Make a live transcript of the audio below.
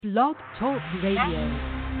Blog Talk Radio.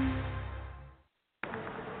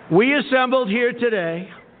 We assembled here today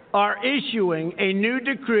are issuing a new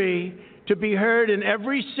decree to be heard in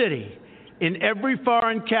every city, in every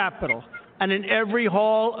foreign capital, and in every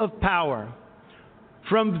hall of power.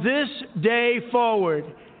 From this day forward,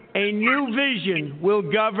 a new vision will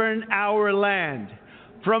govern our land.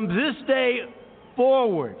 From this day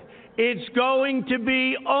forward, it's going to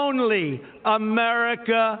be only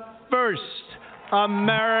America first.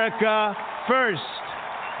 America first.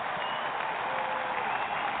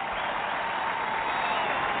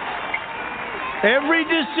 Every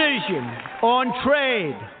decision on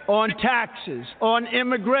trade, on taxes, on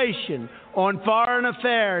immigration, on foreign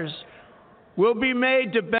affairs will be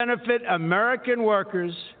made to benefit American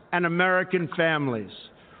workers and American families.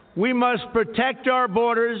 We must protect our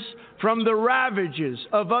borders from the ravages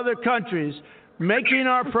of other countries making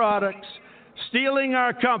our products, stealing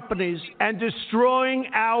our companies, and destroying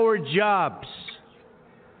our jobs.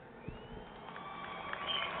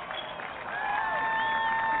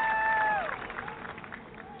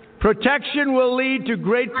 Protection will lead to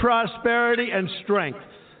great prosperity and strength.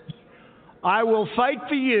 I will fight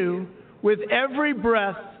for you with every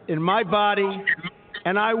breath in my body,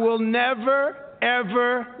 and I will never,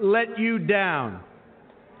 ever let you down.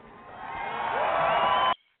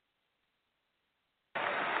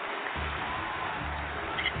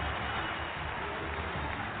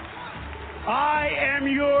 I am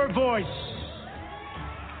your voice.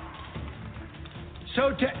 So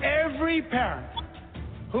to every parent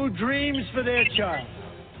who dreams for their child,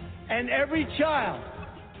 and every child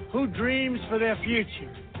who dreams for their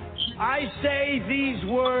future, I say these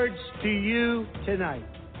words to you tonight.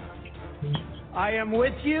 I am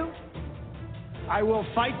with you, I will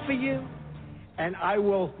fight for you, and I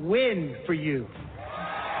will win for you.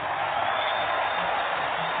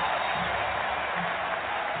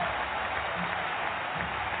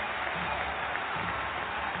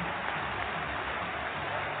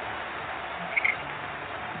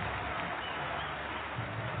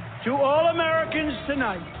 To all Americans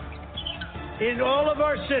tonight, in all of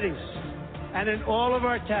our cities and in all of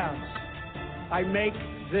our towns, I make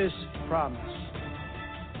this promise.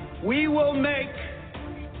 We will make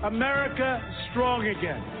America strong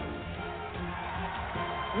again.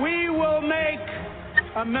 We will make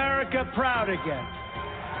America proud again.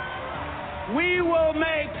 We will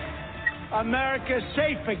make America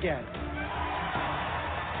safe again.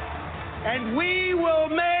 And we will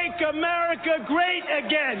make America great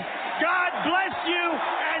again. God bless you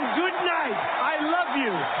and good night. I love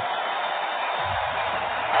you.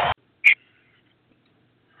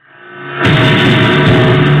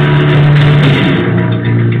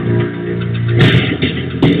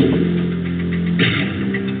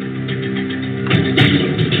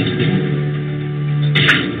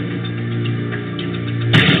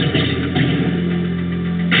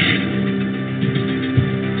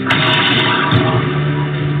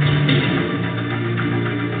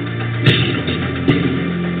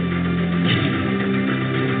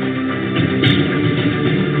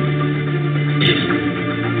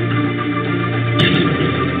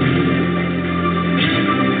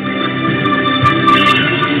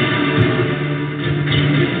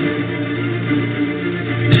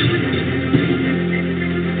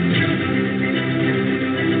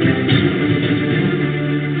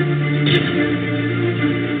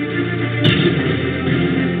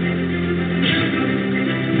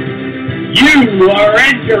 You are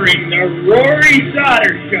entering the Rory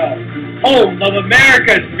Sauter Show, home of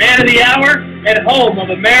America's Man of the Hour and home of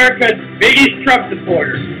America's biggest Trump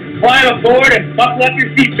supporter. Climb aboard and buckle up your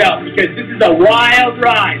seatbelt because this is a wild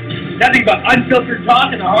ride. Nothing but unfiltered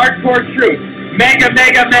talk and the hardcore truth. Mega,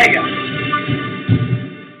 mega, mega.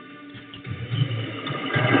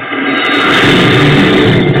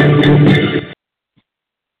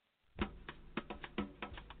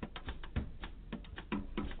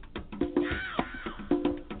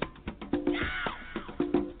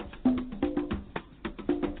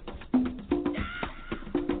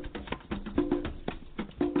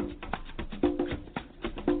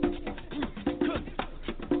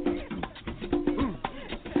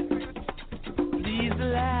 Please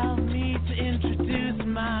allow me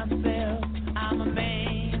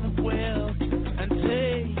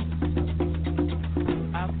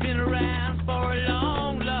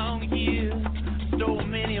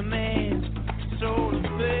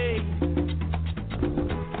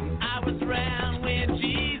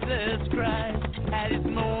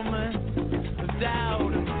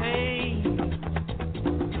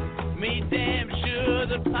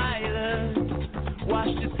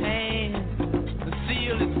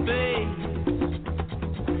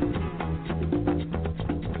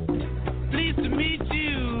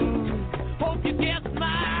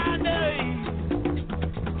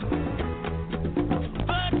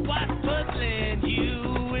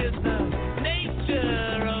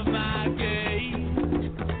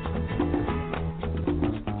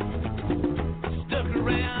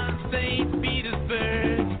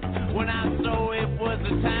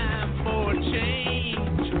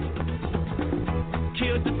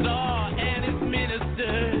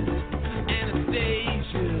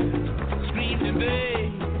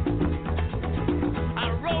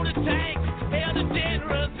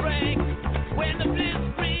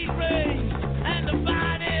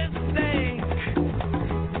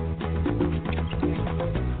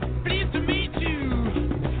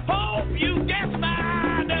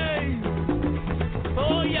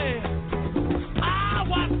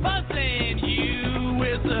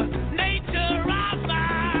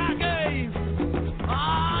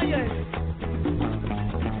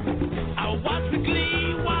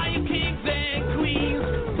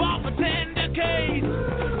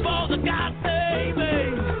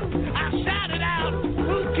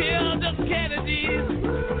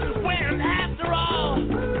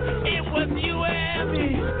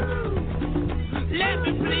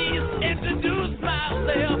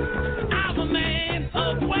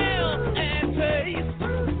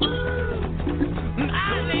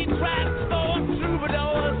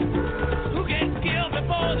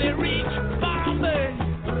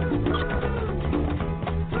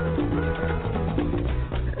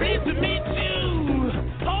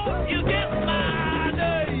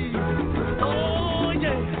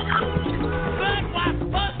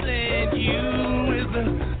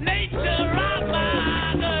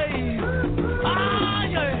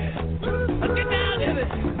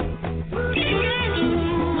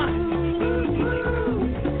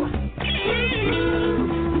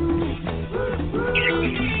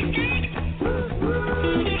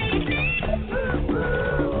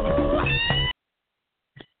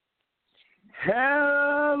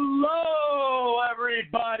Hello,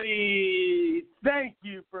 everybody. Thank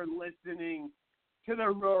you for listening to the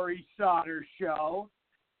Rory Sauter Show.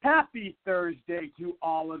 Happy Thursday to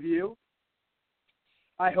all of you.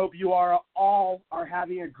 I hope you all are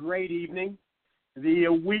having a great evening. The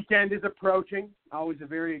weekend is approaching. Always a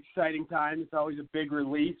very exciting time. It's always a big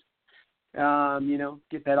release.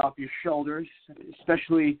 Get that off your shoulders,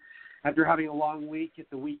 especially after having a long week at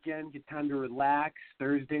the weekend. Get time to relax.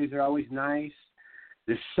 Thursdays are always nice.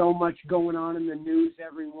 There's so much going on in the news,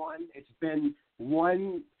 everyone. It's been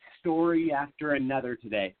one story after another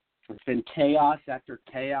today. It's been chaos after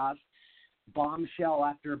chaos, bombshell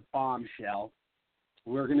after bombshell.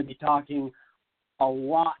 We're going to be talking a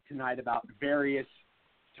lot tonight about various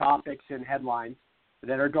topics and headlines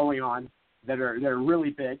that are going on that are really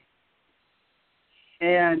big.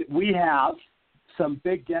 And we have some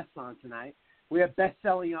big guests on tonight. We have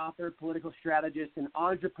best-selling author, political strategist, and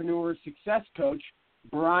entrepreneur success coach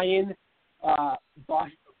Brian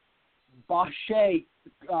Bosché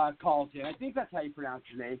calls in. I think that's how you pronounce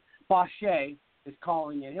his name. Bosché is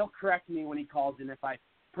calling in. He'll correct me when he calls in if I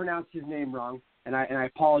pronounce his name wrong, and I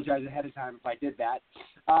apologize ahead of time if I did that.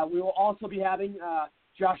 We will also be having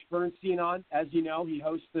Josh Bernstein on. As you know, he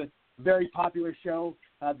hosts the very popular show,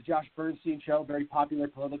 the Josh Bernstein Show, very popular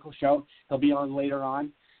political show. He'll be on later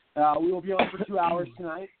on. We will be on for 2 hours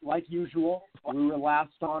tonight, like usual. We were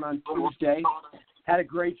last on Tuesday. Had a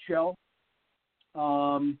great show.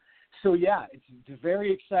 It's a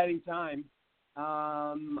very exciting time.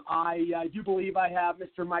 I do believe I have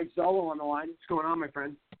Mr. Mike Zolo on the line. What's going on, my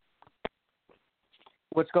friend?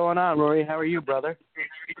 What's going on, Rory? How are you, brother?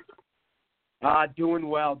 Doing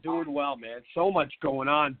well, man. So much going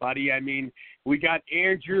on, buddy. I mean, we got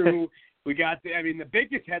Andrew. The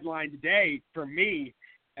biggest headline today for me,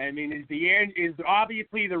 is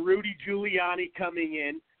obviously the Rudy Giuliani coming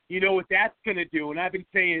in. You know what that's going to do. And I've been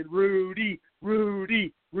saying Rudy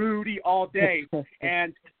all day.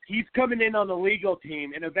 And he's coming in on the legal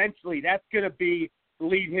team, and eventually that's going to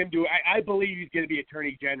lead him to, I believe he's going to be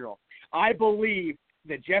Attorney General. I believe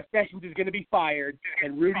that Jeff Sessions is going to be fired,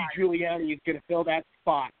 and Rudy Giuliani is going to fill that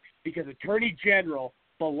spot because Attorney General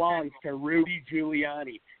belongs to Rudy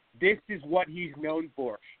Giuliani. This is what he's known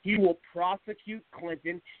for. He will prosecute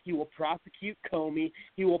Clinton. He will prosecute Comey.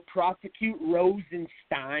 He will prosecute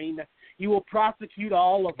Rosenstein. He will prosecute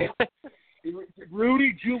all of them.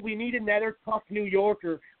 We need another tough New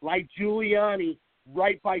Yorker like Giuliani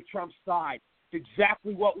right by Trump's side. It's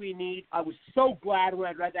exactly what we need. I was so glad when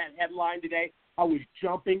I read that headline today. I was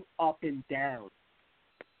jumping up and down.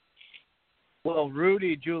 Well,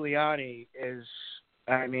 Rudy Giuliani is,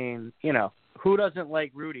 who doesn't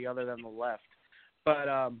like Rudy other than the left? But,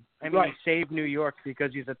 He saved New York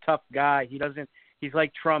because he's a tough guy. He's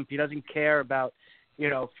like Trump. He doesn't care about,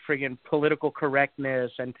 friggin' political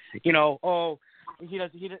correctness and, we don't want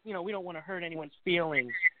to hurt anyone's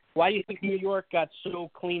feelings. Why do you think New York got so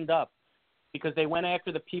cleaned up? Because they went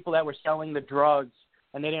after the people that were selling the drugs,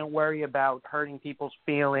 and they didn't worry about hurting people's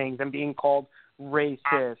feelings and being called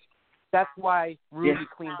racist. That's why Rudy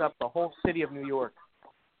cleaned up the whole city of New York.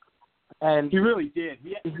 And he really did.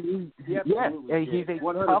 He's a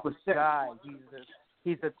tough guy.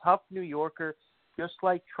 He's a tough New Yorker, just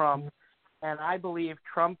like Trump. And I believe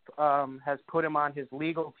Trump has put him on his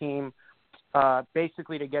legal team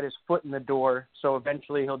basically to get his foot in the door. So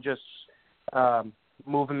eventually he'll just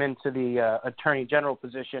move him into the Attorney General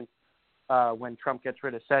position when Trump gets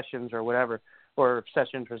rid of Sessions or whatever, or if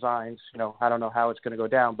Sessions resigns. I don't know how it's going to go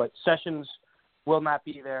down. But Sessions will not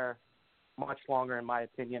be there much longer, in my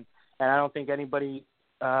opinion. And I don't think anybody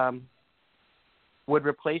would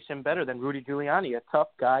replace him better than Rudy Giuliani, a tough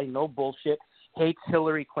guy, no bullshit, hates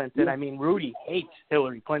Hillary Clinton. I mean, Rudy hates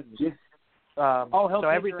Hillary Clinton. So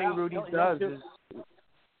everything Rudy does is...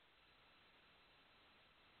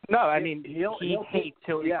 No, I mean, he hates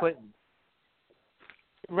Hillary Clinton.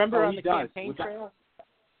 Remember on the campaign trail?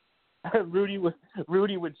 Rudy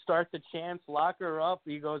would start the chants, lock her up.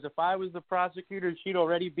 He goes, if I was the prosecutor, she'd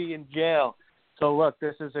already be in jail. So, look,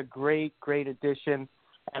 this is a great, great addition.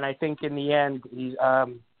 And I think in the end,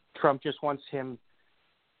 Trump just wants him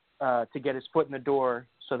to get his foot in the door,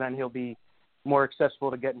 so then he'll be more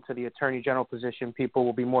accessible to get into the attorney general position. People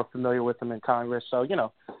will be more familiar with him in Congress. So,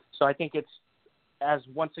 so I think it's,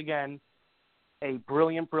 once again, a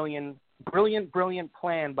brilliant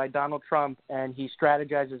plan by Donald Trump, and he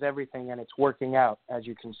strategizes everything, and it's working out, as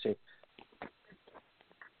you can see.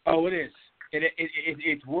 Oh, it is.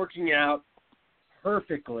 It's working out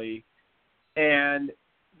perfectly, and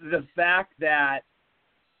the fact that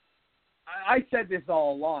I said this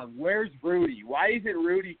all along. Where's Rudy? Why isn't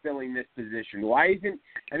Rudy filling this position?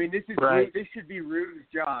 This should be Rudy's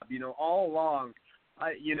job. All along,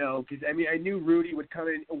 because I knew Rudy would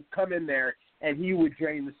come in there and he would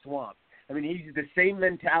drain the swamp. I mean, he's the same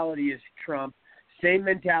mentality as Trump, same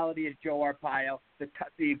mentality as Joe Arpaio,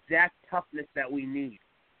 the exact toughness that we need.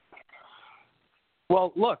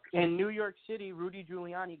 Well, look, in New York City, Rudy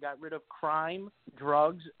Giuliani got rid of crime,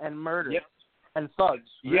 drugs, and murder, and thugs,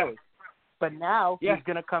 really. Yep. But now he's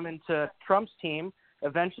going to come into Trump's team,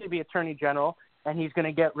 eventually be attorney general, and he's going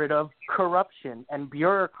to get rid of corruption and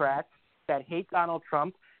bureaucrats that hate Donald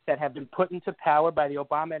Trump, that have been put into power by the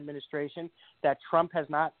Obama administration, that Trump has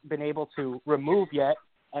not been able to remove yet.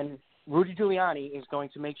 And Rudy Giuliani is going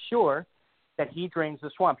to make sure that he drains the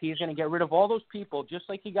swamp. He's going to get rid of all those people, just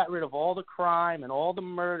like he got rid of all the crime and all the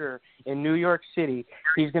murder in New York City.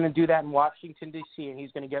 He's going to do that in Washington, D.C., and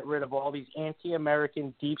he's going to get rid of all these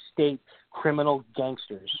anti-American, deep state criminal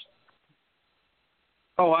gangsters.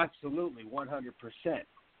 Oh, absolutely, 100%,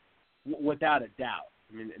 without a doubt.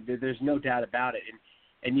 I mean, there's no doubt about it.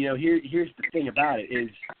 And here's the thing about it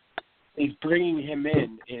is bringing him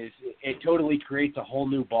in it totally creates a whole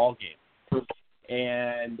new ball game.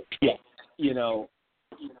 And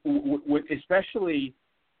especially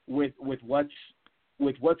with what's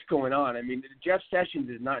going on. I mean, Jeff Sessions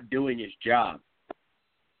is not doing his job.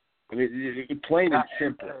 I mean, plain and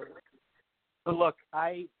simple. Look,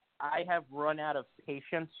 I have run out of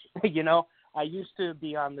patience. I used to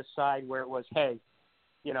be on the side where it was, hey,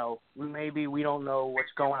 maybe we don't know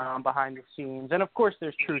what's going on behind the scenes. And, of course,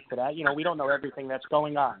 there's truth to that. We don't know everything that's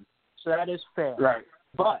going on. So that is fair. Right.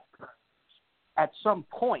 But at some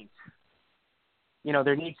point,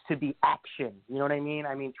 there needs to be action. You know what I mean?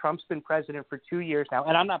 I mean, Trump's been president for 2 years now.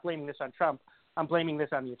 And I'm not blaming this on Trump. I'm blaming this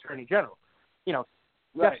on the attorney general.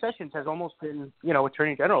 Right. Jeff Sessions has almost been,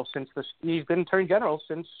 attorney general he's been attorney general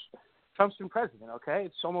since Trump's been president, okay?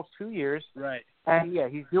 It's almost 2 years. Right. And,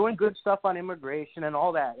 he's doing good stuff on immigration and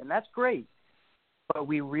all that, and that's great. But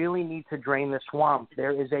we really need to drain the swamp.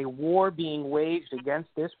 There is a war being waged against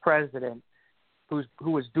this president,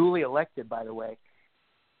 who was duly elected, by the way,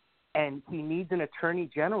 and he needs an attorney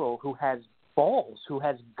general who has balls, who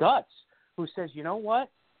has guts, who says, you know what,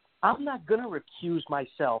 I'm not going to recuse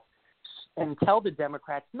myself and tell the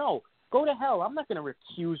Democrats, no, go to hell. I'm not going to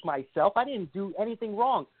recuse myself. I didn't do anything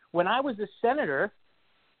wrong. When I was a senator,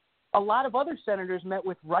 a lot of other senators met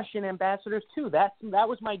with Russian ambassadors too. That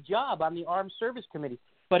was my job on the Armed Service Committee.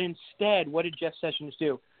 But instead, what did Jeff Sessions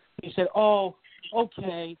do? He said, oh,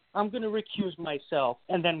 okay, I'm going to recuse myself.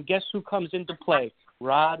 And then guess who comes into play?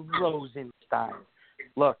 Rod Rosenstein.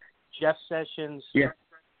 Look, Jeff Sessions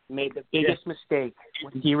made the biggest mistake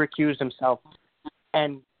when he recused himself.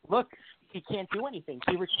 And look, he can't do anything.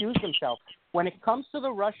 He recused himself. When it comes to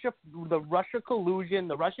the Russia collusion,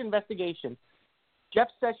 the Russia investigation, Jeff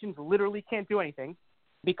Sessions literally can't do anything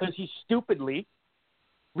because he stupidly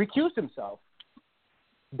recused himself.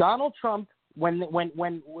 Donald Trump, when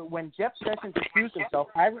Jeff Sessions recused himself,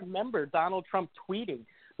 I remember Donald Trump tweeting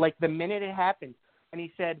like the minute it happened, and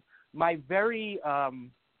he said, "My very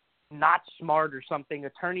not smart or something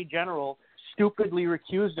attorney general stupidly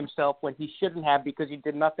recused himself when he shouldn't have because he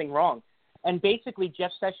did nothing wrong." And basically,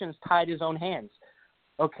 Jeff Sessions tied his own hands.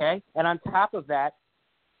 Okay, and on top of that,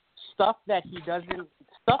 stuff that he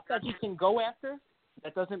can go after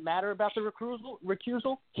that doesn't matter about the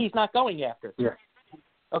recusal, he's not going after. Yeah.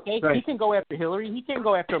 Okay, right. He can go after Hillary, he can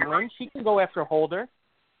go after Lynch, he can go after Holder,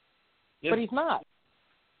 but he's not.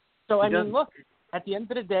 So look, at the end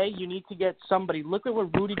of the day, you need to get somebody. Look at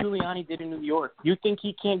what Rudy Giuliani did in New York. You think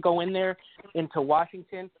he can't go in there into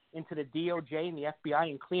Washington, into the DOJ and the FBI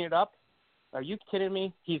and clean it up? Are you kidding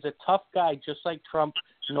me? He's a tough guy, just like Trump.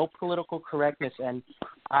 No political correctness, and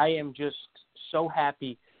I am just so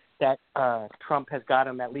happy that Trump has got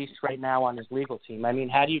him at least right now on his legal team. I mean,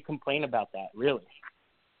 how do you complain about that, really?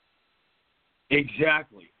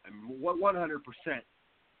 Exactly. I mean, 100%.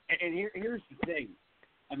 And here's the thing.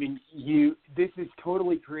 I mean, this is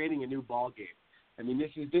totally creating a new ball game. I mean,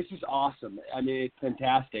 this is awesome. I mean, it's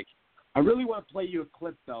fantastic. I really want to play you a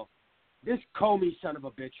clip, though. This Comey son of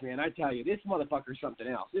a bitch, man, I tell you, this motherfucker's something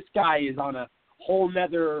else. This guy is on a whole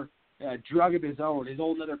nother drug of his own, his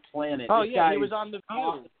whole other planet. Oh, this yeah, guy he was on The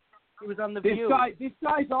View. He was on The View. This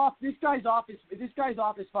guy's off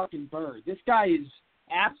his fucking bird. This guy is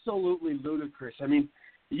absolutely ludicrous. I mean,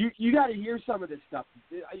 you got to hear some of this stuff.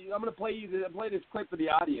 I'm going to play this clip for the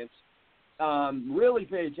audience. Really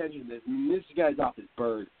pay attention to this. I mean, this guy's off his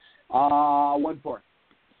bird. 1-4.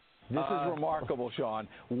 This is remarkable, Sean.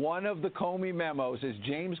 One of the Comey memos is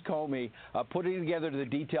James Comey putting together the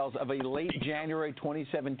details of a late January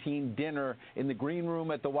 2017 dinner in the green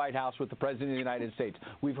room at the White House with the President of the United States.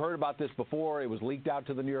 We've heard about this before. It was leaked out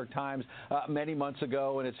to the New York Times many months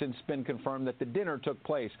ago, and it's since been confirmed that the dinner took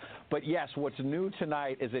place. But, yes, what's new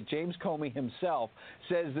tonight is that James Comey himself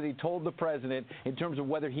says that he told the President, in terms of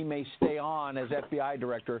whether he may stay on as FBI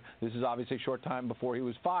director, this is obviously a short time before he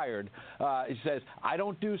was fired, he says, I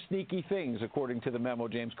don't do sneaky things, according to the memo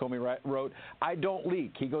James Comey wrote. I don't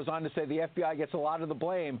leak. He goes on to say the FBI gets a lot of the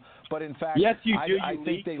blame, but in fact, yes, you do. I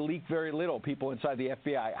think they leak very little, people inside the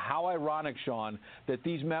FBI. How ironic, Sean, that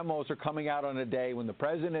these memos are coming out on a day when the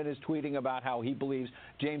President is tweeting about how he believes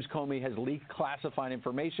James Comey has leaked classified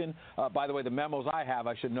information. By the way, the memos I have,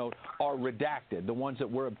 I should note, are redacted, the ones that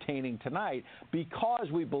we're obtaining tonight,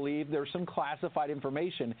 because we believe there's some classified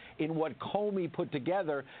information in what Comey put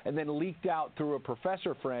together and then leaked out through a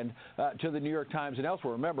professor friend to the New York Times and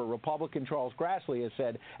elsewhere. Remember, Republican Charles Grassley has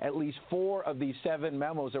said at least 4 of these 7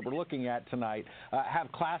 memos that we're looking at tonight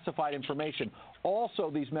have classified information. Also,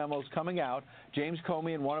 these memos coming out, James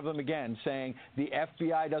Comey in one of them again saying the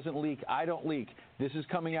FBI doesn't leak, I don't leak. This is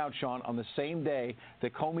coming out, Sean, on the same day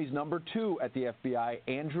that Comey's number 2 at the FBI,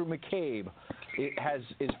 Andrew McCabe,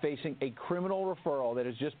 is facing a criminal referral that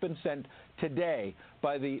has just been sent today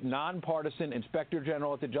by the nonpartisan Inspector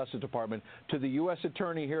General at the Justice Department to the U.S.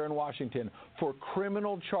 Attorney here in Washington for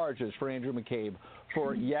criminal charges for Andrew McCabe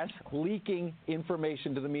for, yes, leaking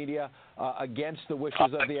information to the media against the wishes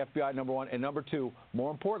of the FBI, number 1, and number 2,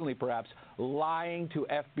 more importantly perhaps, lying to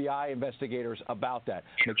FBI investigators about that.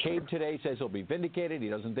 McCabe today says he'll be vindicated. He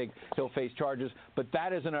doesn't think he'll face charges, but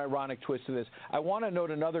that is an ironic twist to this. I want to note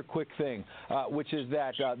another quick thing, which is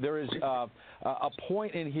that there is a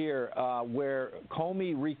point in here where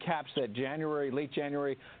Comey recaps that late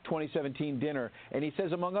January 2017 dinner, and he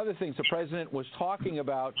says, among other things, the President was talking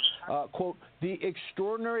about, quote, the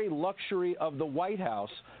extraordinary luxury of the White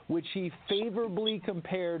House, which he favorably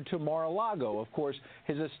compared to Mar-a-Lago, of course,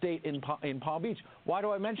 his estate in Palm Beach. Why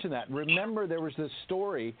do I mention that? Remember, there was this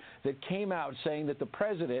story that came out saying that the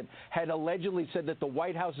President had allegedly said that the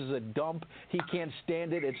White House is a dump. He can't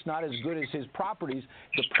stand it. It's not as good as his properties.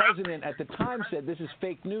 The President at the time said, this is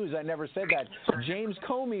fake news. I never said that. James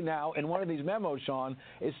Comey now, in one of these memos, Sean,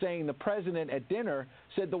 is saying the President at dinner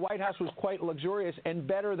said the White House was quite luxurious and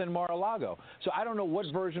better than Mar-a-Lago. So I don't know what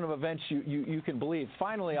version of events you can believe.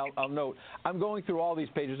 Finally, I'll note, I'm going through all these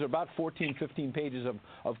pages. There are about 14, 15 pages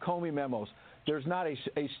of Comey memos. There's not a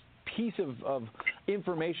piece of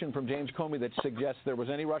information from James Comey that suggests there was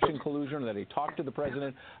any Russian collusion, or that he talked to the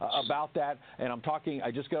President about that. And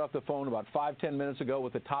I just got off the phone about 5-10 minutes ago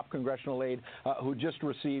with the top congressional aide who just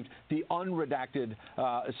received the unredacted,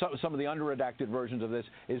 some of the unredacted versions of this,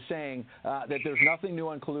 is saying that there's nothing new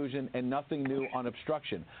on collusion and nothing new on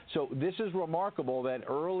obstruction. So this is remarkable that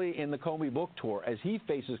early in the Comey book tour, as he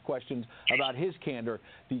faces questions about his candor,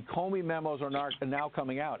 the Comey memos are now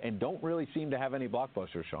coming out and don't really seem to have any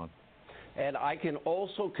blockbusters, Sean. And I can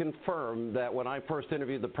also confirm that when I first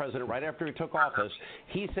interviewed the president right after he took office,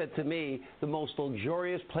 he said to me the most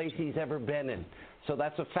luxurious place he's ever been in. So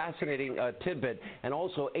that's a fascinating tidbit. And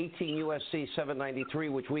also 18 U.S.C. 793,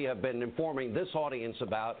 which we have been informing this audience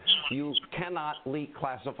about. You cannot leak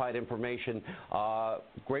classified information.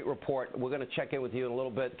 Great report. We're going to check in with you in a little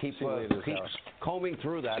bit. Keep combing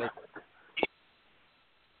through that.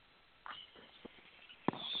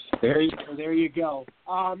 There you go.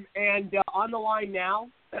 And on the line now,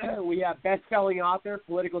 we have best-selling author,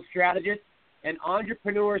 political strategist, and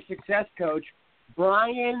entrepreneur success coach,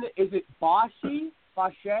 Brian, is it Bosche?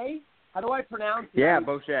 How do I pronounce it? Yeah,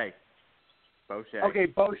 Bosche. Okay,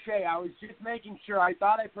 Bosche. I was just making sure. I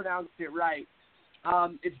thought I pronounced it right.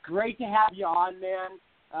 It's great to have you on, man.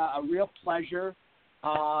 A real pleasure.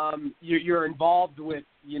 You're involved with,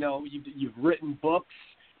 you've written books.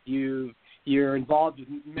 You're involved with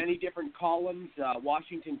many different columns.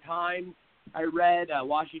 Washington Times, I read,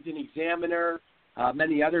 Washington Examiner,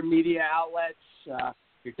 many other media outlets.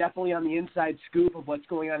 You're definitely on the inside scoop of what's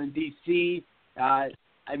going on in D.C.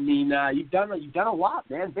 You've done a lot,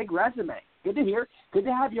 man. Big resume. Good to hear. Good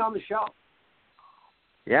to have you on the show.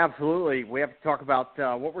 Yeah, absolutely. We have to talk about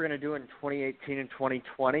what we're going to do in 2018 and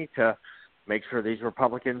 2020 to make sure these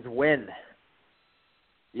Republicans win.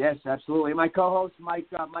 Yes, absolutely. My co-host, Mike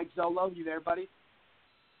Zolo, you there, buddy?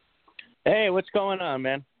 Hey, what's going on,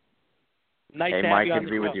 man? Nice hey, to Mike, have you on good the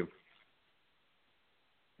to be show. with you.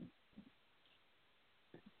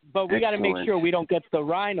 But we got to make Excellent. sure we don't get the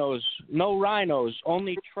rhinos. No rhinos.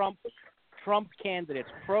 Only Trump candidates.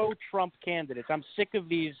 Pro-Trump candidates. I'm sick of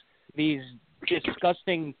these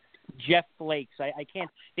disgusting Jeff Flakes. I can't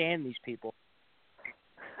stand these people.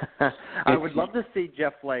 I would love to see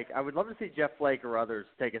Jeff Flake. I would love to see Jeff Flake or others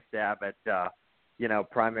take a stab at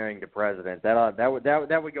primarying the president.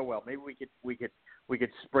 That would go well. Maybe we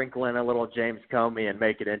could sprinkle in a little James Comey and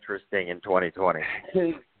make it interesting in 2020.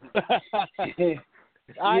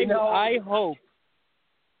 I hope.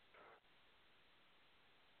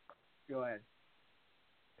 Go ahead.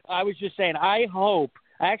 I was just saying, I hope.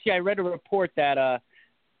 Actually, I read a report that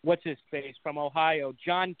what's his face from Ohio,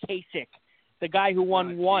 John Kasich, the guy who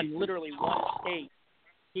won literally one state.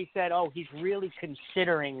 He said, he's really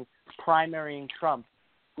considering primarying Trump.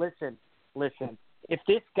 Listen. If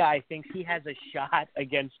this guy thinks he has a shot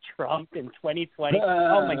against Trump in 2020,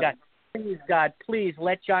 oh, my God. Please, God, please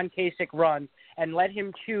let John Kasich run and let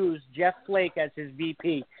him choose Jeff Flake as his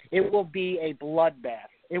VP. It will be a bloodbath.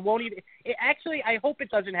 It won't even – actually, I hope it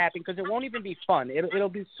doesn't happen because it won't even be fun. It'll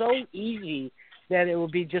be so easy that it will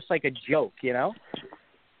be just like a joke, Yeah,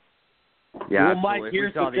 well, absolutely. Mike,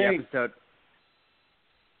 here's the thing. Episode.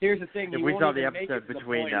 Here's the thing. If we saw the episode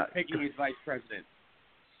between picking his vice president.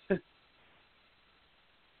 Can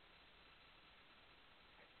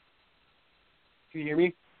you hear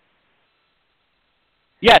me?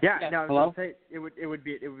 Yes. Yeah, no, Hello? it would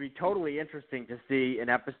be totally interesting to see an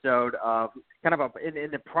episode of kind of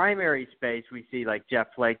in the primary space. We see like Jeff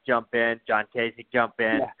Flake jump in, John Kasich jump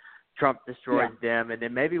in, Trump destroys them, and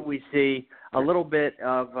then maybe we see a little bit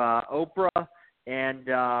of Oprah and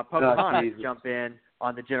Pocahontas jump in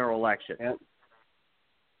on the general election. Yep.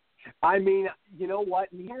 I mean, you know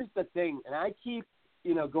what? And here's the thing, and I keep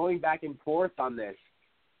going back and forth on this.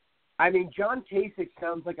 I mean, John Kasich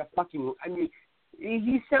sounds like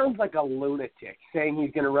he sounds like a lunatic saying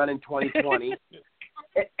he's going to run in 2020.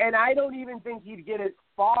 And I don't even think he'd get as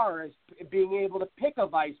far as being able to pick a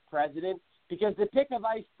vice president, because to pick a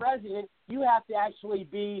vice president, you have to actually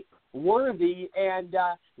be worthy and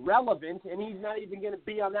relevant, and he's not even going to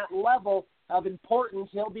be on that level of importance.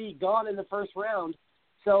 He'll be gone in the first round.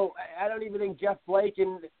 So I don't even think Jeff Flake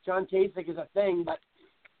and John Kasich is a thing. But,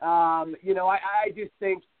 I just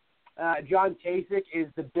think John Kasich is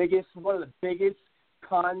one of the biggest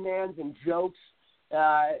con mans and jokes.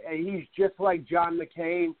 He's just like John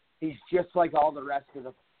McCain. He's just like all the rest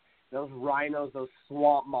of those rhinos, those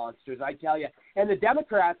swamp monsters, I tell you. And the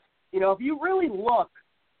Democrats, if you really look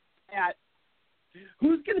at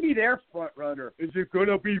who's going to be their front runner, is it going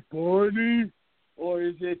to be Barney, or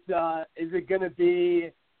is it going to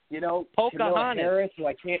be Pocahontas, Harris, who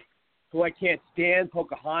I can't stand,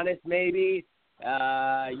 Pocahontas maybe.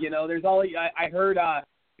 There's all I heard.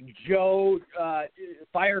 Joe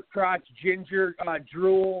Firecrotch Ginger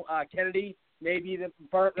Drool Kennedy, maybe the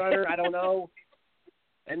front runner. I don't know.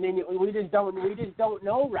 I mean, we just don't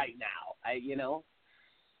know right now.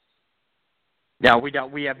 No, we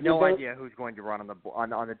don't. We have no idea who's going to run on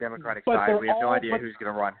the Democratic side. We have no idea who's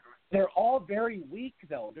going to run. They're all very weak,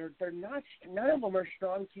 though. They're not. None of them are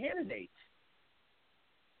strong candidates.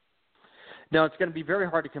 No, it's going to be very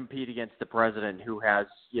hard to compete against the president, who has,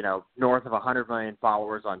 north of 100 million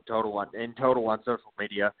followers in total on social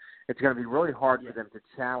media. It's going to be really hard for them to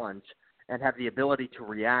challenge and have the ability to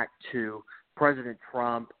react to President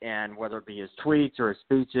Trump, and whether it be his tweets or his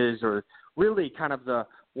speeches, or really kind of the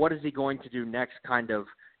what is he going to do next kind of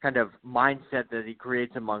mindset that he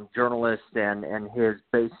creates among journalists and his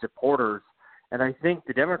base supporters. And I think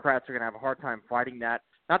the Democrats are going to have a hard time fighting that.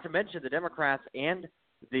 Not to mention the Democrats and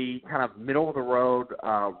the kind of middle-of-the-road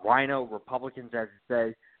rhino Republicans, as you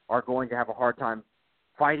say, are going to have a hard time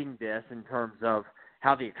fighting this in terms of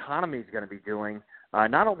how the economy is going to be doing,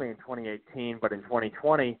 not only in 2018 but in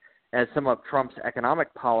 2020, as some of Trump's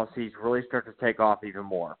economic policies really start to take off even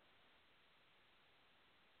more.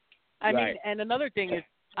 I mean, and another thing is,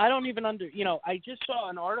 I don't even I just saw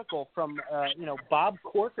an article from, Bob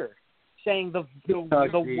Corker saying the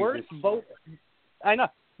worst vote. I know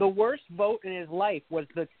the worst vote in his life was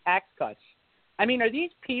the tax cuts. I mean, are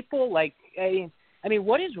these people like? I mean,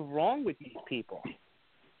 what is wrong with these people?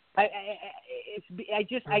 I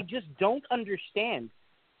just don't understand.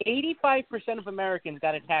 85% of Americans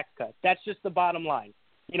got a tax cut. That's just the bottom line.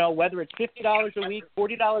 You know, whether it's $50 a week,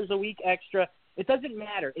 $40 a week extra, it doesn't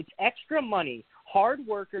matter. It's extra money. Hard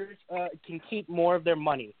workers can keep more of their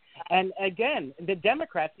money. And again, the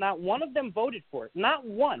Democrats, not one of them voted for it. Not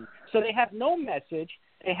one. So they have no message.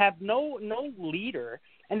 They have no leader.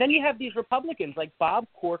 And then you have these Republicans like Bob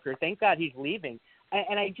Corker. Thank God he's leaving.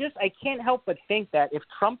 And I can't help but think that if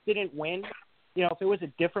Trump didn't win, you know, if it was a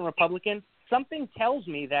different Republican, something tells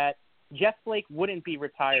me that Jeff Flake wouldn't be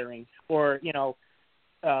retiring, or, you know,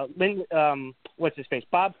 what's his face?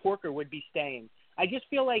 Bob Corker would be staying. I just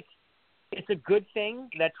feel like it's a good thing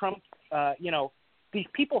that Trump, you know, these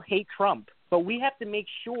people hate Trump, but we have to make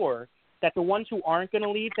sure that the ones who aren't going to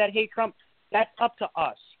leave that hate Trump, that's up to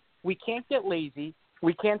us. We can't get lazy.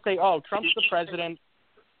 We can't say, oh, Trump's the president,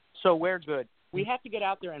 so we're good. We have to get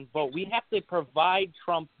out there and vote. We have to provide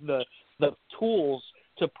Trump the tools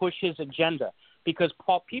to push his agenda, because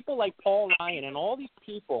people like Paul Ryan and all these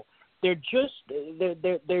people, they're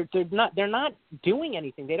not doing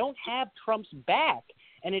anything. They don't have Trump's back,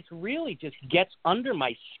 and it really just gets under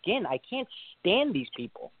my skin. I can't stand these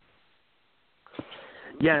people.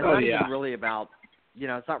 Yeah, it's not even really about, you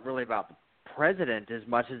know, it's not really about the president as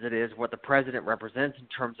much as it is what the president represents in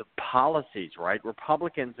terms of policies, right?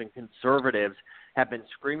 Republicans and conservatives have been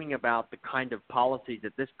screaming about the kind of policies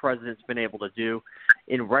that this president's been able to do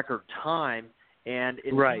in record time. And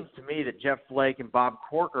it seems to me that Jeff Flake and Bob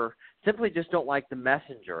Corker simply just don't like the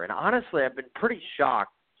messenger. And honestly, I've been pretty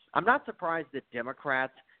shocked. I'm not surprised that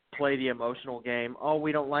Democrats play the emotional game. Oh,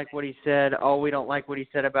 we don't like what he said. Oh, we don't like what he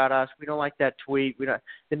said about us. We don't like that tweet.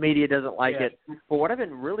 The media doesn't like it. But what I've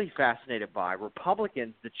been really fascinated by,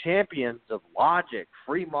 Republicans, the champions of logic,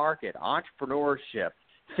 free market, entrepreneurship,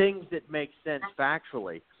 things that make sense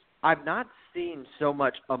factually, I've not seen so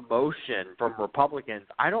much emotion from Republicans,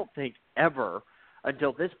 I don't think, ever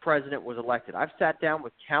until this president was elected. I've sat down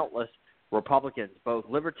with countless Republicans, both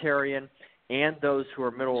libertarian and those who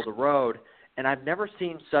are middle of the road, and I've never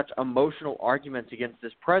seen such emotional arguments against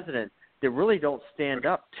this president that really don't stand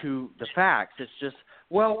up to the facts. It's just,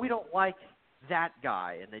 well, we don't like that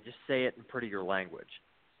guy, and they just say it in prettier language.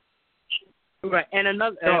 Right, and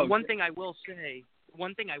one thing I will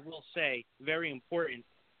say, very important,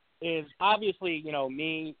 is obviously, you know,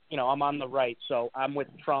 me, you know, I'm on the right, so I'm with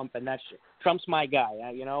Trump, and Trump's my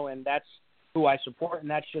guy, you know, and that's who I support,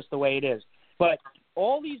 and that's just the way it is. But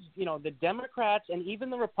all these, you know, the Democrats and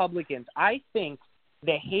even the Republicans, I think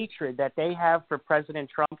the hatred that they have for President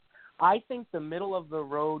Trump, I think the middle of the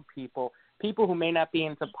road people who may not be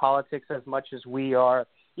into politics as much as we are,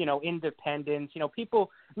 you know, independents, you know,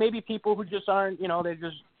 maybe people who just aren't, you know,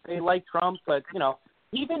 they like Trump, but, you know,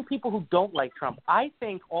 even people who don't like Trump, I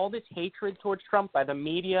think all this hatred towards Trump by the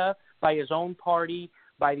media, by his own party,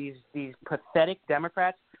 by these pathetic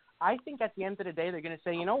Democrats, I think at the end of the day they're going to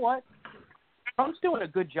say, you know what, Trump's doing a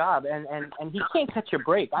good job, and he can't catch a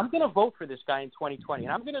break. I'm going to vote for this guy in 2020,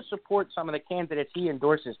 and I'm going to support some of the candidates he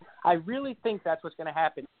endorses. I really think that's what's going to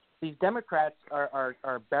happen. These Democrats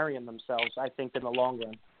are burying themselves, I think, in the long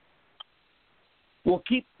run. Well,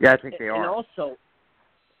 I think they are.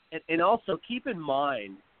 And also keep in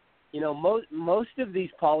mind, you know, most of these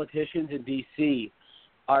politicians in D.C.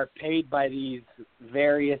 are paid by these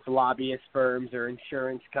various lobbyist firms or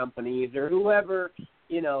insurance companies or whoever,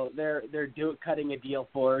 you know, they're cutting a deal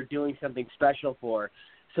for, doing something special for.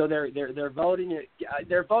 So they're voting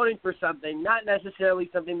for something, not necessarily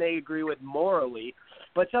something they agree with morally,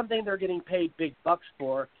 but something they're getting paid big bucks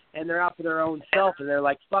for, and they're out for their own self, and they're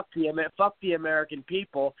like, fuck the American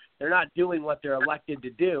people. They're not doing what they're elected to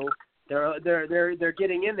do. They're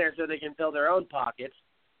getting in there so they can fill their own pockets.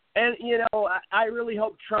 And, you know, I really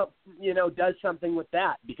hope Trump, you know, does something with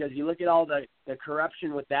that, because you look at all the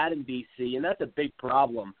corruption with that in D.C., and that's a big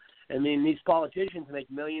problem. I mean, these politicians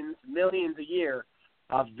make millions a year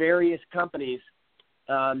of various companies,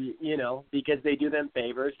 you know, because they do them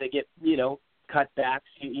favors. They get, you know, cutbacks.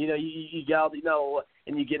 You get all, you know,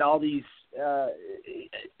 and you get all these,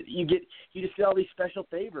 you just get all these special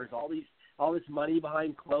favors, all this money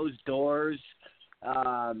behind closed doors.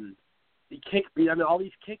 All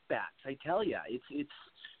these kickbacks. I tell you,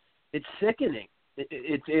 it's sickening.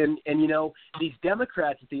 And you know, these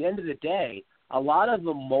Democrats at the end of the day, a lot of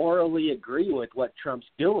them morally agree with what Trump's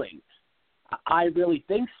doing. I really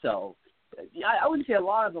think so. I wouldn't say a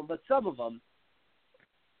lot of them, but some of them.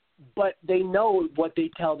 but they know what they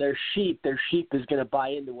tell their sheep. Their sheep is going to buy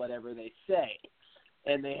into whatever they say,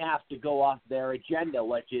 and they have to go off their agenda,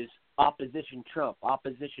 which is opposition Trump.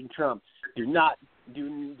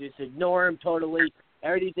 Just ignore him totally.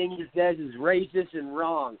 Everything he says is racist and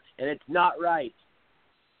wrong, and it's not right.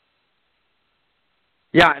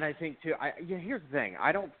 Yeah, and I think, too, here's the thing.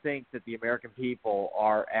 I don't think that the American people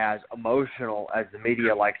are as emotional as the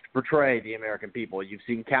media likes to portray the American people. You've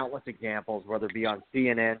seen countless examples, whether it be on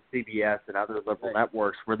CNN, CBS, and other liberal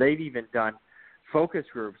networks, where they've even done focus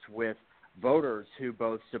groups with voters who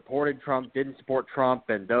both supported Trump, didn't support Trump,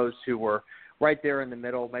 and those who were right there in the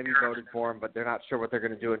middle, maybe voted for him, but they're not sure what they're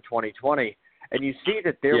going to do in 2020. And you see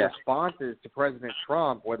that their responses to President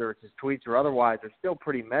Trump, whether it's his tweets or otherwise, are still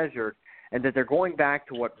pretty measured, and that they're going back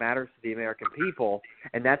to what matters to the American people,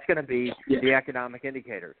 and that's going to be the economic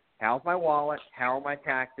indicators. How's my wallet? How are my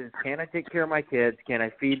taxes? Can I take care of my kids? Can I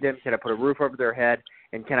feed them? Can I put a roof over their head?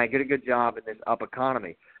 And can I get a good job in this up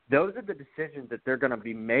economy? Those are the decisions that they're going to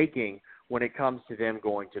be making when it comes to them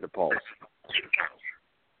going to the polls.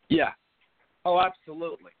 Yeah. Oh,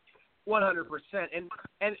 absolutely. 100%.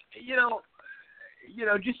 And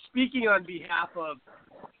just speaking on behalf of,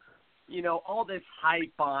 all this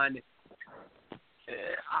hype on,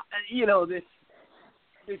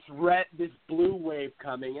 this blue wave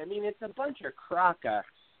coming. I mean, it's a bunch of crock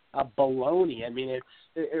of baloney. I mean,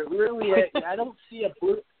 it really. I don't see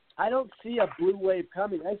a blue wave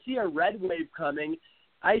coming. I see a red wave coming.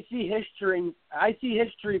 I see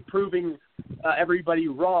history proving everybody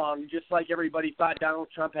wrong, just like everybody thought Donald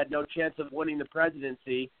Trump had no chance of winning the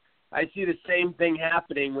presidency. I see the same thing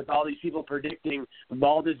happening with all these people predicting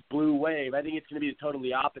all this blue wave. I think it's going to be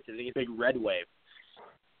totally opposite. I think it's a big red wave.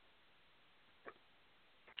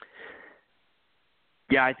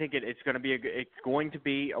 Yeah, I think it's going to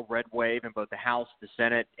be a red wave in both the House, the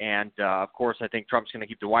Senate, and of course, I think Trump's going to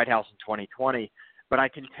keep the White House in 2020. But I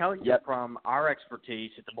can tell you from our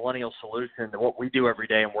expertise at the Millennial Solution, that what we do every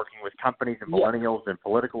day in working with companies and millennials and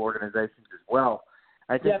political organizations as well,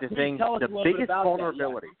 I think the biggest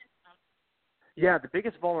vulnerability. The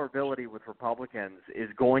biggest vulnerability with Republicans is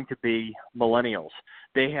going to be millennials.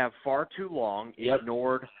 They have far too long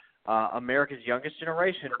ignored America's youngest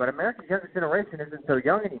generation, but America's youngest generation isn't so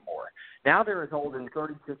young anymore. Now they're as old as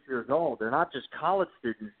 36 years old. They're not just college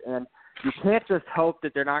students, and you can't just hope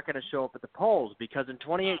that they're not going to show up at the polls, because in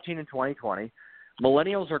 2018 and 2020,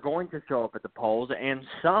 millennials are going to show up at the polls, and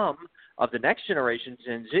some of the next generation,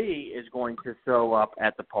 Gen Z, is going to show up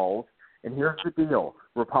at the polls. And here's the deal.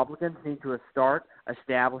 Republicans need to start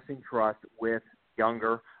establishing trust with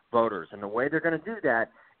younger voters. And the way they're going to do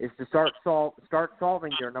that is to start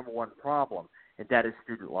solving their number one problem, and that is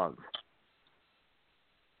student loans.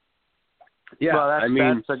 Yeah, well, that's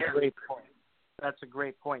a great point. That's a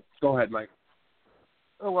great point. Go ahead, Mike.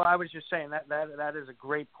 Oh, well, I was just saying that is a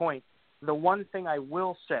great point. The one thing I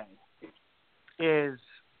will say is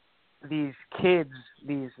these kids,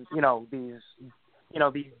 these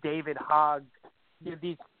David Hogg,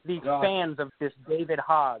 these fans of this David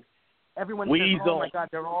Hogg. Everyone says, "Oh my God,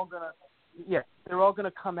 they're all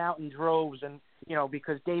gonna come out in droves," and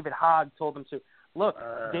because David Hogg told them to. Look,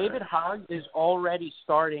 David Hogg is already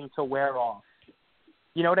starting to wear off.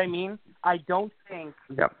 You know what I mean? I don't think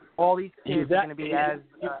all these kids are going to be as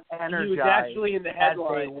energized. He was actually in the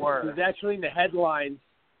headlines. As they were. He was actually in the headlines.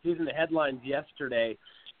 He was in the headlines yesterday.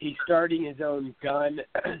 He's starting his own gun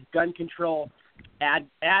control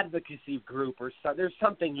advocacy group, or so. There's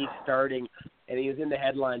something he's starting, and he was in the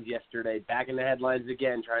headlines yesterday. Back in the headlines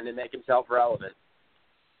again, trying to make himself relevant.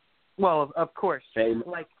 Well, of course, fame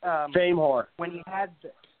whore. When he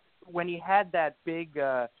had that big,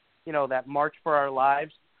 that March for Our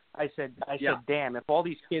Lives, I said, damn, if all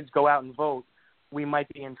these kids go out and vote, we might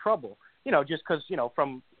be in trouble. Just because,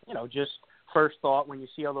 from just first thought when you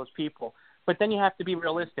see all those people. But then you have to be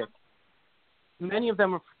realistic. Many of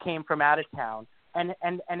them came from out of town, and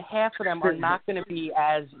half of them are not going to be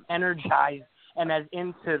as energized and as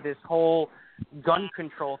into this whole gun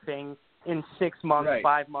control thing in 6 months,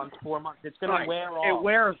 5 months, 4 months. It's going to wear off. It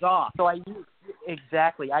wears off. So I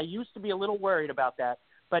used to be a little worried about that,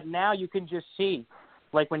 but now you can just see,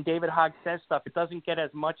 like when David Hogg says stuff, it doesn't get as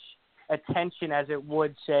much attention as it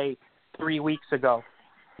would, say, 3 weeks ago.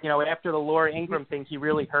 After the Laura Ingraham thing, he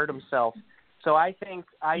really hurt himself. So I think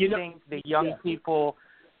the young people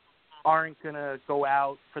aren't going to go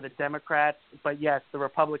out for the Democrats, but yes, the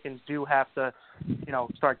Republicans do have to,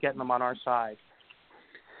 start getting them on our side.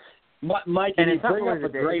 Mike, and you bring up a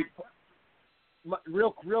great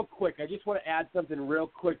real quick. I just want to add something real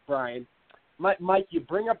quick, Brian. Mike, you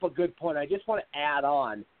bring up a good point. I just want to add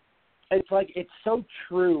on. It's so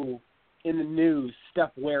true in the news,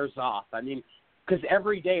 stuff wears off. I mean, because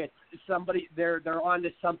every day it's somebody they're onto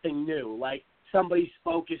something new. Like somebody's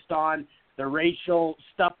focused on the racial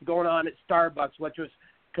stuff going on at Starbucks, which was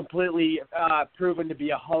completely proven to be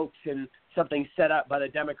a hoax and something set up by the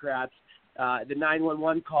Democrats. The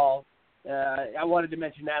 911 call. I wanted to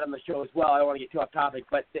mention that on the show as well. I don't want to get too off topic,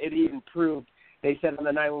 but it even proved. They said on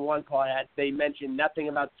the 911 call they mentioned nothing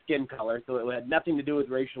about skin color, so it had nothing to do with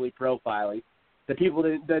racially profiling. The people,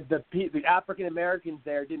 the African Americans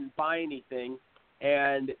there didn't buy anything,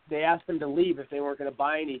 and they asked them to leave if they weren't going to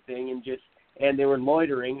buy anything, and they were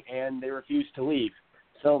loitering, and they refused to leave.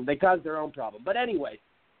 So they caused their own problem. But anyway,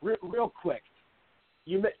 real quick,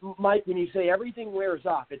 Mike, when you say everything wears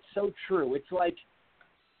off, it's so true. It's like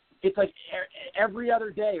every other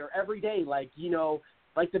day or every day, like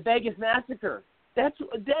the Vegas massacre. That's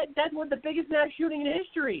one of the biggest mass shooting in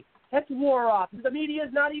history. That's wore off. The media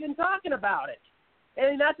is not even talking about it,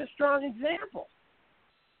 and that's a strong example.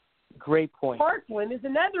 Great point. Parkland is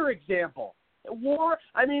another example. War.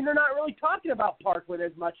 I mean, they're not really talking about Parkland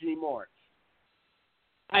as much anymore.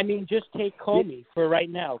 I mean, just take Comey for right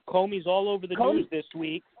now. Comey's all over the news this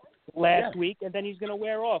week, last week, and then he's going to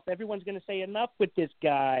wear off. Everyone's going to say enough with this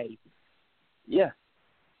guy. Yeah.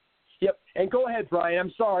 Yep. And go ahead, Brian.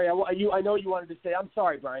 I'm sorry. I know you wanted to say. I'm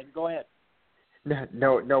sorry, Brian. Go ahead.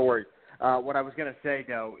 No worries. What I was going to say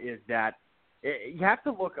though is that you have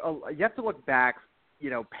to look back,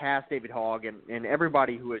 past David Hogg and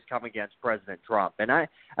everybody who has come against President Trump. And I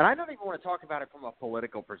don't even want to talk about it from a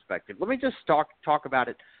political perspective. Let me just talk about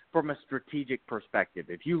it from a strategic perspective.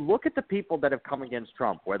 If you look at the people that have come against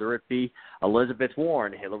Trump, whether it be Elizabeth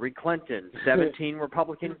Warren, Hillary Clinton, 17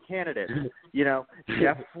 Republican candidates,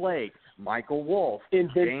 Jeff Flake, Michael Wolff,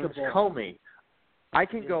 James Comey, I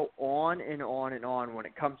can go on and on and on when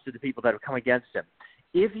it comes to the people that have come against him.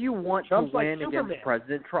 If you want to win against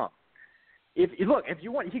President Trump, if you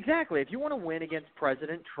want to win against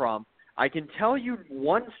President Trump, I can tell you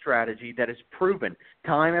one strategy that is proven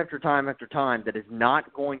time after time after time that is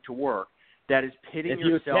not going to work. That is pitting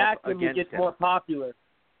yourself against him. If you attack him, you get more popular.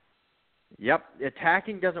 Yep,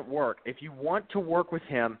 attacking doesn't work. If you want to work with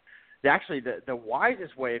him, actually the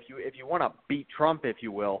wisest way, if you want to beat Trump, if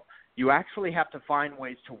you will, you actually have to find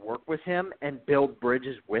ways to work with him and build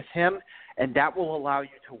bridges with him, and that will allow you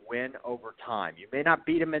to win over time. You may not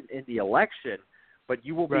beat him in the election, but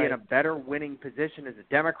you will be in a better winning position as a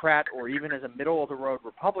Democrat or even as a middle-of-the-road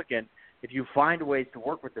Republican if you find ways to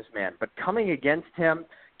work with this man. But coming against him,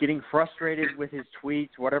 getting frustrated with his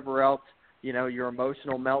tweets, whatever else, your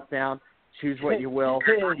emotional meltdown, choose what you will,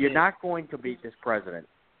 you're not going to beat this president.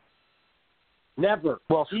 Never.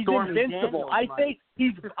 Well, he's invincible. I say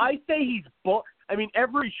he's. I mean,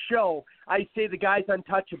 every show I say the guy's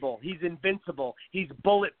untouchable. He's invincible. He's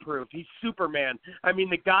bulletproof. He's Superman. I mean,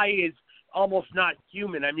 the guy is almost not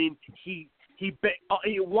human. I mean, he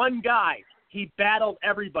one guy. He battled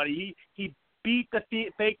everybody. He beat the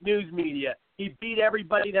fake news media. He beat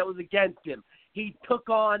everybody that was against him. He took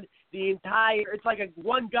on the entire. It's like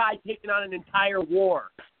one guy taking on an entire war.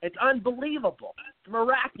 It's unbelievable. It's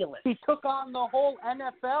miraculous. He took on the whole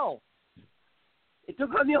NFL. He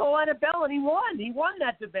took on the whole NFL, and he won. He won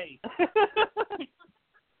that debate. Yep.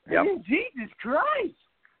 I mean, Jesus Christ.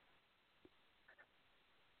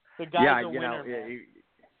 The guy's a winner.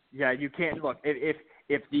 You can't look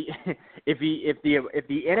if the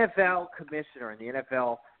NFL commissioner and the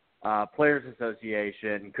NFL Players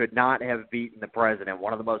Association could not have beaten the president,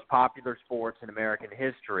 one of the most popular sports in American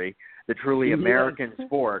history, the truly American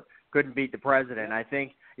sport, couldn't beat the president. I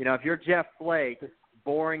think, if you're Jeff Flake,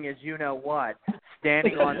 boring as you-know-what,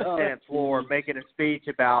 standing on the Senate floor making a speech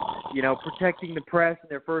about, protecting the press and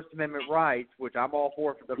their First Amendment rights, which I'm all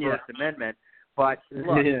for the First Amendment, but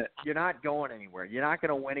look, you're not going anywhere. You're not going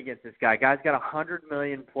to win against this guy. Guy's got 100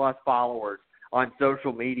 million plus followers on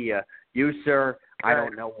social media. You, sir, I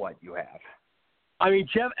don't know what you have. I mean,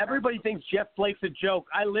 everybody thinks Jeff Flake's a joke.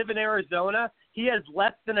 I live in Arizona. He has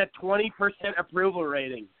less than a 20% approval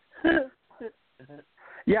rating.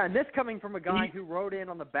 Yeah, and this coming from a guy who wrote in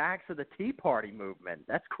on the backs of the Tea Party movement.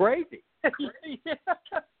 That's crazy.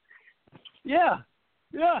 Yeah.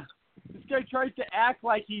 This guy tries to act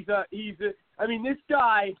like he's a. I mean, this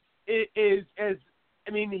guy is as.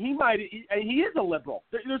 I mean, he is a liberal.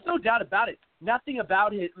 There's no doubt about it. Nothing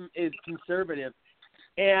about him is conservative.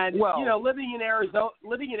 And living in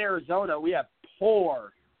Arizona, we have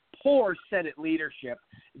poor Senate leadership.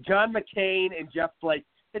 John McCain and Jeff Flake.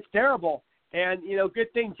 It's terrible. And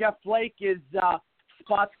good thing Jeff Flake is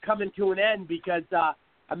spot's coming to an end because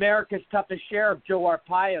America's toughest sheriff, Joe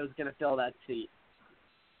Arpaio, is going to fill that seat.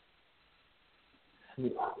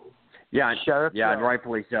 Yeah, Sheriff yeah, Joe. and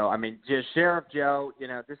rightfully so. I mean, just Sheriff Joe,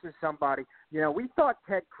 this is somebody, we thought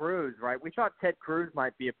Ted Cruz, right? We thought Ted Cruz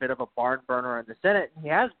might be a bit of a barn burner in the Senate, and he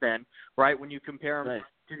has been, right, when you compare him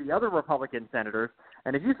to the other Republican senators.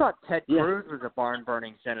 And if you thought Ted Cruz was a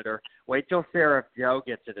barn-burning senator, wait till Sheriff Joe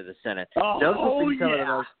gets into the Senate. Those will be some of the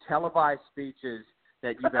most televised speeches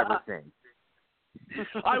that you've ever seen.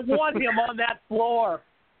 I want him on that floor.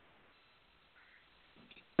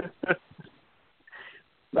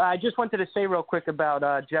 I just wanted to say real quick about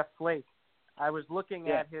Jeff Flake. I was looking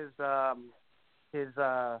at his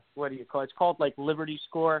what do you call it? It's called like Liberty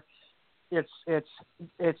Score.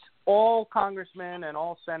 It's all congressmen and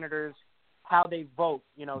all senators how they vote,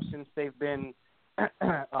 since they've been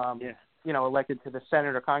elected to the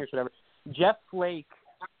Senate or Congress, whatever. Jeff Flake,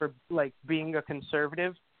 for like being a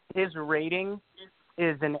conservative, his rating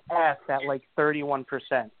is an F at like 31%.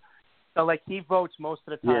 So like he votes most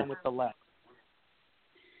of the time with the left.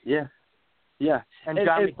 Yeah. Yeah. And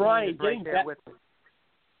John McCain Brian, is right there with him.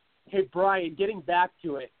 Hey, Brian, getting back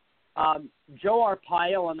to it, Joe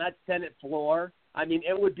Arpaio on that Senate floor, I mean,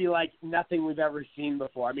 it would be like nothing we've ever seen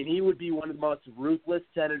before. I mean, he would be one of the most ruthless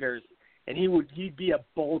senators, and he'd be a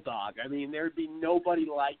bulldog. I mean, there'd be nobody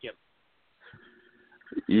like him.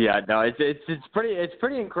 Yeah, no, it's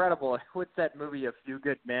pretty incredible. What's that movie, A Few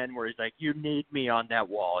Good Men, where he's like, "You need me on that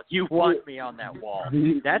wall. You want me on that wall."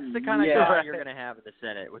 That's the kind of guy you're going to have in the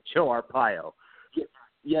Senate with Joe Arpaio.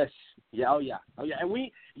 Yes. Yeah. Oh yeah. And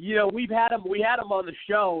we had him on the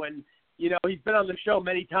show, and he's been on the show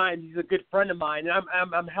many times. He's a good friend of mine,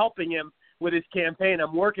 and I'm helping him with his campaign.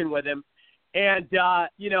 I'm working with him, and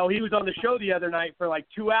he was on the show the other night for like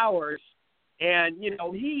 2 hours, and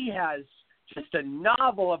he has just a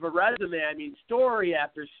novel of a resume. I mean, story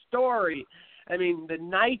after story. I mean, the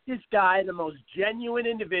nicest guy, the most genuine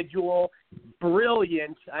individual,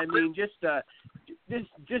 brilliant. I mean, just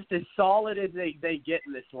as solid as they get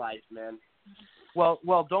in this life, man.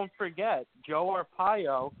 Well, don't forget, Joe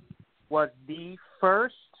Arpaio was the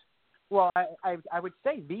first. Well, I would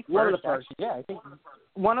say the first. One of the first. Actually, yeah, I think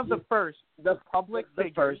one of the first. The public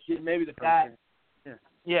the first, maybe the first.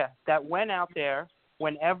 That went out there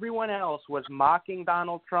when everyone else was mocking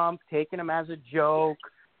Donald Trump, taking him as a joke,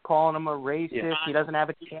 calling him a racist. He doesn't have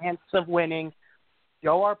a chance of winning.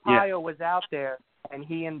 Joe Arpaio was out there, and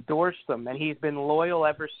he endorsed them, and he's been loyal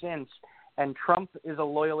ever since. And Trump is a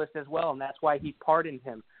loyalist as well, and that's why he pardoned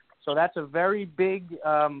him. So that's a very big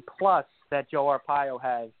plus that Joe Arpaio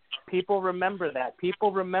has. People remember that.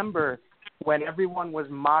 People remember when everyone was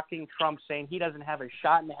mocking Trump, saying he doesn't have a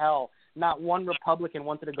shot in hell. Not one Republican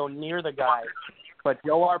wanted to go near the guy. But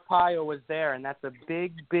Joe Arpaio was there, and that's a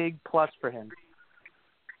big, big plus for him.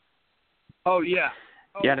 Oh, yeah.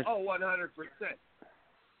 100%.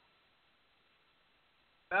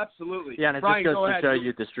 Absolutely. Yeah, and it Brian, just goes to ahead. show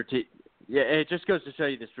you the strategic. Yeah, it just goes to show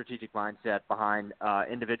you the strategic mindset behind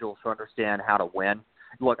individuals who understand how to win.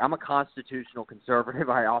 Look, I'm a constitutional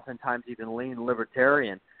conservative. I oftentimes even lean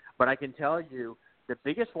libertarian, but I can tell you the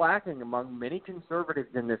biggest lacking among many conservatives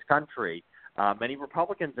in this country, many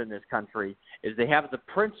Republicans in this country, is they have the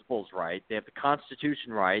principles right, they have the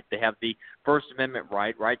Constitution right, they have the First Amendment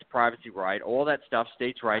right, right to privacy right, all that stuff,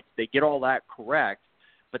 states' rights. They get all that correct,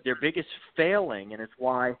 but their biggest failing, and it's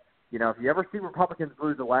why, if you ever see Republicans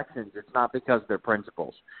lose elections, it's not because of their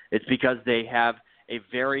principles. It's because they have a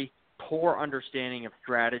very poor understanding of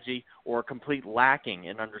strategy or a complete lacking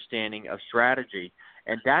in understanding of strategy.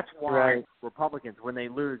 And that's why Republicans, when they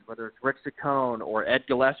lose, whether it's Rick Saccone or Ed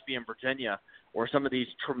Gillespie in Virginia or some of these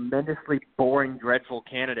tremendously boring, dreadful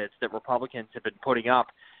candidates that Republicans have been putting up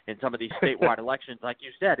in some of these statewide elections, like you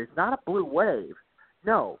said, it's not a blue wave.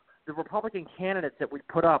 No, the Republican candidates that we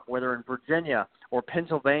put up, whether in Virginia or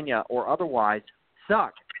Pennsylvania or otherwise,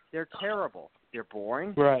 suck. They're terrible. They're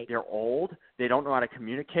boring. Right. They're old. They don't know how to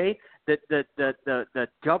communicate. The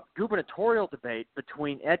gubernatorial debate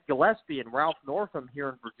between Ed Gillespie and Ralph Northam here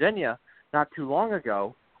in Virginia not too long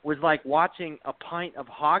ago was like watching a pint of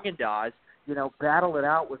Haagen-Dazs, battle it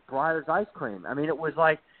out with Breyer's ice cream. I mean, it was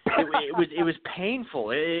like it was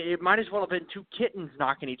painful. It might as well have been two kittens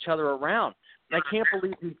knocking each other around. And I can't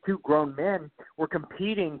believe these two grown men were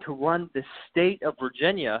competing to run the state of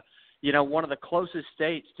Virginia, one of the closest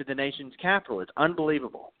states to the nation's capital. It's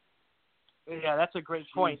unbelievable. Yeah, that's a great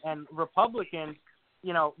point. And Republicans,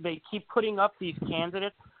 they keep putting up these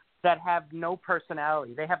candidates that have no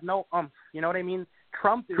personality. They have no oomph. You know what I mean?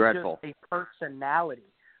 Trump is dreadful. Just a personality.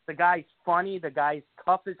 The guy's funny. The guy's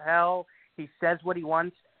tough as hell. He says what he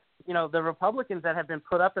wants. The Republicans that have been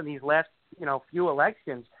put up in these last, few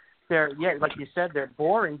elections, they're, like you said, they're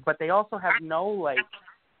boring, but they also have no,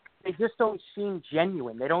 just don't seem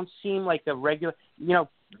genuine. They don't seem like the regular, no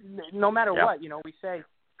matter what, we say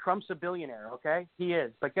Trump's a billionaire, okay? He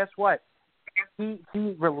is. But guess what? He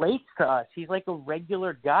relates to us. He's like a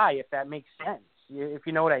regular guy, if that makes sense, if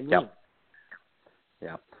you know what I mean.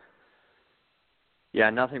 Yeah. Yeah,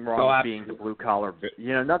 nothing wrong with being the blue collar.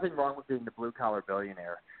 Nothing wrong with being the blue collar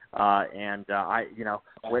billionaire. If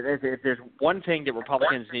there's one thing that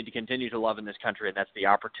Republicans need to continue to love in this country, and that's the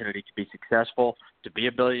opportunity to be successful, to be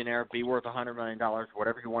a billionaire, be worth $100 million,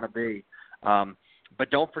 whatever you want to be. But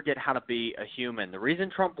don't forget how to be a human. The reason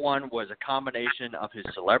Trump won was a combination of his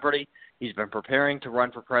celebrity. He's been preparing to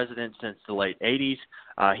run for president since the late 80s.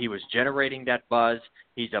 He was generating that buzz.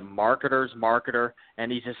 He's a marketer's marketer, and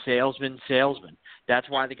he's a salesman's salesman. That's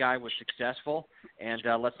why the guy was successful. And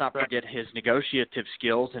let's not forget his negotiative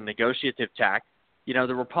skills and negotiative tact.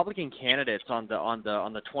 The Republican candidates on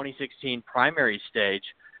the 2016 primary stage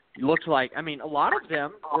looked like, a lot of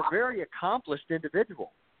them were very accomplished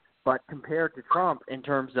individuals. But compared to Trump, in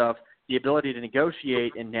terms of the ability to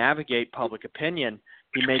negotiate and navigate public opinion,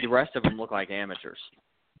 he made the rest of them look like amateurs.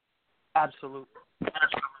 Absolutely.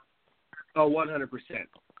 Oh, 100%,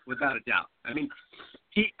 without a doubt.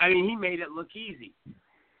 He made it look easy.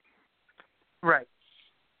 Right.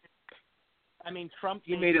 Trump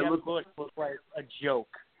made it look like a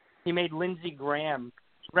joke. He made Lindsey Graham.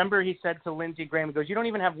 Remember, he said to Lindsey Graham, he goes, "You don't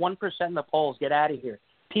even have 1% in the polls. Get out of here."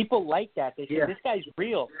 People like that. They say, this guy's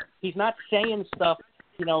real. He's not saying stuff,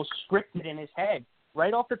 scripted in his head.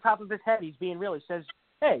 Right off the top of his head, he's being real. He says,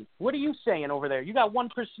 "Hey, what are you saying over there? You got 1%.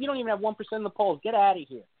 You don't even have 1% in the polls. Get out of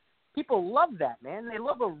here." People love that, man. They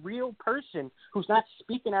love a real person who's not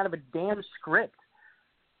speaking out of a damn script.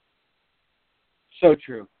 So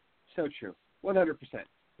true. 100%.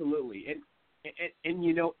 Absolutely. And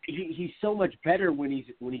he's so much better when he's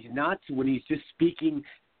just speaking,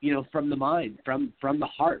 from the mind, from the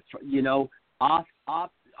heart, off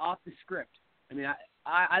the script.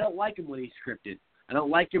 I don't like him when he's scripted. I don't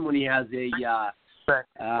like him when he has a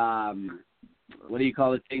what do you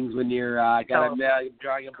call the things when you're drawing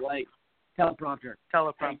a blank? Teleprompter.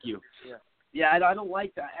 Thank you. Yeah. I don't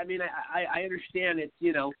like that. I understand it's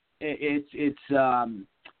it's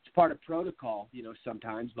part of protocol,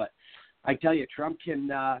 sometimes, but I tell you, Trump is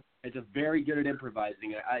a very good at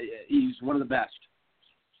improvising. He's one of the best.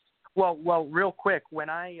 Well, real quick, when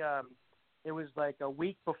it was like a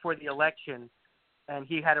week before the election, and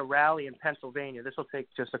he had a rally in Pennsylvania. This will take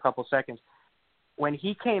just a couple seconds. When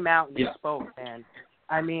he came out and spoke, man,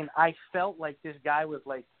 I felt like this guy was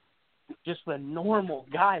like just a normal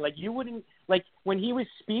guy. Like you wouldn't when he was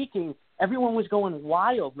speaking, everyone was going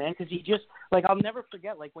wild, man, because he just I'll never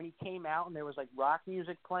forget when he came out and there was rock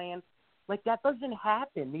music playing. That doesn't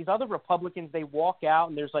happen. These other Republicans, they walk out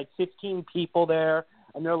and there's 15 people there.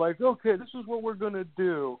 And they're like, okay, this is what we're going to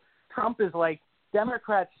do. Trump is like,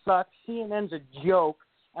 Democrats suck, CNN's a joke,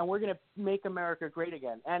 and we're going to make America great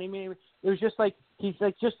again. And it was just he's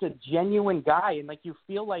just a genuine guy, and you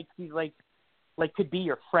feel like he's could be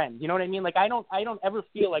your friend. You know what I mean? I don't ever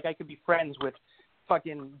feel like I could be friends with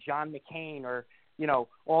fucking John McCain or,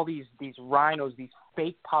 all these rhinos, these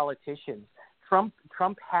fake politicians. Trump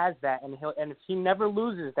has that, and if he never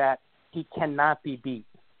loses that, he cannot be beat.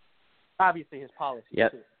 Obviously, his policy,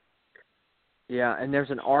 too. Yeah, and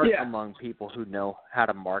there's an art among people who know how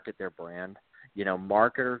to market their brand.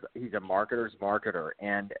 Marketers. He's a marketer's marketer,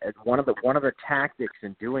 and one of the tactics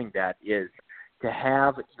in doing that is to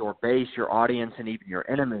have your base, your audience, and even your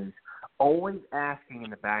enemies always asking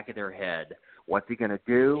in the back of their head, what's he going to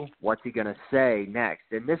do? What's he going to say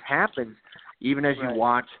next? And this happens even as you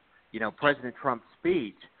watch, President Trump's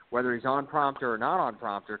speech. Whether he's on prompter or not on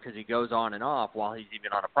prompter, because he goes on and off while he's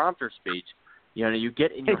even on a prompter speech, you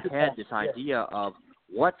get in your head this idea of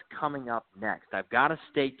what's coming up next. I've got to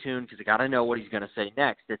stay tuned because I got to know what he's going to say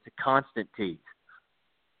next. It's a constant tease.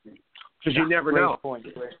 Because you never know.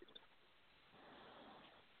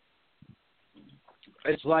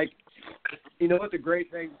 It's what the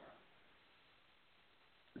great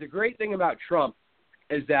thing about Trump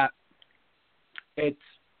is that it's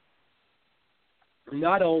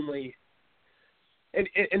not only, and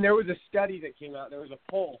there was a study that came out, there was a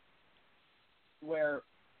poll where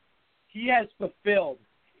he has fulfilled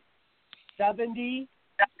 70%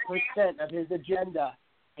 of his agenda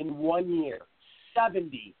in 1 year.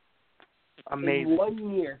 70. Amazing. In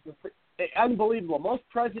 1 year. Unbelievable. Most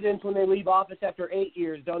presidents, when they leave office after 8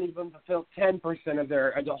 years, don't even fulfill 10% of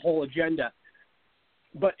the whole agenda.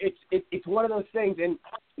 But it's one of those things, and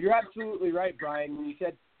you're absolutely right, Brian, when you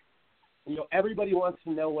said, everybody wants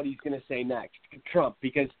to know what he's going to say next, Trump,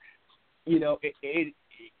 because,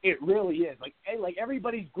 It really is. Like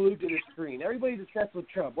everybody's glued to the screen. Everybody's obsessed with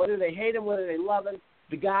Trump. Whether they hate him, whether they love him,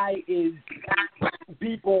 the guy is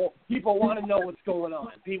people want to know what's going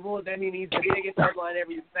on. He's the biggest headline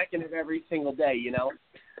every second of every single day, you know?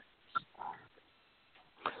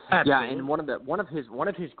 Yeah, and one of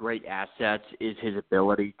his great assets is his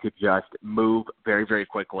ability to just move very, very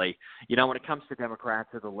quickly. You know, when it comes to Democrats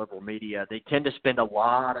or the liberal media, they tend to spend a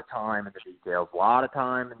lot of time in the details, a lot of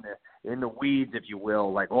time in the weeds, if you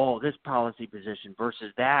will, like, oh, this policy position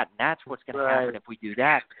versus that, and that's what's going to happen if we do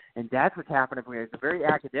that, and that's what's happening if we. It's very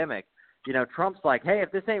academic. You know, Trump's like, hey,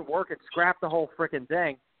 if this ain't working, scrap the whole frickin'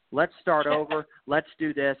 thing. Let's start over. Let's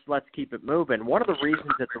do this. Let's keep it moving. One of the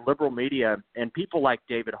reasons that the liberal media and people like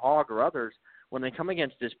David Hogg or others, when they come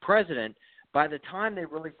against this president, by the time they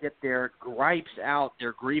really get their gripes out,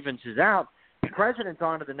 their grievances out, the president's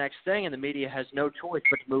on to the next thing, and the media has no choice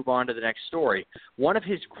but to move on to the next story. One of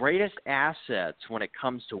his greatest assets when it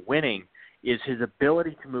comes to winning is his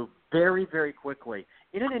ability to move very, very quickly.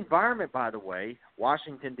 In an environment, by the way,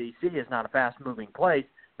 Washington, D.C. is not a fast-moving place.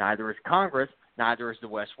 Neither is Congress. Neither is the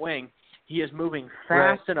West Wing. He is moving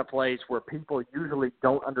fast in a place where people usually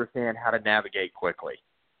don't understand how to navigate quickly.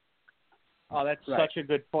 Oh, that's such a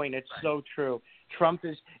good point. It's so true. Trump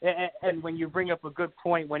is, and when you bring up a good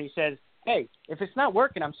point when he says, "Hey, if it's not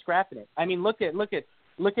working, I'm scrapping it." I mean, look at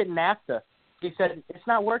NAFTA. He said it's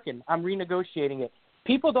not working. I'm renegotiating it.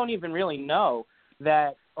 People don't even really know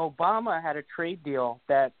that Obama had a trade deal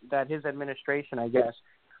that his administration, I guess,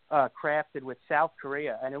 crafted with South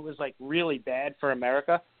Korea, and it was like really bad for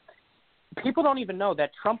America. People don't even know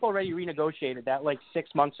that Trump already renegotiated that like 6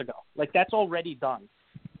 months ago. Like that's already done.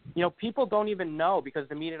 You know, people don't even know because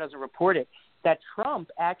the media doesn't report it that Trump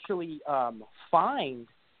actually fined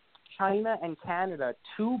China and Canada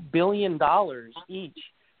 $2 billion each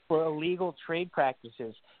for illegal trade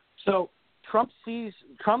practices. So Trump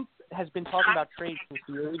has been talking about trade since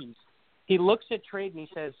the 80s. He looks at trade and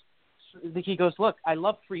he goes, look, I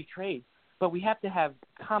love free trade, but we have to have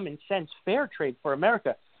common sense, fair trade for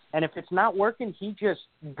America. And if it's not working, he just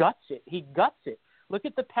guts it. He guts it. Look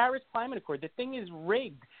at the Paris Climate Accord. The thing is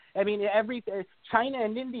rigged. I mean, China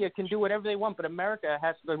and India can do whatever they want, but America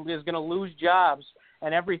is going to lose jobs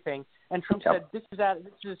and everything. And Trump said, this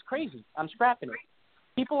is crazy. I'm scrapping it.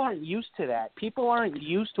 People aren't used to that. People aren't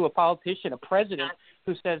used to a politician, a president,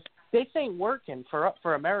 who says, this ain't working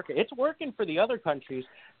for America. It's working for the other countries,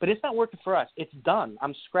 but it's not working for us. It's done.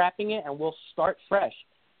 I'm scrapping it, and we'll start fresh.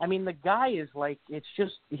 I mean, the guy is like, it's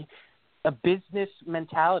just a business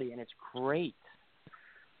mentality, and it's great.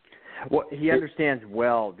 Well, he understands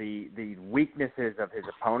well the weaknesses of his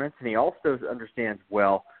opponents, and he also understands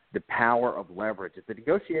well the power of leverage. At the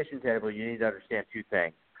negotiation table, you need to understand two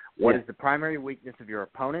things. What is the primary weakness of your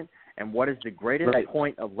opponent, and what is the greatest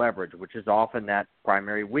point of leverage, which is often that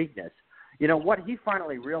primary weakness. You know, what he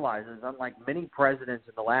finally realizes, unlike many presidents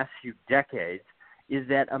in the last few decades, is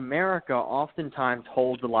that America oftentimes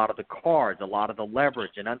holds a lot of the cards, a lot of the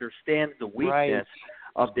leverage, and understands the weakness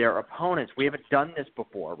of their opponents. We haven't done this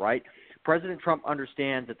before, right? President Trump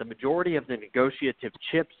understands that the majority of the negotiative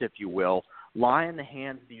chips, if you will, lie in the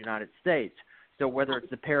hands of the United States. So whether it's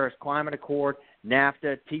the Paris Climate Accord,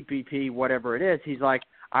 NAFTA, TPP, whatever it is, he's like,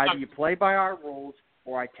 either you play by our rules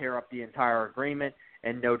or I tear up the entire agreement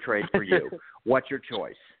and no trade for you. What's your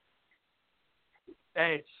choice?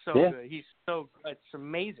 Hey, it's so good. It's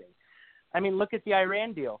amazing. I mean, look at the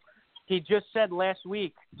Iran deal. He just said last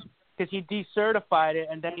week, because he decertified it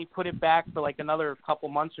and then he put it back for like another couple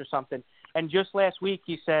months or something. And just last week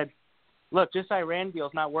he said, look, this Iran deal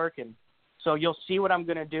is not working. So you'll see what I'm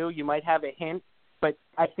going to do. You might have a hint, but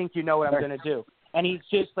I think you know what I'm going to do. And he's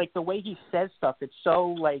just like, the way he says stuff, it's so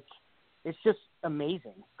like, it's just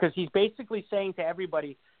amazing. Because he's basically saying to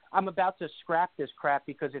everybody, I'm about to scrap this crap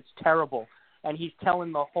because it's terrible. And he's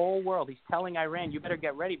telling the whole world, he's telling Iran, you better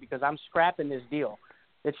get ready because I'm scrapping this deal.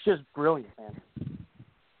 It's just brilliant, man.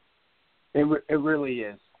 It really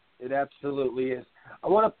is. It absolutely is. I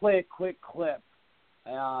want to play a quick clip.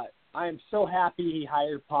 I am so happy he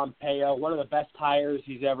hired Pompeo, one of the best hires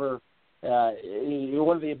he's ever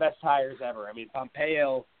one of the best hires ever. I mean,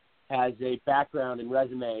 Pompeo has a background and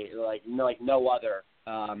resume like no other.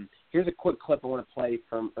 Here's a quick clip I want to play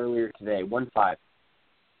from earlier today, 1-5.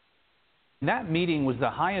 That meeting was the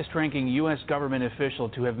highest-ranking U.S. government official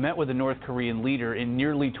to have met with a North Korean leader in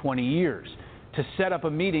nearly 20 years. To set up a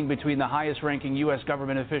meeting between the highest-ranking U.S.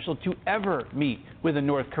 government official to ever meet with a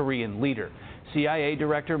North Korean leader. CIA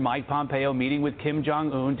Director Mike Pompeo meeting with Kim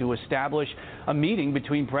Jong-un to establish a meeting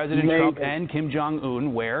between President Trump and Kim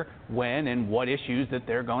Jong-un where, when, and what issues that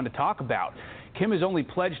they're going to talk about. Kim has only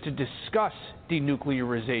pledged to discuss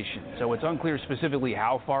denuclearization, so it's unclear specifically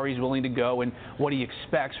how far he's willing to go and what he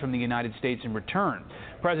expects from the United States in return.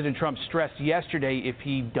 President Trump stressed yesterday if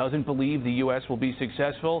he doesn't believe the U.S. will be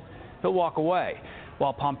successful, he'll walk away.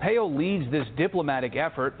 While Pompeo leads this diplomatic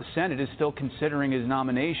effort, the Senate is still considering his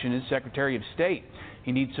nomination as Secretary of State.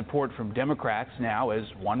 He needs support from Democrats now, as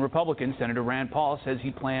one Republican, Senator Rand Paul, says he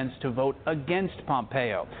plans to vote against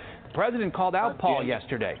Pompeo. The president called out Paul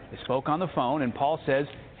yesterday. They spoke on the phone, and Paul says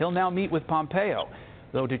he'll now meet with Pompeo.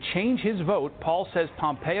 Though to change his vote, Paul says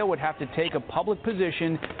Pompeo would have to take a public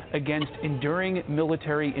position against enduring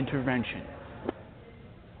military intervention.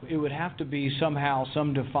 It would have to be somehow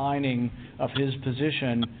some defining of his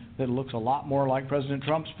position that looks a lot more like President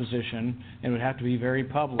Trump's position, and it would have to be very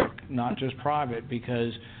public, not just private,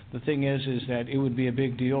 because the thing is that it would be a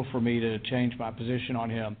big deal for me to change my position on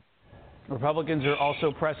him. Republicans are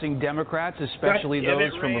also pressing Democrats, especially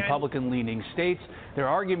those from Republican-leaning states. Their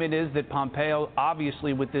argument is that Pompeo,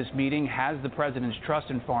 obviously with this meeting, has the president's trust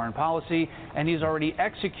in foreign policy, and he's already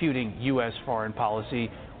executing U.S. foreign policy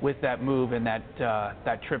with that move and that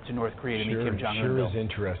trip to North Korea to meet Kim Jong-un. Sure is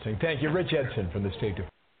interesting. Thank you. Rich Edson from the State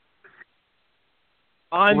Department.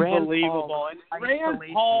 Unbelievable. And Rand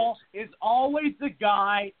Paul is always the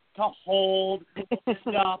guy to hold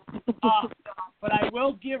stuff up. But I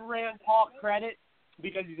will give Rand Paul credit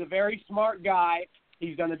because he's a very smart guy.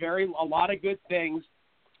 He's done a lot of good things,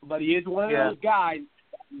 but he is one of those guys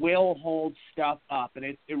that will hold stuff up, and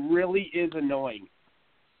it really is annoying.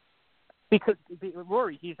 Because,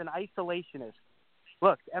 Rory, he's an isolationist.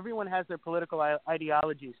 Look, everyone has their political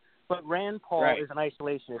ideologies, but Rand Paul is an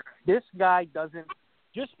isolationist. This guy doesn't,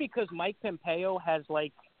 just because Mike Pompeo has,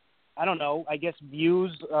 I don't know, I guess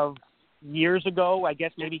views of years ago, I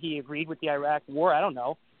guess maybe he agreed with the Iraq War, I don't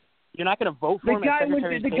know. You're not going to vote for him as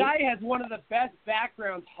Secretary of State? The guy has one of the best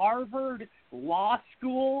backgrounds, Harvard Law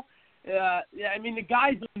School. I mean, the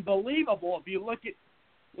guy's unbelievable. If you look at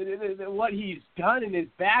what he's done in his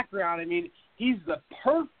background, I mean, he's the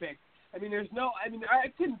perfect. I I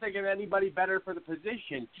couldn't think of anybody better for the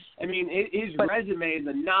position. I mean, his resume is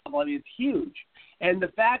a novel. I mean, it's huge. And the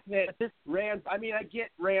fact that I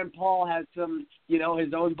get Rand Paul has some,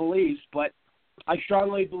 his own beliefs, but I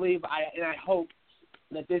strongly believe, and I hope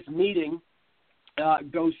that this meeting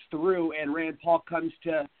goes through and Rand Paul comes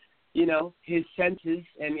to, his senses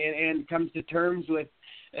and comes to terms with,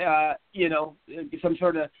 some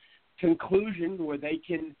sort of conclusion where they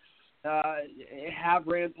can have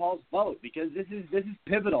Rand Paul's vote, because this is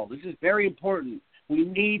pivotal. This is very important. We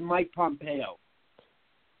need Mike Pompeo.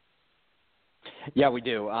 Yeah, we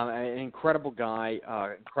do. An incredible guy,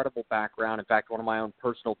 incredible background. In fact, one of my own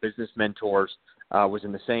personal business mentors was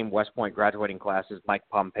in the same West Point graduating class as Mike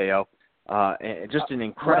Pompeo. And just an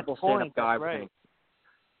incredible stand-up guy. Right.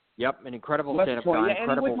 An incredible stand-up guy,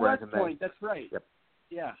 incredible resume. West Point, that's right. Yep.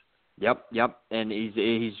 Yeah. Yep. And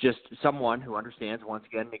he's just someone who understands, once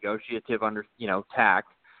again, negotiative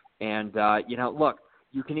tact. And look,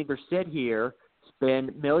 you can either sit here,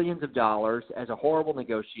 spend millions of dollars as a horrible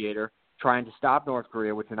negotiator trying to stop North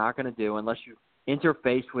Korea, which you're not going to do unless you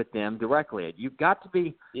interface with them directly. You've got to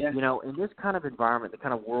be, in this kind of environment, the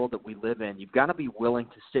kind of world that we live in, you've got to be willing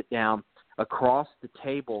to sit down across the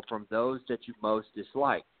table from those that you most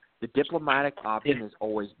dislike. The diplomatic option is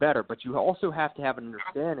always better, but you also have to have an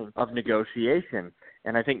understanding of negotiation.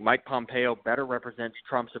 And I think Mike Pompeo better represents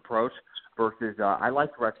Trump's approach versus I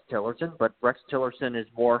like Rex Tillerson, but Rex Tillerson is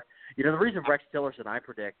more – the reason Rex Tillerson, I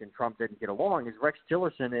predict, and Trump didn't get along is Rex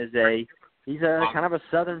Tillerson he's a kind of a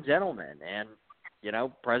Southern gentleman. And,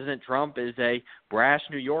 President Trump is a brash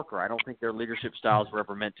New Yorker. I don't think their leadership styles were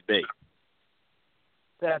ever meant to be.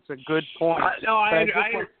 That's a good point.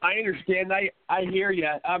 I understand. I hear you.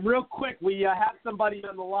 Real quick, we have somebody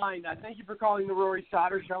on the line. Thank you for calling the Rory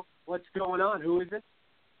Sauter Show. What's going on? Who is it?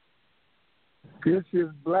 This is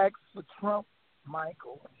Blacks for Trump,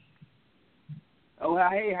 Michael. Oh,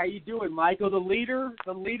 hey, how you doing, Michael? The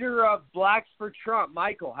leader of Blacks for Trump,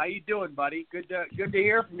 Michael. How you doing, buddy? Good to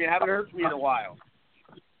hear from you. Haven't heard from you in a while.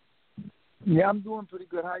 Yeah, I'm doing pretty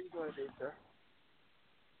good. How you doing today, sir?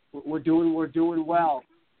 We're doing well.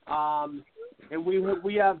 And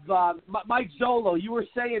we have Mike Zolo. You were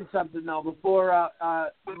saying something though before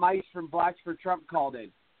Mike from Blacks for Trump called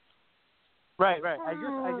in. Right. I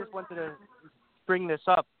just wanted to bring this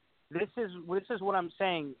up. This is what I'm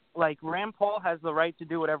saying. Like, Rand Paul has the right to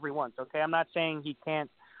do whatever he wants. Okay, I'm not saying he can't.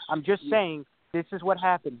 I'm just saying this is what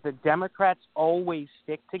happens. The Democrats always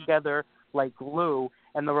stick together like glue,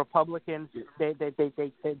 and the Republicans they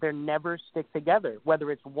never stick together. Whether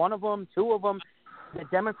it's one of them, two of them, the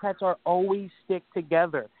Democrats are always stick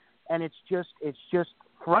together, and it's just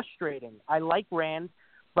frustrating. I like Rand,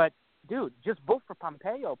 but dude, just vote for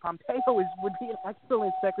Pompeo. Pompeo would be an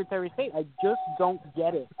excellent Secretary of State. I just don't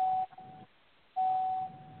get it.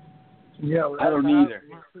 Yeah, I don't either.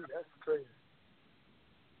 That's crazy.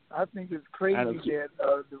 I think it's crazy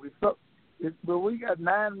that we got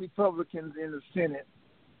 9 Republicans in the Senate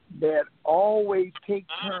that always take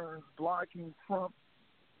turns blocking Trump's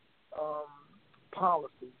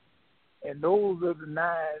policy. And those are the 9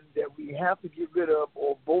 that we have to get rid of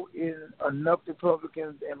or vote in enough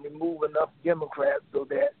Republicans and remove enough Democrats so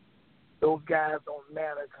that those guys don't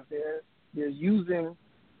matter, because they're using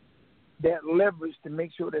that leverage to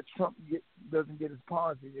make sure that Trump doesn't get his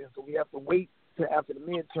policies in. So we have to wait till after the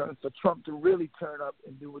midterms for Trump to really turn up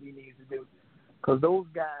and do what he needs to do, because those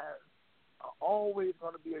guys are always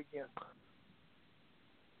going to be against him.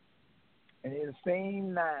 And they're the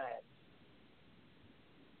same 9.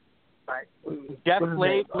 Like, Jeff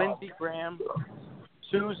Flake, Lindsey Graham,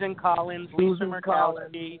 Susan Collins, Lisa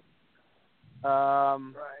Murkowski.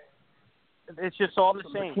 Right. It's just all the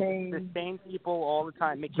same. McCain, the same people all the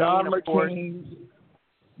time. McCain, John of course. McCain,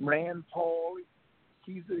 Rand Paul.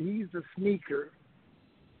 He's a sneaker.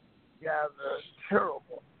 You guys are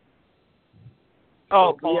terrible.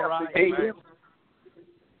 Oh, Paul Ryan. Right.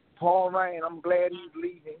 Paul Ryan, I'm glad he's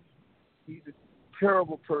leaving. He's a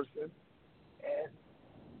terrible person. And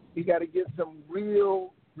we got to get some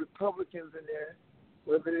real Republicans in there,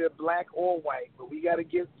 whether they're black or white. But we got to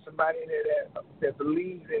get somebody in there that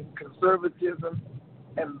believes in conservatism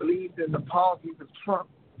and believes in the policies of Trump,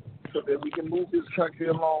 so that we can move this country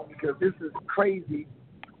along, because this is crazy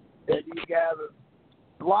that these guys are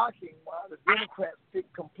blocking while the Democrats stick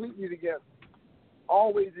completely together,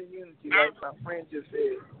 always in unity, like my friend just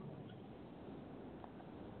said.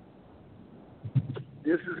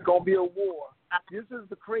 This is going to be a war. This is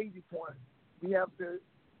the crazy point. We have to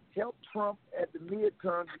help Trump at the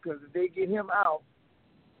midterms, because if they get him out,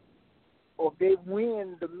 or if they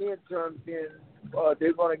win the midterms, then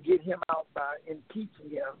they're going to get him out by impeaching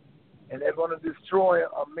him, and they're going to destroy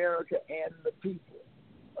America and the people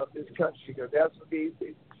of this country, because that's what they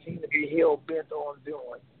seem to be hell-bent on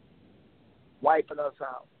doing, wiping us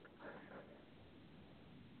out.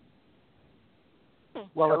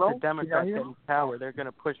 Well, Hello? if the Democrats get in power, they're going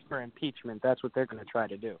to push for impeachment. That's what they're going to try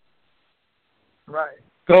to do. Right.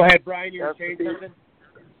 Go ahead, Brian. You were saying something?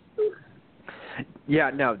 Yeah,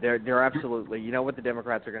 no, they're absolutely. You know what the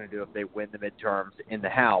Democrats are going to do if they win the midterms in the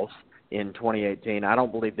House in 2018? I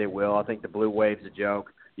don't believe they will. I think the blue wave's a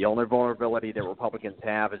joke. The only vulnerability that Republicans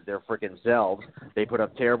have is their freaking selves. They put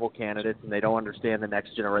up terrible candidates, and they don't understand the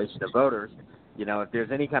next generation of voters. You know, if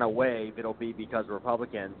there's any kind of wave, it'll be because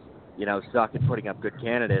Republicans, you know, suck at putting up good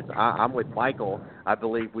candidates. I'm with Michael. I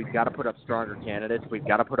believe we've got to put up stronger candidates. We've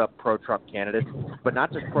got to put up pro-Trump candidates, but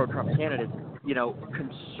not just pro-Trump candidates, you know,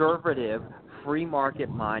 conservative, free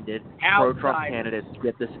market-minded, pro-Trump candidates to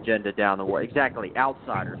get this agenda down the way. Exactly.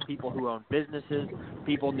 Outsiders, people who own businesses,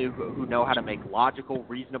 people who know how to make logical,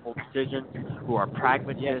 reasonable decisions, who are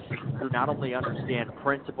pragmatists, who not only understand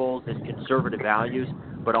principles and conservative values,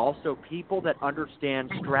 but also people that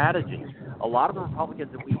understand strategy. A lot of the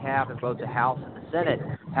Republicans that we have in both the House and the Senate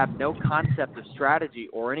have no concept of strategy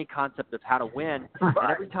or any concept of how to win. And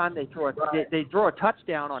every time they throw a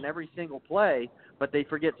touchdown on every single play, but they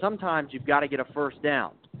forget sometimes you've got to get a first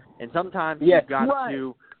down. And sometimes you've got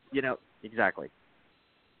to, you know, exactly.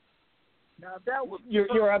 Now that was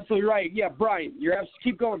You're absolutely right. Yeah, Brian,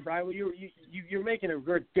 keep going, Brian. You're making a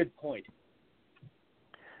good point.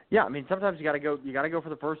 Yeah, I mean, sometimes you got to go for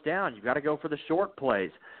the first down. You got to go for the short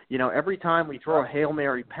plays. You know, every time we throw a Hail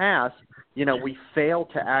Mary pass, you know, we fail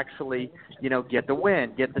to actually, you know, get the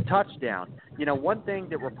win, get the touchdown. You know, one thing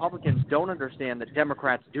that Republicans don't understand that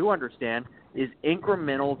Democrats do understand is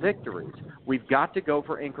incremental victories. We've got to go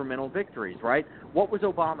for incremental victories, right? What was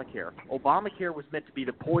Obamacare? Obamacare was meant to be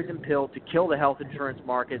the poison pill to kill the health insurance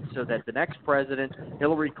market so that the next president,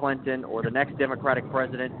 Hillary Clinton, or the next Democratic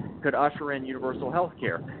president could usher in universal health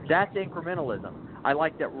care. That's incrementalism. I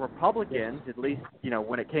like that Republicans, at least, you know,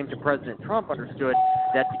 when it came to President Trump, understood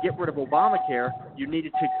that to get rid of Obamacare, you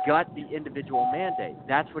needed to gut the individual mandate.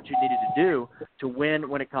 That's what you needed to do to win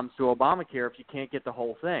when it comes to Obamacare if you can't get the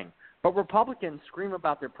whole thing. But Republicans scream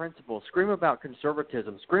about their principles, scream about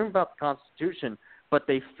conservatism, scream about the Constitution, but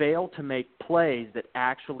they fail to make plays that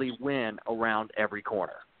actually win around every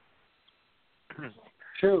corner.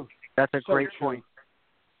 True. That's a great point.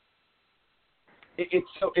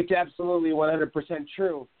 It's absolutely 100%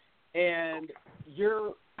 true, and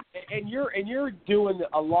you're doing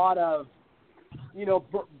a lot of, you know,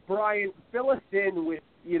 Brian, fill us in with,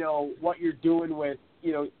 you know, what you're doing with,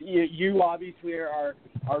 you know, you obviously are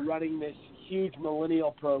running this huge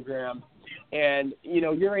millennial program, and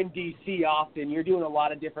you're in D.C. often. You're doing a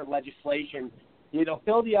lot of different legislation.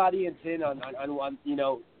 Fill the audience in on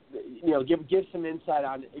give some insight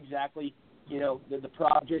on exactly the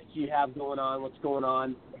projects you have going on, what's going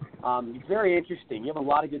on. It's very interesting. You have a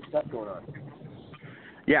lot of good stuff going on.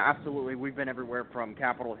 Yeah, absolutely. We've been everywhere from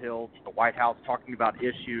Capitol Hill to the White House talking about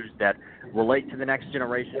issues that relate to the next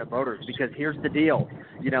generation of voters. Because here's the deal.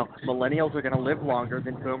 Millennials are going to live longer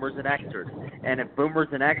than boomers and Xers. And if boomers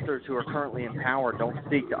and Xers who are currently in power don't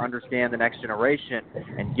seek to understand the next generation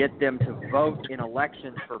and get them to vote in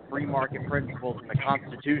elections for free market principles in the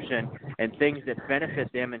Constitution and things that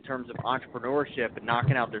benefit them in terms of entrepreneurship and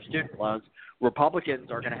knocking out their student loans,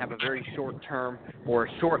 Republicans are going to have a very short term or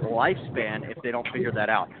a short lifespan if they don't figure that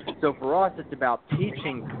out. So for us, it's about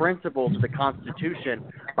teaching principles of the Constitution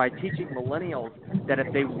by teaching millennials that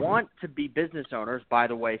if they want to be business owners, by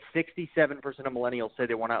the way, 67% of millennials say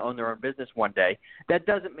they want to own their own business one day. That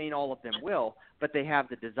doesn't mean all of them will, but they have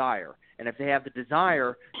the desire. And if they have the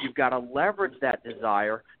desire, you've got to leverage that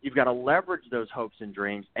desire. You've got to leverage those hopes and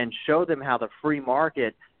dreams and show them how the free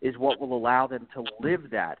market is what will allow them to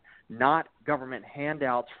live that, not government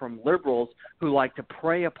handouts from liberals who like to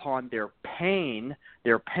prey upon their pain.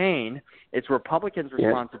 It's Republicans'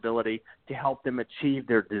 responsibility to help them achieve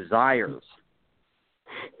their desires.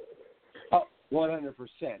 Oh, 100%.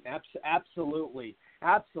 Absolutely.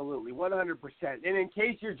 100%. And in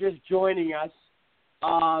case you're just joining us,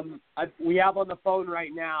 we have on the phone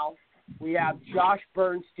right now, we have Josh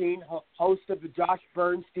Bernstein, host of the Josh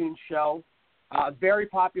Bernstein Show, a very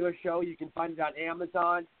popular show. You can find it on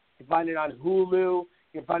Amazon. You can find it on Hulu. You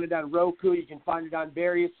can find it on Roku. You can find it on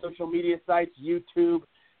various social media sites, YouTube,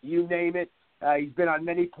 you name it. He's been on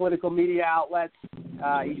many political media outlets.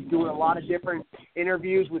 He's doing a lot of different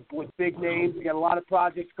interviews with big names. We got a lot of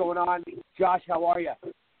projects going on. Josh, how are you?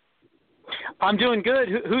 I'm doing good.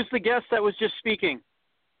 Who's the guest that was just speaking?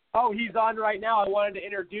 Oh, he's on right now. I wanted to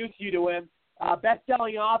introduce you to him.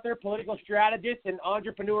 Best-selling author, political strategist, and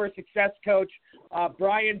entrepreneur success coach,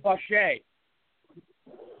 Brian Boucher.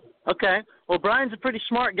 Okay. Well, Brian's a pretty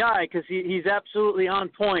smart guy because he's absolutely on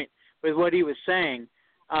point with what he was saying.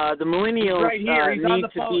 The millennials need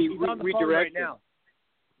to be redirected. Right now.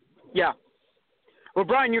 Yeah. Well,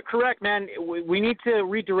 Brian, you're correct, man. We need to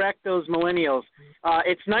redirect those millennials.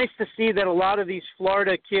 It's nice to see that a lot of these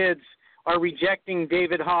Florida kids are rejecting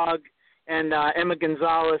David Hogg and Emma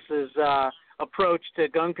Gonzalez's approach to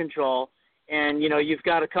gun control. And, you've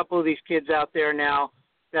got a couple of these kids out there now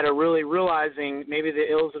that are really realizing maybe the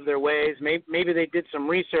ills of their ways. Maybe they did some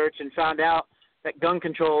research and found out that gun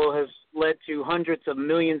control has led to hundreds of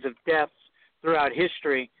millions of deaths throughout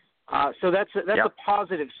history. So that's a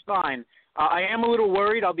positive sign. I am a little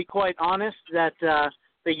worried, I'll be quite honest, that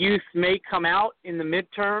the youth may come out in the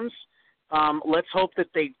midterms. Let's hope that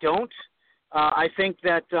they don't. I think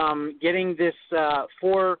that getting this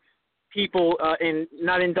 4 people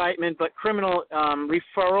not indictment, but criminal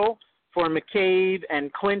referral for McCabe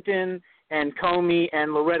and Clinton and Comey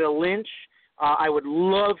and Loretta Lynch, I would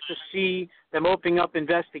love to see them opening up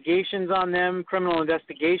investigations on them, criminal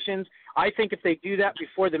investigations. I think if they do that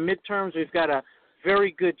before the midterms, we've got a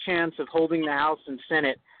very good chance of holding the House and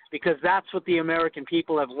Senate, because that's what the American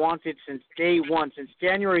people have wanted since day one, since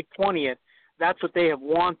January 20th. That's what they have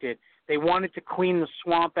wanted. They wanted to clean the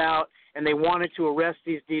swamp out, and they wanted to arrest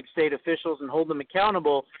these deep state officials and hold them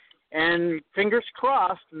accountable. And fingers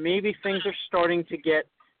crossed, maybe things are starting to get,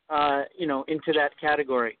 into that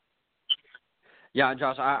category. Yeah,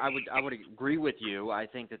 Josh, I would agree with you. I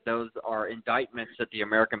think that those are indictments that the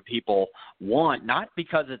American people want, not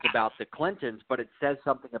because it's about the Clintons, but it says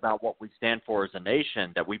something about what we stand for as a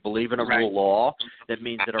nation, that we believe in a rule of law. That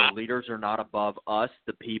means that our leaders are not above us,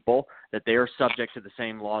 the people, that they are subject to the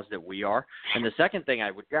same laws that we are. And the second thing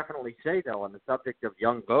I would definitely say, though, on the subject of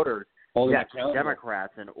young voters, yes,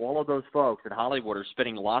 Democrats and all of those folks in Hollywood are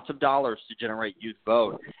spending lots of dollars to generate youth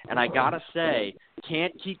vote. And I got to say,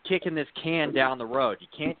 can't keep kicking this can down the road. You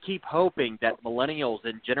can't keep hoping that millennials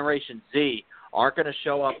and Generation Z aren't going to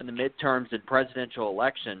show up in the midterms and presidential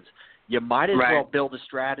elections. You might as well build a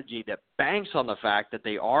strategy that banks on the fact that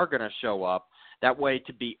they are going to show up, that way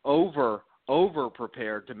to be over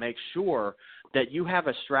prepared to make sure that you have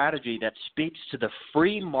a strategy that speaks to the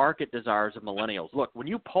free market desires of millennials. Look, when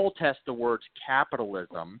you poll test the words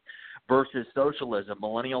capitalism versus socialism,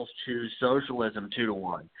 millennials choose socialism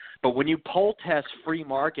 2-1. But when you poll test free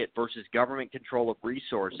market versus government control of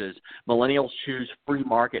resources, millennials choose free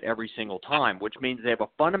market every single time, which means they have a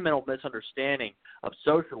fundamental misunderstanding of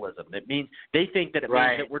socialism. It means they think that it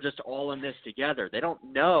means that we're just all in this together. They don't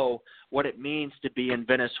know what it means to be in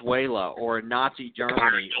Venezuela or in Nazi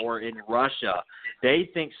Germany or in Russia. They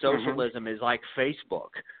think socialism is like Facebook.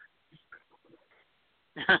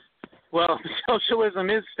 Well, socialism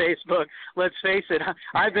is Facebook. Let's face it.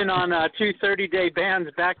 I've been on 2 30-day bans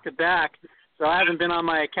back to back, so I haven't been on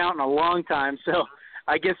my account in a long time. So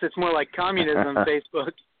I guess it's more like communism,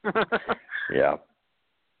 Facebook. Yeah.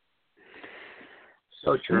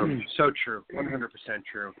 So true. So true. 100%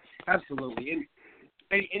 true. Absolutely.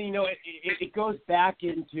 And you know, it goes back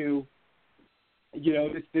into, you know,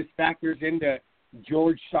 this factors into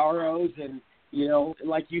George Soros and, you know,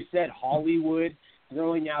 like you said, Hollywood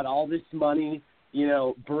throwing out all this money, you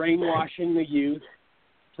know, brainwashing the youth,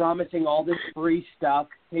 promising all this free stuff,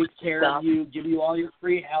 take care of you, give you all your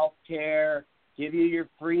free health care, give you your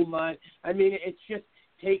free money. I mean, it's just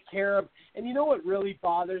take care of. And you know what really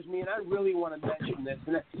bothers me, and I really want to mention this,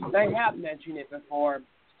 and I have mentioned it before,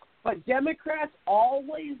 but Democrats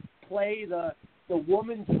always play the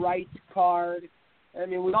woman's rights card. I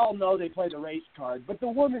mean, we all know they play the race card, but the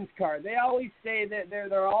women's card, they always say that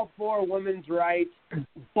they're all for women's rights.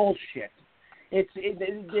 Bullshit. They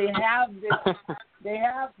have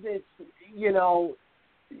this, you know,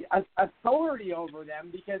 authority over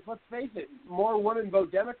them because let's face it, more women vote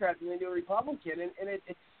Democrat than they do Republican,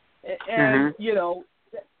 and you know,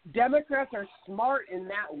 Democrats are smart in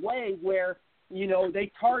that way where, you know, they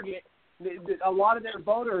target. A lot of their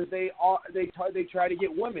voters, they try to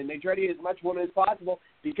get women. They try to get as much women as possible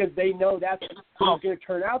because they know that's who's going to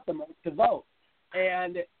turn out the most to vote.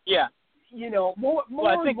 And you know, more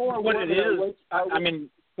and more. What it is, I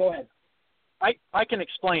mean, go ahead. I can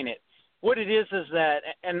explain it. What it is that,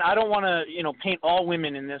 and I don't want to, you know, paint all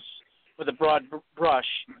women in this with a broad brush.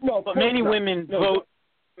 No, but many women vote.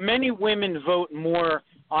 Many women vote more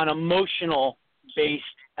on emotional based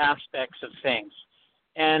aspects of things.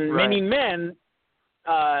 And many men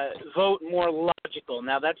vote more logical.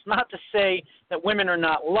 Now, that's not to say that women are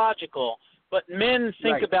not logical, but men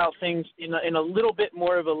think about things in a little bit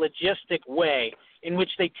more of a logistic way, in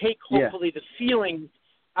which they take, hopefully, the feeling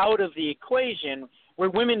out of the equation, where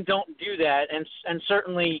women don't do that. And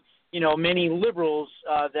certainly, you know, many liberals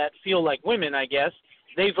that feel like women, I guess,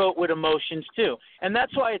 they vote with emotions, too. And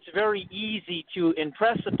that's why it's very easy to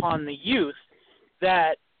impress upon the youth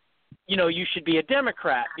that, you know, you should be a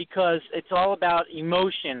Democrat because it's all about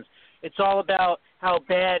emotions. It's all about how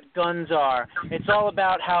bad guns are. It's all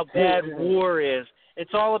about how bad war is.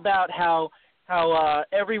 It's all about how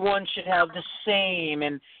everyone should have the same.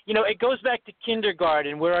 And, you know, it goes back to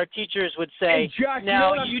kindergarten where our teachers would say, Josh,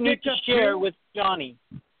 now you need to share with Johnny.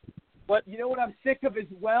 What? You know what I'm sick of as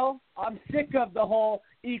well? I'm sick of the whole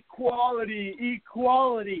equality.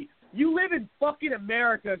 You live in fucking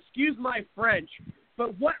America, excuse my French,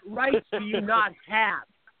 but what rights do you not have?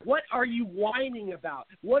 What are you whining about?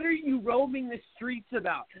 What are you roaming the streets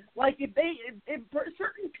about? Like, if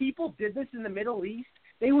certain people did this in the Middle East,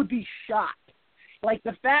 they would be shot. Like,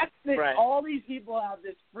 the fact that all these people have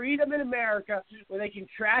this freedom in America where they can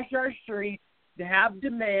trash our streets, to have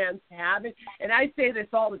demands, to have it, and I say this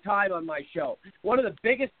all the time on my show. One of the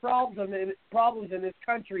biggest problems in this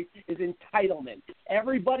country is entitlement.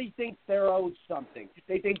 Everybody thinks they're owed something.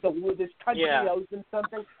 They think this country owes them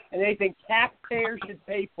something, and they think taxpayers should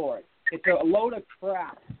pay for it. It's a load of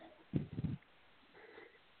crap.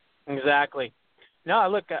 Exactly. No,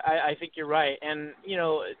 look, I think you're right, and you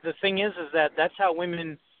know the thing is that that's how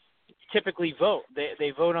women typically vote.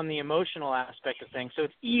 They vote on the emotional aspect of things. So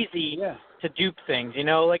it's easy to dupe things, you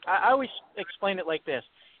know. Like I always explain it like this.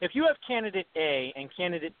 If you have candidate A and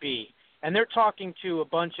candidate B, and they're talking to a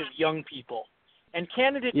bunch of young people, and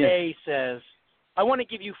candidate A says, I want to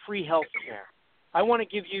give you free health care. I want to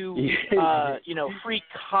give you, you know, free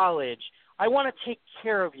college. I want to take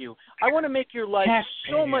care of you. I want to make your life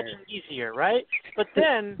so much easier, right? But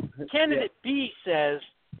then candidate B says,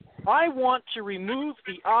 I want to remove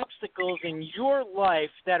the obstacles in your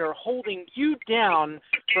life that are holding you down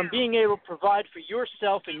from being able to provide for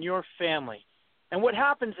yourself and your family. And what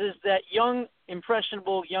happens is that young,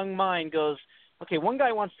 impressionable young mind goes, okay, one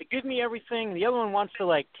guy wants to give me everything, the other one wants to,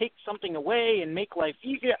 like, take something away and make life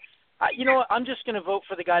easier. You know what, I'm just going to vote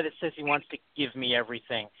for the guy that says he wants to give me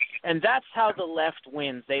everything. And that's how the left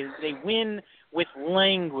wins. They win with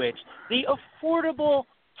language. The Affordable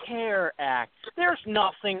Care Act. There's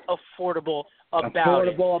nothing affordable about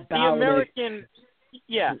it. The American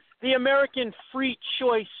Yeah, the American Free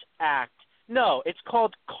Choice Act. No, it's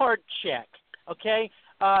called Card Check, okay?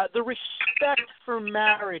 The Respect for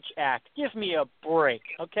Marriage Act. Give me a break,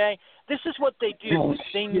 okay? This is what they do.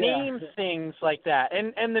 They name things like that.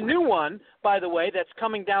 And the new one, by the way, that's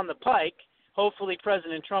coming down the pike, hopefully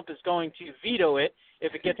President Trump is going to veto it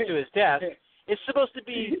if it gets to his desk, is supposed to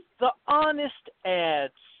be the Honest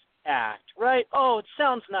Ads Act, right? Oh, it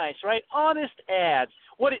sounds nice, right? Honest Ads.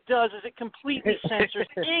 What it does is it completely censors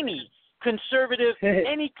any conservative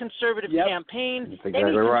campaign,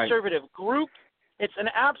 any conservative group. It's an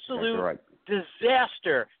absolute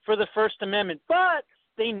disaster for the First Amendment. But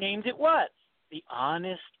they named it what? The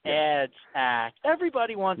Honest Ads Act.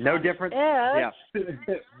 Everybody wants no honest different. ads.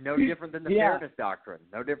 Yeah. No different than the Fairness Doctrine.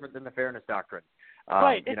 No different than the Fairness Doctrine.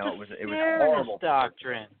 Right. You It's know, a it was Fairness horrible.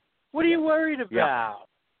 Doctrine. What are you worried about?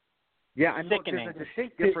 Yeah, and look, Sickening. there's a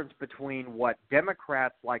distinct difference between what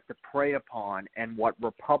Democrats like to prey upon and what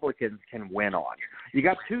Republicans can win on. You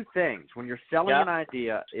got two things. When you're selling an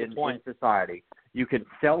idea in society, you can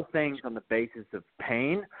sell things on the basis of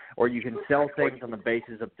pain, or you can sell things on the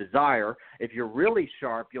basis of desire. If you're really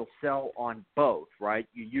sharp, you'll sell on both, right?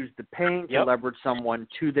 You use the pain to leverage someone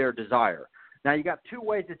to their desire. Now, you got two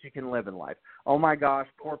ways that you can live in life. Oh, my gosh,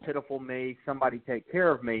 poor, pitiful me, somebody take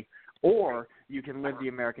care of me. Or you can live the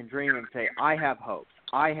American dream and say, I have hopes,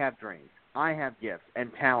 I have dreams, I have gifts and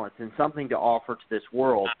talents and something to offer to this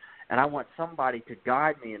world, and I want somebody to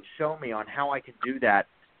guide me and show me on how I can do that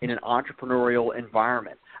in an entrepreneurial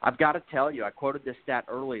environment. I've got to tell you, I quoted this stat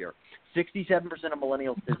earlier, 67% of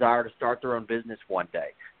millennials desire to start their own business one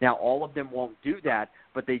day. Now, all of them won't do that,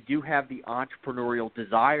 but they do have the entrepreneurial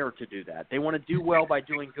desire to do that. They want to do well by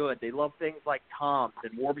doing good. They love things like Tom's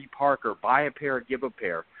and Warby Parker, buy a pair, give a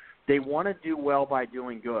pair. They want to do well by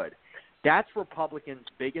doing good. That's Republicans'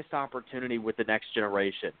 biggest opportunity with the next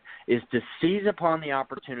generation, is to seize upon the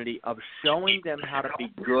opportunity of showing them how to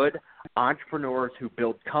be good entrepreneurs who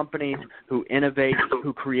build companies, who innovate,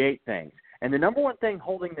 who create things. And the number one thing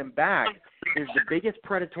holding them back is the biggest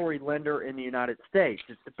predatory lender in the United States.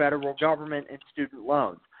 It's the federal government and student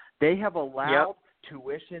loans. They have allowed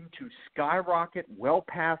tuition to skyrocket well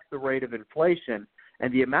past the rate of inflation,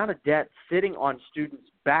 and the amount of debt sitting on students'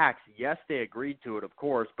 backs, yes, they agreed to it, of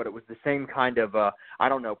course, but it was the same kind of,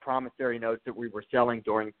 promissory notes that we were selling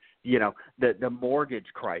during, the mortgage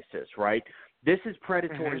crisis, right? This is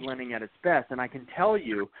predatory lending at its best, and I can tell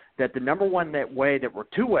you that the number one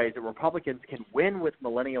two ways that Republicans can win with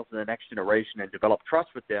millennials in the next generation and develop trust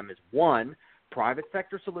with them is, one, private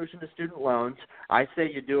sector solution to student loans. I say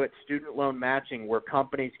you do it student loan matching, where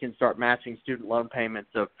companies can start matching student loan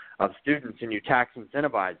payments of students, and you tax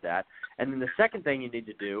incentivize that. And then the second thing you need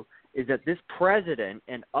to do is that this president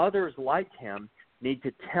and others like him need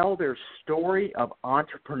to tell their story of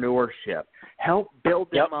entrepreneurship, help build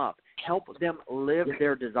them up, help them live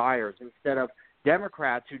their desires instead of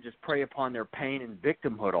Democrats who just prey upon their pain and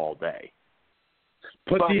victimhood all day.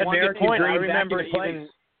 Put the American dream back into place.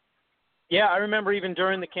 Yeah, I remember even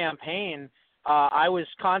during the campaign, I was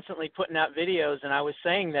constantly putting out videos, and I was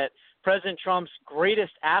saying that President Trump's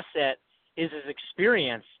greatest asset is his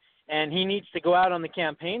experience, and he needs to go out on the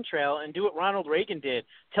campaign trail and do what Ronald Reagan did,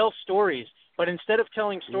 tell stories. But instead of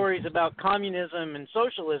telling stories about communism and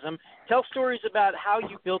socialism, tell stories about how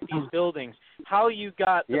you built these buildings, how you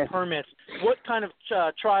got the permits, what kind of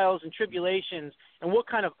trials and tribulations and what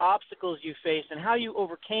kind of obstacles you faced and how you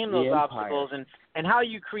overcame those obstacles and how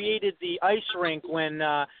you created the ice rink when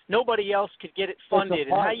nobody else could get it funded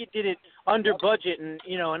and how you did it under budget and,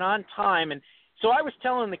 and on time. And so I was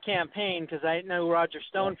telling the campaign, because I know Roger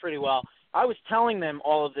Stone pretty well, I was telling them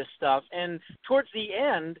all of this stuff. And towards the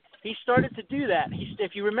end, he started to do that.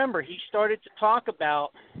 If you remember, he started to talk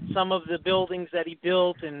about some of the buildings that he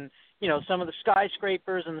built and, some of the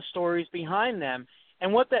skyscrapers and the stories behind them.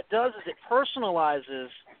 And what that does is it personalizes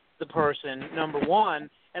the person, number one,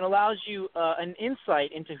 and allows you an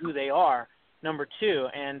insight into who they are, number two.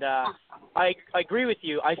 And I agree with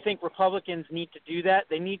you. I think Republicans need to do that.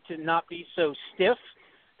 They need to not be so stiff.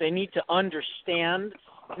 They need to understand,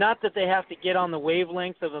 not that they have to get on the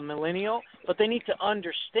wavelength of a millennial, but they need to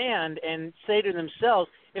understand and say to themselves,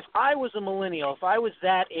 if I was a millennial, if I was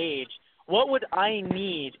that age, what would I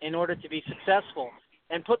need in order to be successful?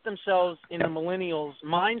 And put themselves in the millennials'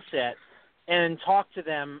 mindset and talk to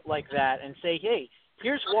them like that and say, hey,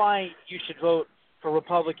 here's why you should vote for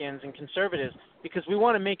Republicans and conservatives, because we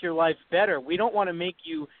want to make your life better. We don't want to make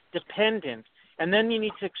you dependent. And then you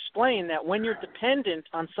need to explain that when you're dependent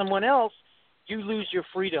on someone else, you lose your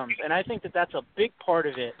freedoms. And I think that that's a big part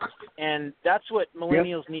of it. And that's what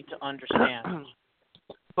millennials need to understand.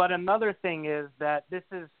 But another thing is that this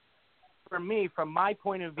is for me, from my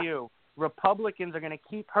point of view, Republicans are going to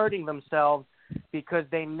keep hurting themselves because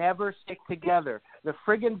they never stick together. The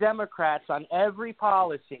friggin' Democrats on every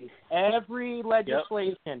policy, every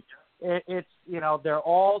legislation, it's, they're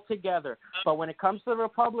all together. But when it comes to the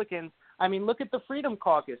Republicans, I mean, look at the Freedom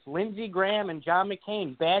Caucus. Lindsey Graham and John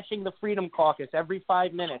McCain bashing the Freedom Caucus every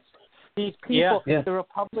 5 minutes. These people, the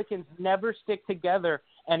Republicans never stick together,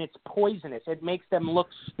 and it's poisonous. It makes them look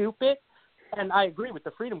stupid. And I agree with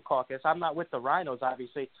the Freedom Caucus. I'm not with the rhinos,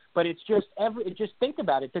 obviously, but it's just just think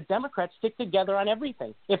about it. The Democrats stick together on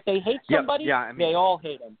everything. If they hate somebody, they all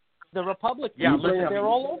hate them. The Republicans, they're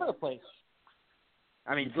all over the place.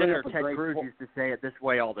 I mean, Senator Ted Cruz used to say it this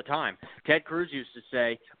way all the time. Ted Cruz used to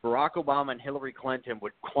say Barack Obama and Hillary Clinton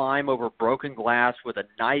would climb over broken glass with a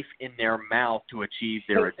knife in their mouth to achieve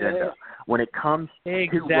their agenda. When it comes to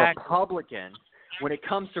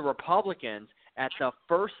Republicans, at the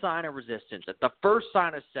first sign of resistance, at the first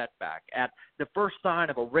sign of setback, at the first sign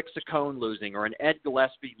of a Rick Saccone losing or an Ed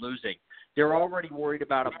Gillespie losing, they're already worried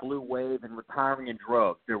about a blue wave and retiring in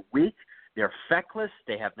droves. They're weak, they're feckless,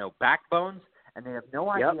 they have no backbones, and they have no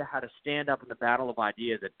idea how to stand up in the battle of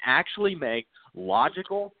ideas and actually make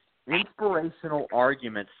logical, inspirational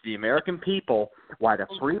arguments to the American people why the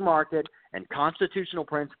free market and constitutional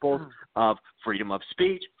principles of freedom of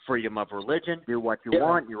speech, freedom of religion, do what you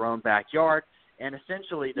want in your own backyard, and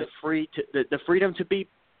essentially the freedom to be,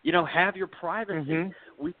 have your privacy.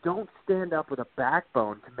 We don't stand up with a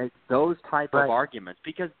backbone to make those type of arguments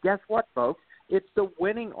because guess what, folks? It's the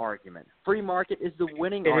winning argument. Free market is the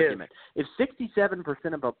winning argument. If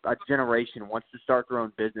 67% of a generation wants to start their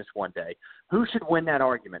own business one day, who should win that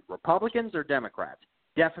argument, Republicans or Democrats?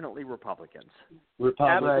 Definitely Republicans.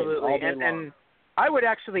 Absolutely. And I would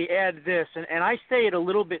actually add this, and I say it a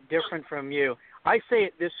little bit different from you. I say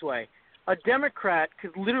it this way. A Democrat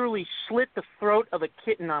could literally slit the throat of a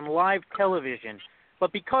kitten on live television,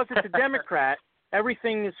 but because it's a Democrat,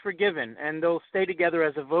 everything is forgiven, and they'll stay together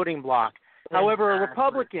as a voting bloc. However, a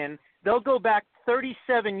Republican, they'll go back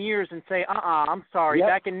 37 years and say, I'm sorry,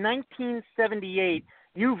 back in 1978,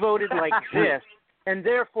 you voted like this, and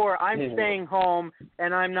therefore I'm staying home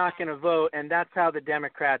and I'm not going to vote, and that's how the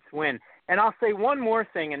Democrats win. And I'll say one more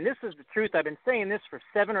thing, and this is the truth. I've been saying this for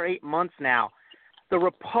 7 or 8 months now. The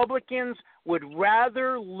Republicans would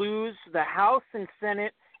rather lose the House and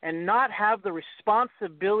Senate and not have the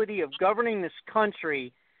responsibility of governing this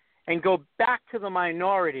country and go back to the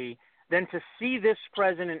minority than to see this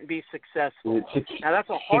president be successful. Now, that's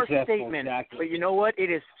a harsh statement, but you know what? It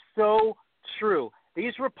is so true.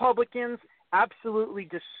 These Republicans absolutely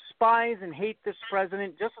despise and hate this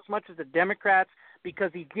president just as much as the Democrats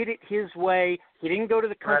because he did it his way. He didn't go to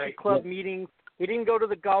the country club meetings. He didn't go to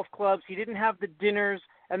the golf clubs. He didn't have the dinners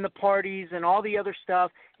and the parties and all the other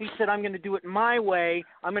stuff. He said, I'm going to do it my way.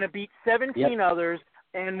 I'm going to beat 17 others.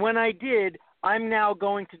 And when I did, I'm now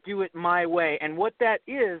going to do it my way. And what that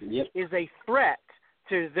is a threat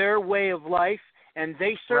to their way of life, and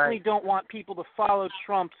they certainly don't want people to follow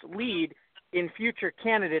Trump's lead in future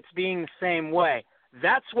candidates being the same way.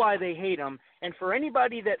 That's why they hate him. And for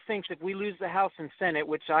anybody that thinks if we lose the House and Senate,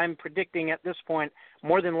 which I'm predicting at this point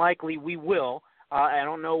more than likely we will, I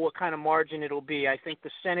don't know what kind of margin it'll be. I think the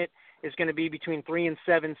Senate is going to be between 3 and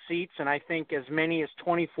 7 seats, and I think as many as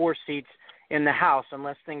 24 seats in the House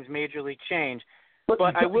unless things majorly change. But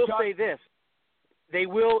I will say this. They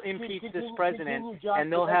will impeach this president,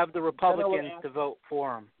 and they'll have the Republicans to vote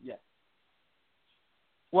for him. Yes.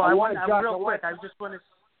 Well, I want to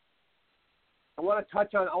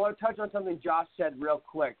touch on something Josh said real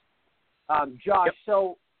quick. Josh,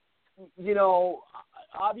 so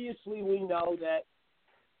obviously we know that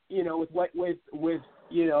with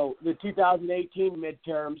the 2018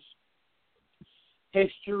 midterms,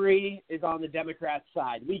 history is on the Democrat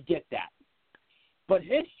side. We get that. But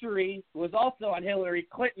history was also on Hillary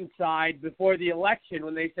Clinton's side before the election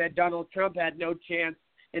when they said Donald Trump had no chance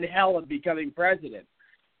in hell of becoming president.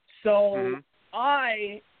 So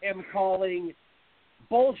I am calling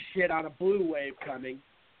bullshit on a blue wave coming,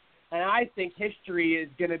 and I think history is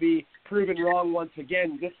going to be proven wrong once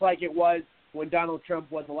again, just like it was when Donald Trump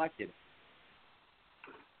was elected.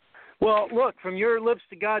 Well, look, from your lips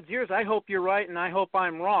to God's ears, I hope you're right, and I hope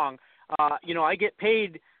I'm wrong. I get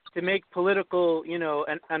paid to make political,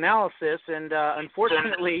 analysis, and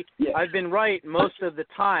unfortunately, I've been right most of the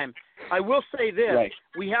time. I will say this.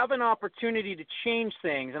 We have an opportunity to change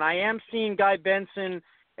things, and I am seeing Guy Benson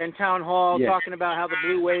and Town Hall talking about how the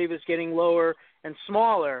blue wave is getting lower and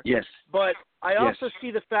smaller. Yes. But I also see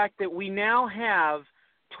the fact that we now have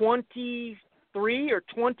 23 or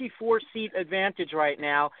 24 seat advantage right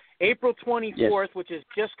now. April 24th, which is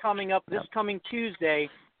just coming up this coming Tuesday,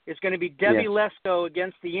 is going to be Debbie Lesko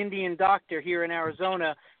against the Indian doctor here in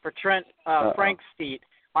Arizona for Trent Frank's seat.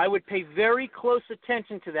 I would pay very close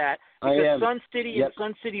attention to that because Sun City and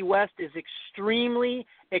Sun City West is extremely,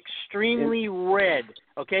 extremely red.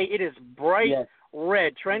 Okay, it is bright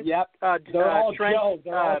red. Trent. They're all Trent, Joe.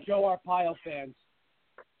 They're all Joe Arpaio fans.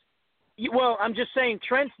 Well, I'm just saying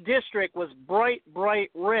Trent's district was bright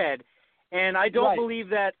red, and I don't believe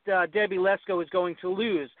that Debbie Lesko is going to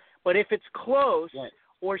lose. But if it's close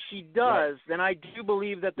or she does, then I do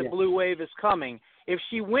believe that the blue wave is coming. If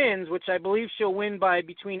she wins, which I believe she'll win by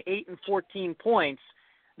between 8 and 14 points,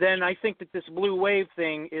 then I think that this blue wave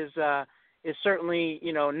thing is certainly,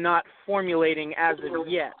 not formulating as of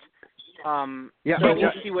yet. So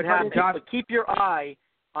we'll see what happens. But keep your eye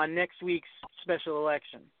on next week's special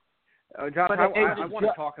election. Josh, I want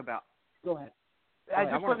to talk about. Go ahead.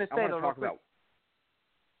 I want to talk about.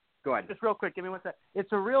 Go ahead. Just real quick, give me 1 second.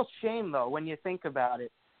 It's a real shame, though, when you think about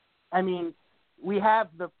it. I mean, we have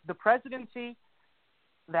the presidency,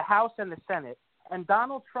 the House, and the Senate, and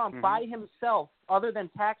Donald Trump by himself, other than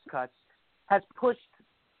tax cuts, has pushed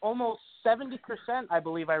almost 70%, I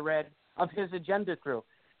believe I read, of his agenda through.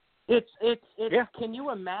 Can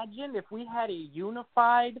you imagine if we had a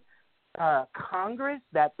unified Congress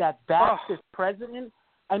that backs this president?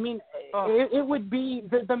 I mean, it would be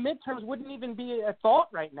the midterms wouldn't even be a thought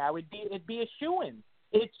right now. It'd be a shoo-in.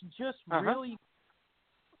 It's just really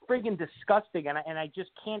friggin' disgusting, and I just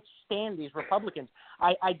can't stand these Republicans.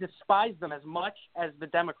 I despise them as much as the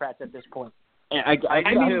Democrats at this point. I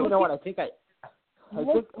mean, you know what? I think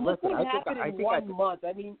look what happened in 1 month.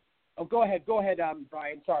 I mean, go ahead,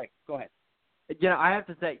 Brian. Sorry, go ahead. I have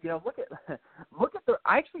to say, look at the.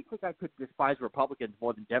 I actually think I could despise Republicans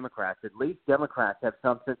more than Democrats. At least Democrats have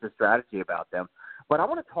some sense of strategy about them. But I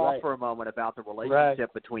want to talk for a moment about the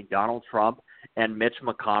relationship between Donald Trump and Mitch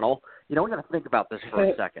McConnell. We got to think about this for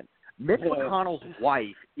a second. Mitch McConnell's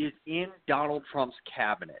wife is in Donald Trump's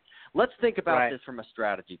cabinet. Let's think about this from a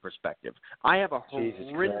strategy perspective. I have a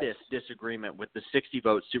horrendous disagreement with the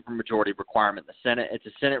 60-vote supermajority requirement in the Senate. It's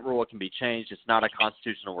a Senate rule. It can be changed. It's not a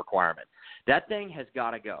constitutional requirement. That thing has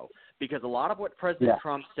got to go because a lot of what President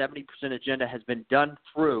Trump's 70% agenda has been done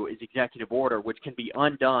through is executive order, which can be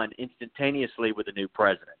undone instantaneously with a new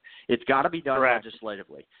president. It's got to be done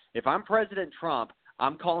legislatively. If I'm President Trump,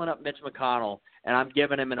 I'm calling up Mitch McConnell, and I'm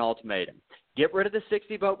giving him an ultimatum. Get rid of the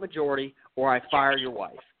 60-vote majority, or I fire your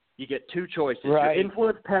wife. You get two choices. Your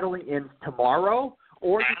influence peddling ends tomorrow,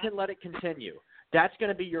 or you can let it continue. That's going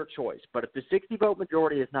to be your choice. But if the 60-vote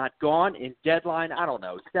majority is not gone in deadline,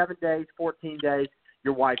 7 days, 14 days,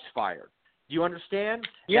 your wife's fired. Do you understand?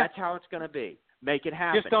 Yeah. That's how it's going to be. Make it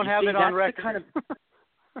happen. Just don't have it on record.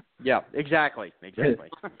 Yeah, exactly. We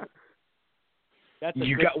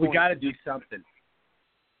got to do something.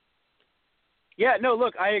 Yeah, no,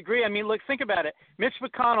 look, I agree. I mean, look, think about it. Mitch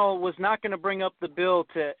McConnell was not going to bring up the bill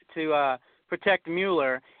to protect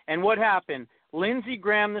Mueller, and what happened? Lindsey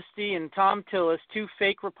Graham and Tom Tillis, two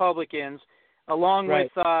fake Republicans, along with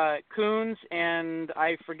Coons and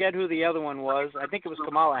I forget who the other one was. I think it was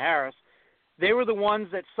Kamala Harris. They were the ones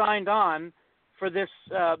that signed on for this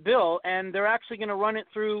bill, and they're actually going to run it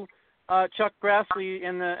through Chuck Grassley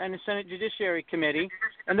and the Senate Judiciary Committee,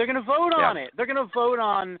 and they're going to vote on it. They're going to vote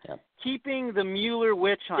on keeping the Mueller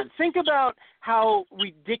witch hunt. Think about how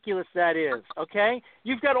ridiculous that is, okay?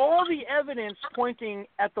 You've got all the evidence pointing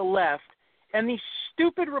at the left, and these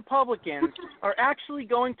stupid Republicans are actually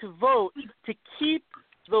going to vote to keep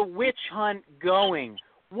the witch hunt going.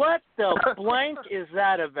 What the blank is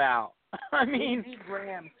that about? I mean, Lindsey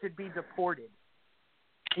Graham should be deported.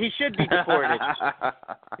 He should be deported.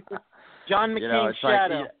 John McCain's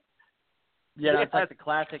shadow. It's like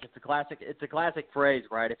it's a classic phrase,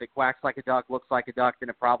 right? If it quacks like a duck, looks like a duck, then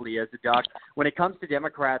it probably is a duck. When it comes to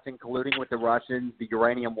Democrats and colluding with the Russians, the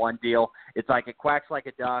Uranium One deal, it's like it quacks like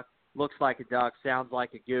a duck, looks like a duck, sounds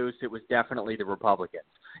like a goose. It was definitely the Republicans.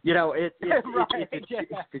 It's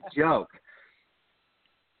a joke.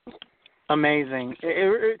 Amazing.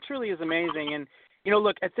 It truly is amazing. And,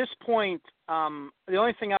 look, at this point, the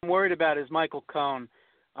only thing I'm worried about is Michael Cohen.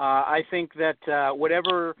 I think that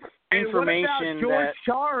whatever information and what about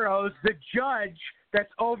George Soros, the judge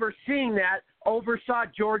that's overseeing that, oversaw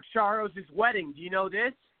George Soros' wedding? Do you know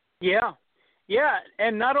this? Yeah,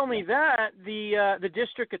 and not only that, the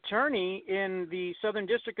district attorney in the Southern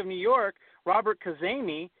District of New York, Robert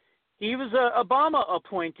Kazemi, he was a Obama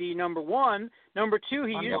appointee, number one. Number two,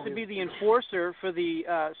 he used to be the enforcer for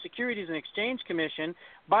the Securities and Exchange Commission.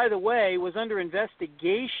 By the way, was under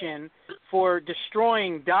investigation for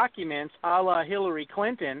destroying documents a la Hillary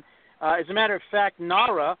Clinton. As a matter of fact,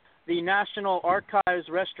 NARA, the National Archives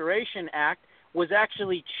Restoration Act, was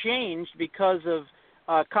actually changed because of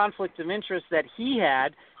conflict of interest that he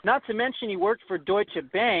had. Not to mention he worked for Deutsche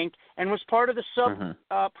Bank and was part of the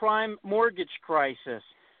subprime mortgage crisis.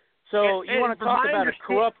 So you want to talk about a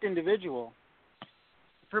corrupt individual.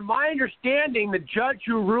 From my understanding, the judge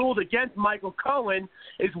who ruled against Michael Cohen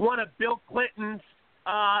is one of Bill Clinton's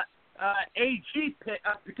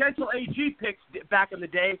potential AG picks back in the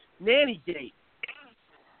day, Nanny Gate.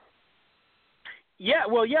 Yeah,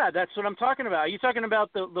 well, that's what I'm talking about. Are you talking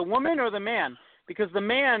about the woman or the man? Because the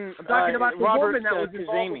man, I'm talking about the Robert woman that was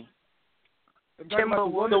Kazemi.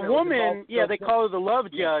 involved. The woman, they call her the love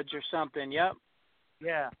judge or something. Yep.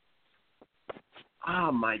 Yeah.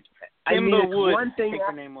 Oh my! Kimba Wood, one thing. I think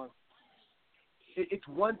her name was. It's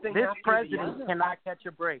one thing. This president cannot catch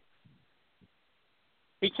a break.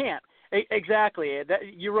 He can't. Exactly.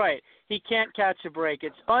 You're right. He can't catch a break.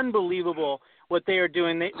 It's unbelievable what they are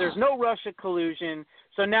doing. There's no Russia collusion.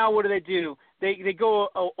 So now what do? They go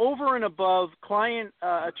over and above client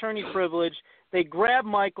attorney privilege. They grab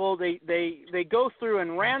Michael. They go through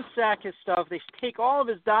and ransack his stuff. They take all of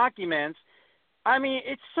his documents. I mean,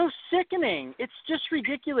 it's so sickening. It's just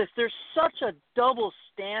ridiculous. There's such a double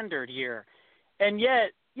standard here. And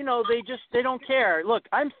yet, they don't care. Look,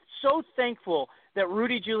 I'm so thankful that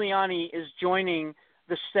Rudy Giuliani is joining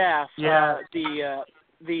the staff, the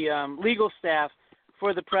legal staff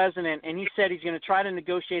for the president, and he said he's going to try to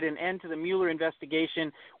negotiate an end to the Mueller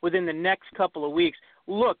investigation within the next couple of weeks.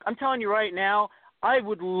 Look, I'm telling you right now, I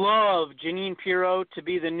would love Jeanine Pirro to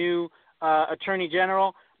be the new Attorney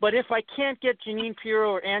General, but if I can't get Jeanine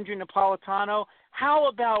Pirro or Andrew Napolitano, how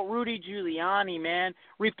about Rudy Giuliani, man?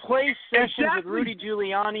 Replace Sessions with Rudy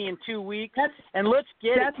Giuliani in 2 weeks, and let's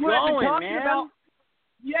get it going, man. About.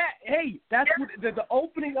 Yeah, hey, that's what the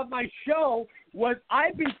opening of my show was.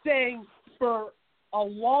 I've been saying for a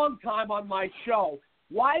long time on my show,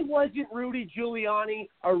 why wasn't Rudy Giuliani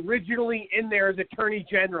originally in there as Attorney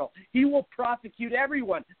General? He will prosecute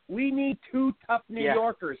everyone. We need two tough New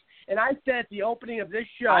Yorkers. And I said at the opening of this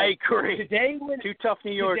show, I agree. Today two tough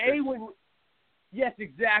New Yorkers. Yes,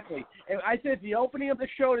 exactly. And I said at the opening of the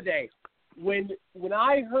show today, when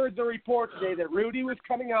I heard the report today that Rudy was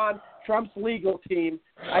coming on Trump's legal team,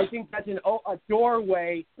 I think that's a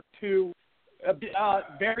doorway to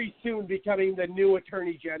very soon becoming the new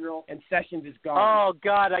Attorney General, and Sessions is gone. Oh,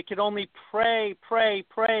 God, I could only pray,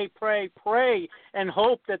 and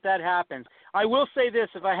hope that happens. I will say this.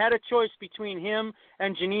 If I had a choice between him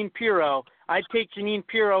and Jeanine Pirro, I'd take Jeanine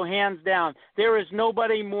Pirro hands down. There is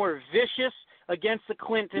nobody more vicious against the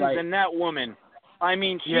Clintons than that woman. I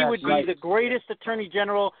mean, she would be the greatest Attorney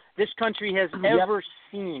General this country has ever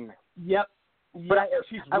seen. Yep. But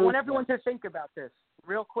I want everyone to think about this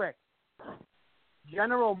real quick.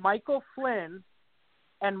 General Michael Flynn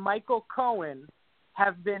and Michael Cohen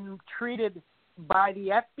have been treated by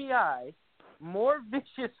the FBI more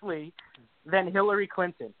viciously than Hillary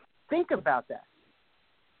Clinton. Think about that.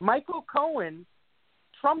 Michael Cohen,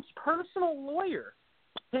 Trump's personal lawyer,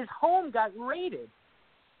 his home got raided.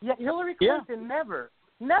 Yet Hillary Clinton never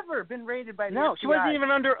been raided by the FBI. No, she wasn't even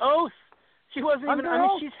under oath. She wasn't even. I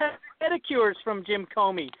mean, she's had pedicures from Jim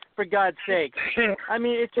Comey, for God's sake. I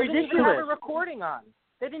mean, it's ridiculous. They didn't even have the recording on.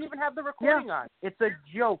 They didn't even have the recording on. It's a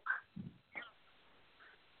joke.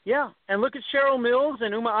 Yeah, and look at Cheryl Mills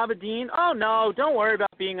and Uma Abedin. Oh, no, don't worry about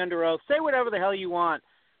being under oath. Say whatever the hell you want.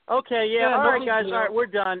 Okay, all right, guys, all right, we're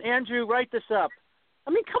done. Andrew, write this up. I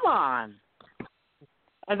mean, come on.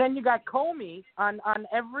 And then you got Comey on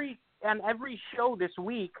every show this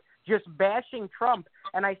week just bashing Trump.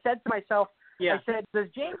 And I said to myself, I said, does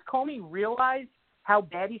James Comey realize how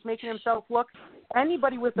bad he's making himself look?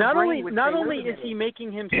 Anybody with a brain would not only is he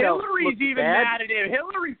making himself Hillary's look even bad, mad at him.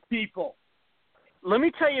 Hillary's people. Let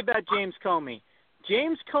me tell you about James Comey.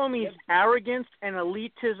 James Comey's arrogance and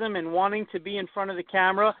elitism and wanting to be in front of the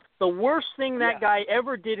camera, the worst thing that guy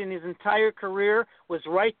ever did in his entire career was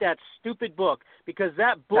write that stupid book, because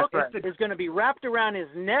that book is going to be wrapped around his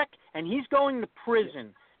neck, and he's going to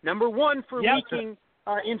prison. Number one, for leaking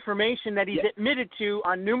information that he's admitted to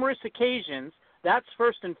on numerous occasions. That's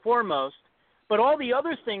first and foremost. But all the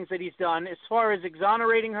other things that he's done, as far as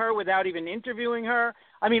exonerating her without even interviewing her,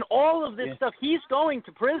 I mean, all of this stuff, he's going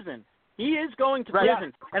to prison. He is going to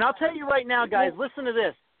prison. And I'll tell you right now, guys, listen to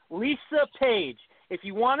this. Lisa Page, if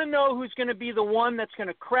you want to know who's going to be the one that's going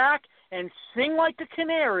to crack and sing like a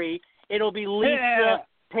canary, it'll be Lisa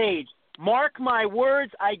Page. Mark my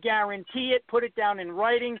words. I guarantee it. Put it down in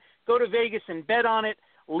writing. Go to Vegas and bet on it.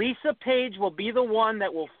 Lisa Page will be the one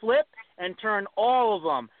that will flip and turn all of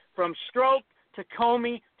them, from Strzok to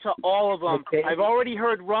Comey to all of them. I've already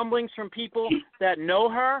heard rumblings from people that know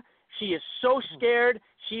her, She is so scared.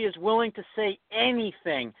 She is willing to say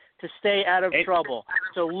anything to stay out of trouble.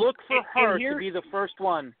 So look for her to be the first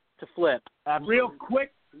one to flip. Real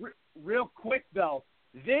quick though,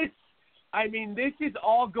 this is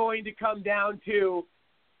all going to come down to,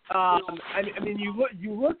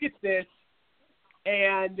 you look at this,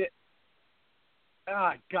 and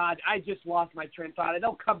God, I just lost my train of thought.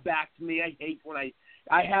 It'll come back to me. I hate when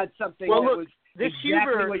I had something. Well, that look, was this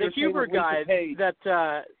exactly the Huber guy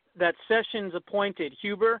that Sessions appointed,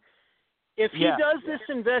 Huber. If he does this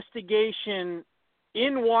investigation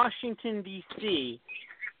in Washington, D.C.,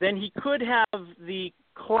 then he could have the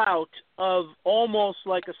clout of almost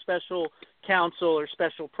like a special counsel or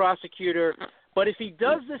special prosecutor. But if he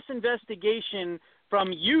does this investigation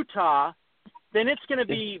from Utah, then it's going to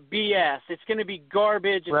be BS. It's going to be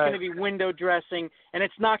garbage. It's going to be window dressing, and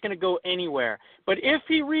it's not going to go anywhere. But if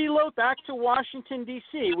he reloads back to Washington,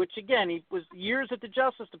 D.C., which, again, he was years at the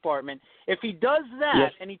Justice Department, if he does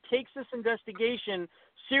that and he takes this investigation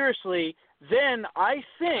seriously, then I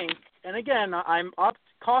think, and again, I'm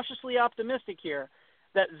cautiously optimistic here,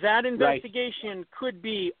 that investigation could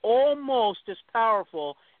be almost as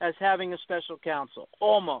powerful as having a special counsel,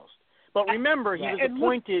 almost. But remember, he was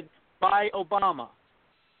appointed by Obama.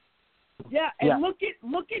 Yeah, and look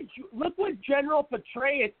what General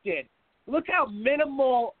Petraeus did. Look how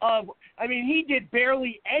minimal he did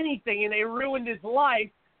barely anything, and they ruined his life.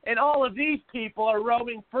 And all of these people are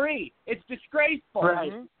roaming free. It's disgraceful.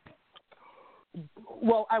 Right.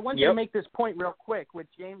 Well, I want to make this point real quick with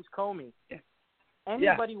James Comey.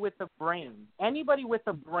 Anybody with a brain,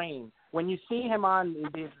 when you see him on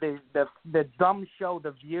the dumb show,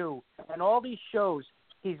 The View, and all these shows,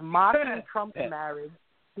 he's mocking Trump's marriage.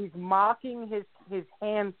 He's mocking his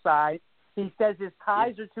hand size. He says his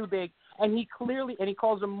ties are too big, and he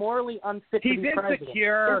calls him morally unfit to be president. He's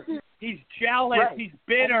insecure. He's jealous. Right. He's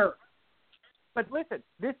bitter. But listen,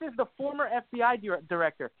 this is the former FBI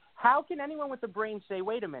director. How can anyone with a brain say,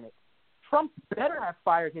 wait a minute, Trump better have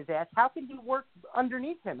fired his ass? How can he work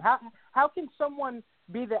underneath him? How can someone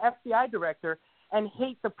be the FBI director and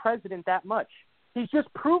hate the president that much? He's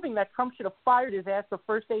just proving that Trump should have fired his ass the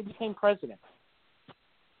first day he became president.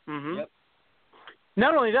 Mm-hmm. Yep.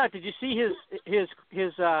 Not only that, did you see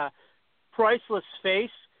his priceless face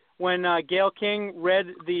when Gayle King read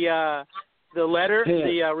the letter,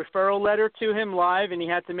 the referral letter to him live, and he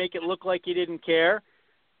had to make it look like he didn't care?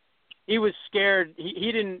 He was scared.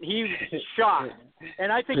 He was shocked.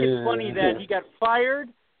 And I think it's funny that he got fired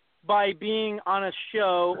by being on a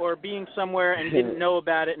show or being somewhere and didn't know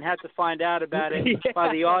about it and had to find out about it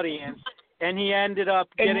by the audience. And he ended up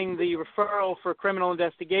getting the referral for criminal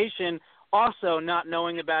investigation, also not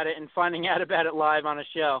knowing about it and finding out about it live on a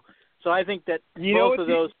show. So I think that both of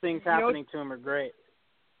those things happening to him are great.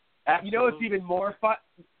 You know what's even more fun?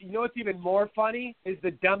 You know what's even more funny is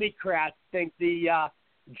the Democrats think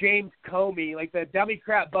James Comey, like the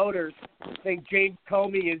Democrat voters, think James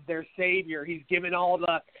Comey is their savior. He's given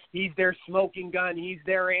he's their smoking gun. He's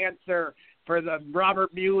their answer for the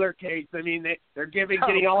Robert Mueller case. I mean, they're getting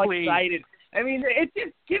all excited. I mean, it's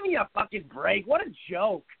just, give me a fucking break. What a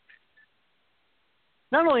joke.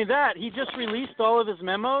 Not only that, he just released all of his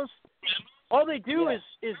memos. All they do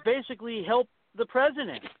is basically help the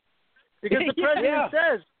president. Because the president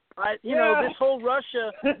says, this whole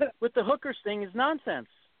Russia with the hookers thing is nonsense.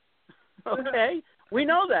 Okay? We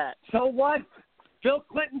know that. So what? Bill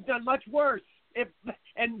Clinton's done much worse.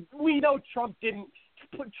 And we know Trump didn't.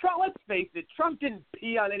 Let's face it, Trump didn't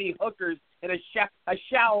pee on any hookers in a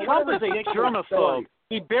shower. Trump is a germaphobe.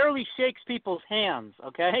 He barely shakes people's hands,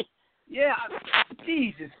 okay? Yeah,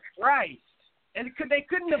 Jesus Christ. And they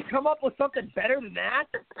couldn't have come up with something better than that?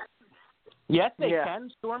 Yes, they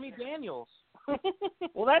can. Stormy Daniels.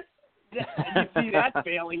 Well, you see that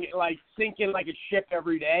failing, like sinking like a ship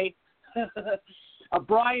every day.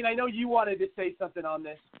 Brian, I know you wanted to say something on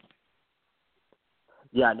this.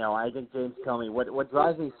 Yeah, no, I think James Comey, what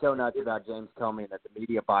drives me so nuts about James Comey that the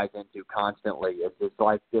media buys into constantly is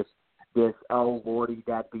this oh, Lordy,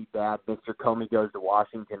 that'd be bad, Mr. Comey goes to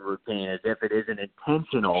Washington routine, as if it isn't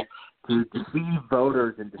intentional to deceive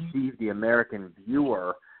voters and deceive the American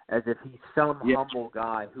viewer, as if he's some humble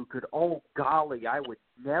guy who could, oh, golly, I would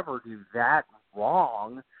never do that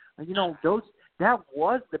wrong. That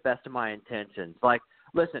was the best of my intentions. Like,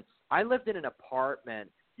 listen, I lived in an apartment,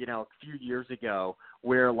 a few years ago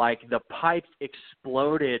where, like, the pipes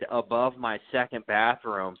exploded above my second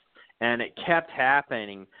bathroom, and it kept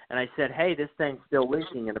happening. And I said, hey, this thing's still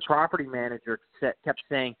leaking. And the property manager kept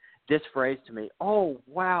saying this phrase to me, oh,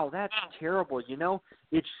 wow, that's terrible.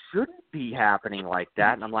 It shouldn't be happening like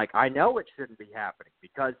that. And I'm like, I know it shouldn't be happening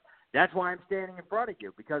because That's why I'm standing in front of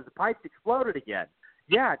you, because the pipes exploded again.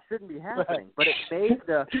 Yeah, it shouldn't be happening, but it made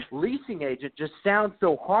the leasing agent just sound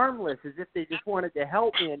so harmless, as if they just wanted to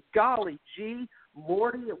help me. And golly gee,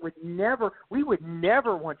 Morty, we would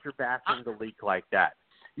never want your bathroom to leak like that.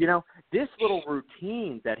 You know, this little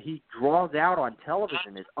routine that he draws out on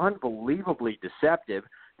television is unbelievably deceptive.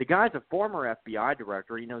 The guy's a former FBI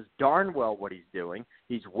director. He knows darn well what he's doing.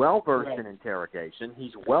 He's well-versed in interrogation.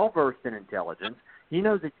 He's well-versed in intelligence. He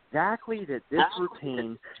knows exactly that this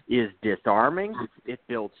routine is disarming, it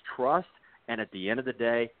builds trust, and at the end of the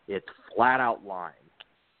day, it's flat-out lying.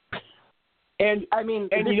 And I mean,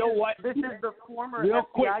 and you know what? This is the former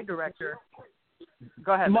FBI director.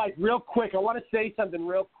 Go ahead, Mike. Real quick, I want to say something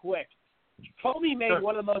real quick. Comey made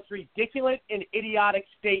one of the most ridiculous and idiotic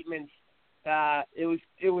statements. It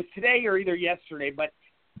was today or either yesterday, but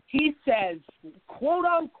he says, quote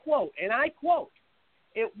unquote, and I quote,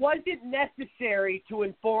 "It wasn't necessary to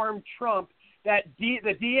inform Trump that the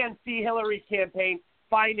DNC Hillary campaign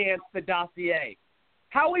financed the dossier."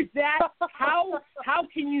 How is that? How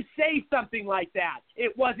can you say something like that?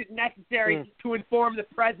 It wasn't necessary to inform the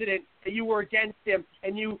president that you were against him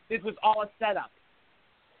and this was all a setup.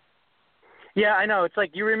 Yeah, I know. It's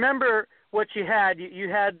like you remember what you had. You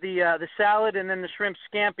had the salad and then the shrimp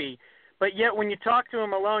scampi. But yet when you talked to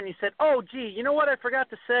him alone, you said, "Oh, gee, you know what I forgot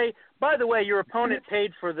to say? By the way, your opponent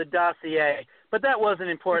paid for the dossier. But that wasn't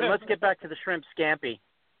important. Let's get back to the shrimp scampi."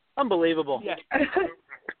 Unbelievable. Yeah.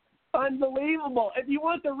 Unbelievable. If you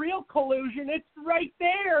want the real collusion, it's right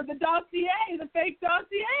there, the dossier, the fake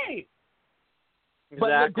dossier. Exactly.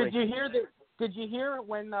 But did you hear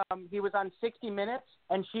when he was on 60 Minutes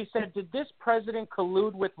and she said, "Did this president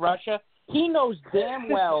collude with Russia?" He knows damn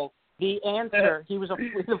well the answer. He's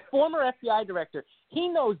a former FBI director. He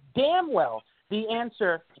knows damn well the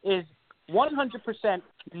answer is 100%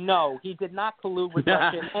 no. He did not collude with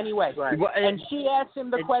Russia in any way. Right. And she asked him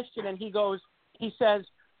the question, and he says,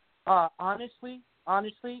 honestly,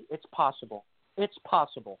 it's possible. It's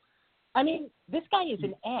possible. I mean, this guy is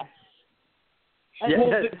an ass.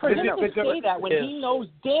 And for him to say that when he knows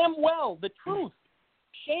damn well the truth,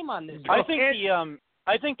 shame on this guy.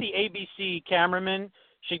 I think the ABC cameraman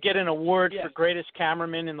should get an award for greatest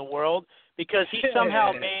cameraman in the world, because he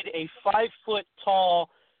somehow made a 5-foot-tall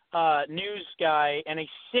news guy and a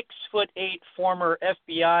 6'8" former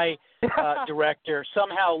FBI director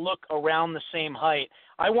somehow look around the same height.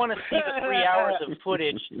 I want to see the 3 hours of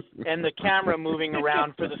footage and the camera moving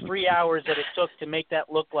around for the 3 hours that it took to make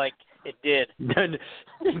that look like it did.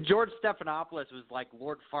 George Stephanopoulos was like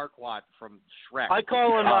Lord Farquaad from Shrek. I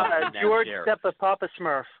call him George Papa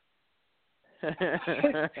Smurf.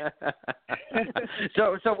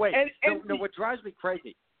 So wait. No, what drives me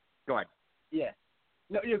crazy? Go ahead. Yeah.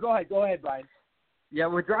 No, you go ahead. Go ahead, Brian. Yeah,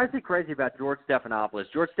 what drives me crazy about George Stephanopoulos?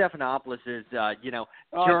 George Stephanopoulos'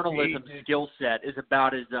 journalism skill set is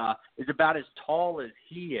about as tall as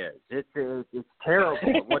he is. It's terrible.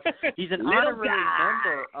 He's an honorary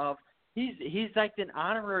member of. He's like an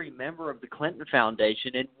honorary member of the Clinton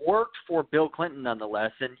Foundation and worked for Bill Clinton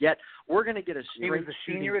nonetheless, and yet we're going to get a straight. He was the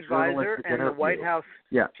senior advisor and the White House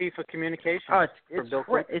chief of communications. Oh,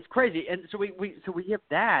 it's crazy, and so we have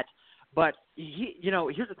that. But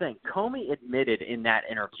here's the thing. Comey admitted in that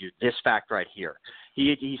interview this fact right here.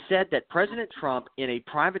 He said that President Trump, in a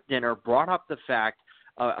private dinner, brought up the fact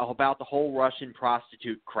about the whole Russian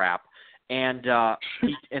prostitute crap, and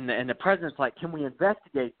the president's like, "Can we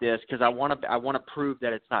investigate this? Because I want to prove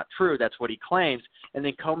that it's not true." That's what he claims. And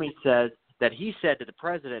then Comey says that he said to the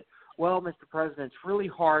president, "Well, Mr. President, it's really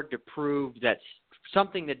hard to prove that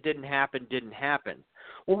something that didn't happen didn't happen."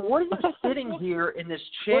 Well, what are you sitting here in this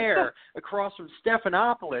chair across from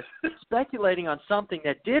Stephanopoulos speculating on something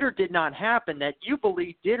that did or did not happen, that you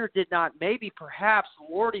believe did or did not, maybe, perhaps,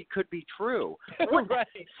 Lordy, could be true? Right.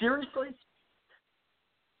 Seriously?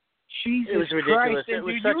 Jesus it was ridiculous. Christ. It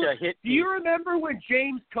was such a hit. Do you remember when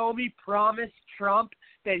James Comey promised Trump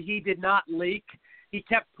that he did not leak? He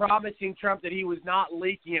kept promising Trump that he was not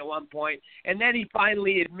leaking at one point, and then he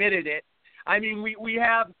finally admitted it. I mean, we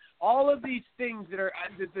have all of these things that are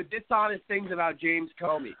the dishonest things about James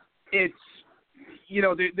Comey. It's,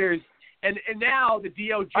 there's and now the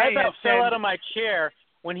DOJ. I about fell out of my chair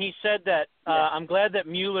when he said that. I'm glad that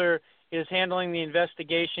Mueller is handling the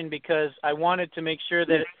investigation, because I wanted to make sure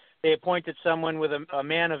that they appointed someone with a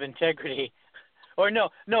man of integrity, or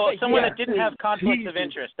someone that didn't have conflicts of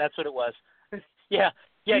interest. That's what it was.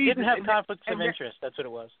 Didn't have conflicts of interest. That's what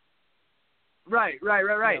it was. Right. Yeah,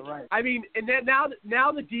 right. I mean, and then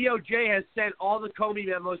now the DOJ has sent all the Comey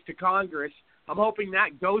memos to Congress. I'm hoping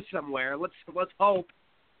that goes somewhere. Let's hope.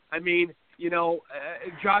 I mean,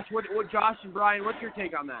 Josh, Josh and Brian, what's your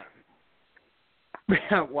take on that?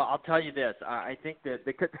 Well, I'll tell you this. I think that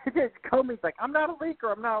Comey's like, I'm not a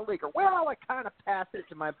leaker. Well, I kind of passed it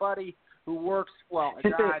to my buddy who works, at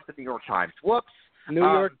the New York Times. Whoops. New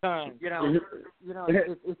York Times.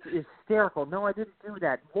 It's hysterical. No, I didn't do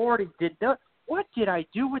that. Morty did not. What did I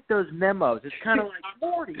do with those memos? It's kind of like,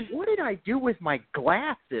 Morty, what did I do with my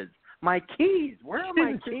glasses? My keys? Where are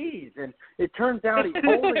my keys? And it turns out he's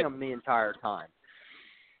holding them the entire time.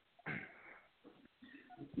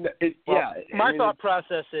 My thought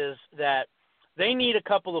process is that they need a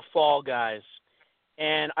couple of fall guys,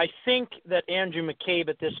 and I think that Andrew McCabe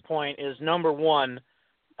at this point is number one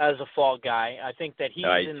as a fall guy. I think that he's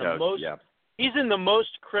in the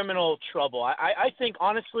most criminal trouble. I think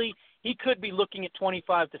honestly he could be looking at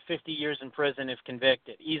 25 to 50 years in prison if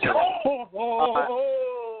convicted easily.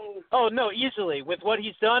 Easily with what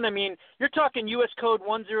he's done. I mean, you're talking U.S. Code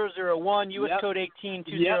 10001, U.S. Code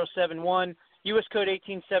 182071. U.S. Code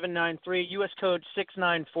 18793, U.S. Code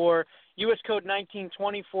 694, U.S. Code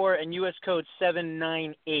 1924, and U.S. Code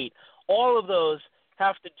 798. All of those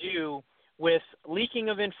have to do with leaking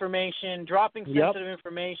of information, dropping sensitive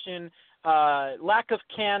information, lack of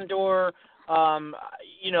candor,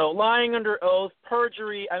 lying under oath,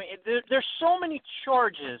 perjury. I mean, there's so many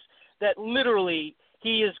charges that literally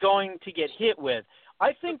he is going to get hit with.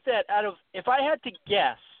 I think that if I had to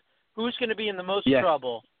guess who's going to be in the most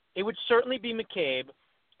trouble, it would certainly be McCabe.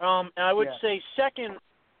 And I would say second,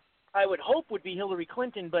 I would hope would be Hillary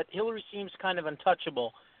Clinton, but Hillary seems kind of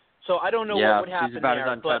untouchable. So I don't know what would happen she's about there.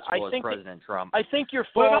 as untouchable as President Trump. I think your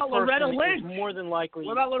fall person is more than likely.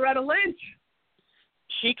 What about Loretta Lynch?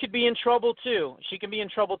 She could be in trouble too.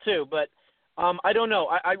 But I don't know.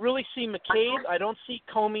 I really see McCabe. I don't see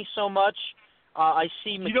Comey so much. I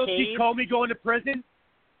see McCabe. You don't see Comey going to prison?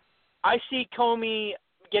 I see Comey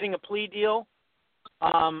getting a plea deal.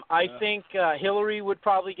 I think Hillary would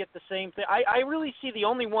probably get the same thing. I really see the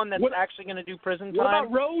only one that's actually going to do prison time. What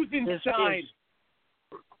about Rosenstein?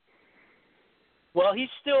 Well, he's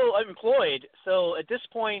still employed, so at this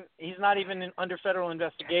point, he's not even under federal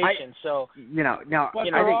investigation. There are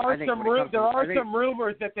some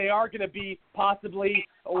rumors that they are going to be are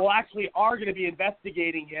going to be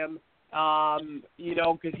investigating him.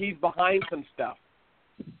 Because he's behind some stuff.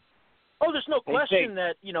 Oh, there's no question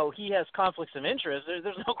that, he has conflicts of interest.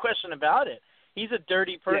 There's no question about it. He's a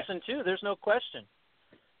dirty person, too. There's no question.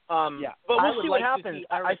 But we'll see what happens.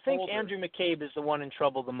 I think Andrew McCabe is the one in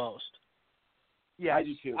trouble the most. Yeah, I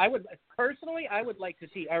do, too. I would like to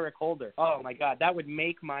see Eric Holder. Oh, my God. That would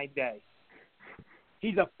make my day.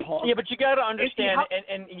 He's a punk. Yeah, but you got to understand,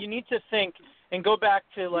 and you need to think and go back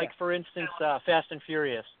to, for instance, Fast and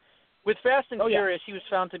Furious. With Fast and Furious, he was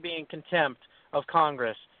found to be in contempt of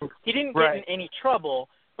Congress. He didn't get in any trouble,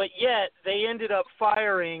 but yet they ended up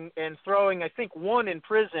firing and throwing, I think, one in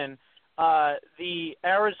prison, the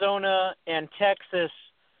Arizona and Texas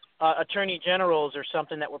attorney generals or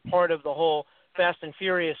something that were part of the whole Fast and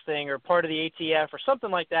Furious thing or part of the ATF or something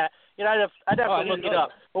like that. I'd have to look it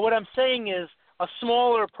up. But what I'm saying is a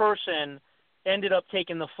smaller person ended up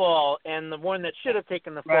taking the fall, and the one that should have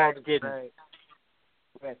taken the fall didn't. Right.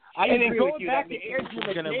 I agree with you.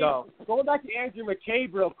 Going back to Andrew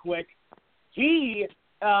McCabe real quick, he,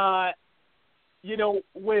 with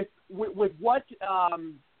what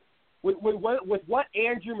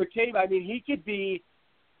Andrew McCabe, I mean, he could be.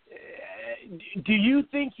 Do you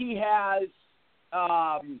think he has?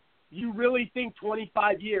 You really think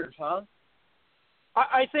 25 years, huh?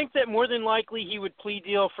 I think that more than likely he would plea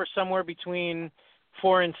deal for somewhere between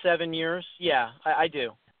 4 and 7 years. Yeah, I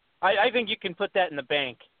do. I think you can put that in the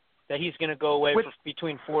bank, that he's going to go away for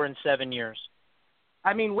between 4 and 7 years.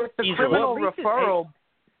 I mean, with the criminal referral,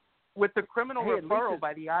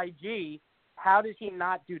 by the IG, how does he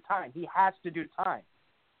not do time? He has to do time.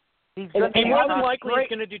 And more than likely he's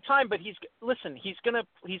going to do time, but he's going to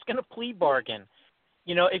plea bargain.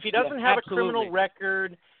 If he doesn't have a criminal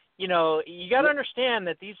record, you got to understand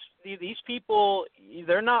that these people,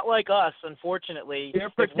 they're not like us, unfortunately.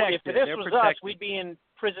 They're protected. If this was us, we'd be in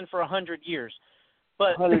prison for 100 years.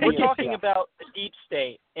 But we're talking about the deep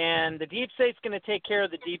state, and the deep state's going to take care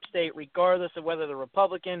of the deep state regardless of whether they're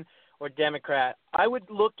Republican or Democrat. I would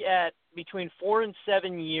look at between 4 and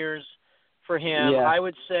 7 years for him. I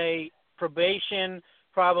would say probation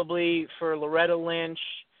probably for Loretta Lynch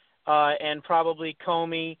and probably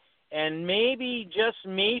Comey. And maybe, just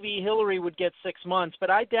maybe, Hillary would get 6 months,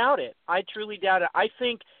 but I doubt it. I truly doubt it. I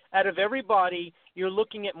think out of everybody, you're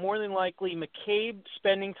looking at more than likely McCabe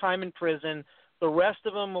spending time in prison. The rest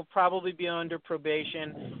of them will probably be under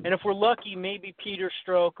probation. And if we're lucky, maybe Peter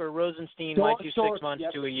Strzok or Rosenstein might do 6 months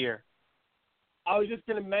to a year. I was just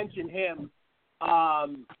going to mention him.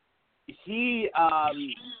 he,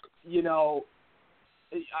 you know,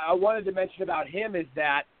 I wanted to mention about him is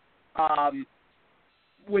that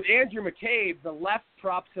with Andrew McCabe, the left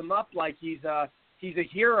props him up like he's a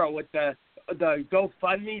hero with the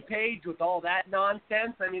GoFundMe page with all that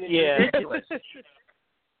nonsense. I mean, it's ridiculous.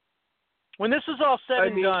 When this is all said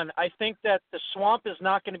and done, I think that the swamp is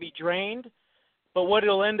not going to be drained, but what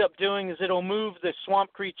it'll end up doing is it'll move the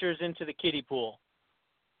swamp creatures into the kiddie pool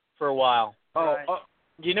for a while.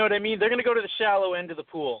 Do you know what I mean? They're going to go to the shallow end of the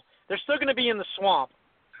pool. They're still going to be in the swamp,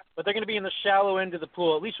 but they're going to be in the shallow end of the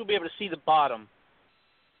pool. At least we'll be able to see the bottom.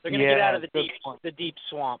 They're going to get out of the deep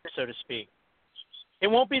swamp, so to speak. It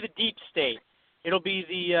won't be the deep state. It'll be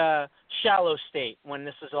the shallow state when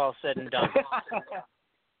this is all said and done.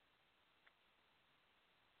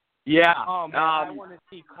 Yeah. Oh, man, I want to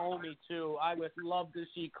see Comey, too. I would love to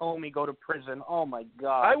see Comey go to prison. Oh, my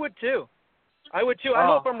God. I would, too. I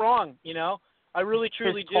hope I'm wrong, you know. I really,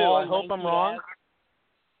 truly do. I hope I'm wrong.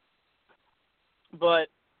 But,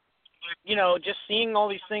 you know, just seeing all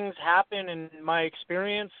these things happen in my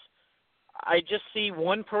experience, I just see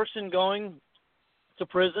one person going to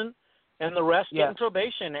prison and the rest getting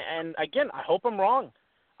probation. And, again, I hope I'm wrong.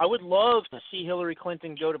 I would love to see Hillary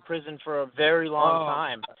Clinton go to prison for a very long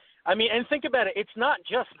time. I mean, and think about it. It's not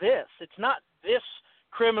just this. It's not this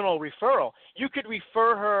criminal referral. You could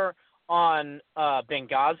refer her on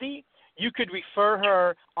Benghazi. You could refer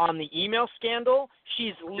her on the email scandal.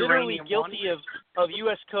 She's literally guilty of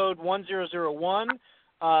U.S. Code 1001,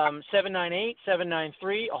 798,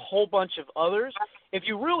 793, a whole bunch of others. If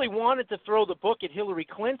you really wanted to throw the book at Hillary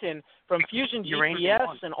Clinton from Fusion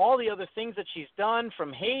GPS and all the other things that she's done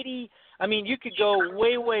from Haiti, I mean, you could go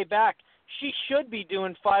way, way back. She should be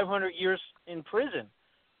doing 500 years in prison.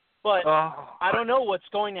 But I don't know what's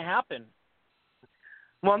going to happen.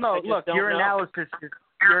 Well, no, look, your analysis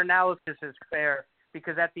is fair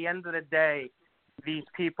because at the end of the day, these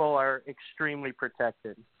people are extremely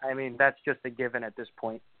protected. I mean, that's just a given at this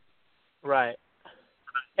point. Right.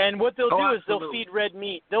 And what they'll do is they'll feed red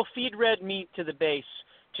meat. They'll feed red meat to the base,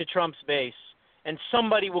 to Trump's base, and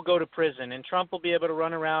somebody will go to prison, and Trump will be able to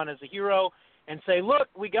run around as a hero and say, look,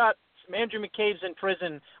 we got Andrew McCabe's in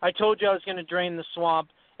prison. I told you I was going to drain the swamp,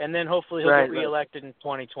 and then hopefully he'll get reelected in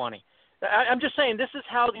 2020. I'm just saying this is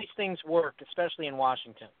how these things work, especially in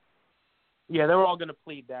Washington. Yeah, they're all going to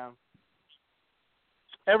plead down.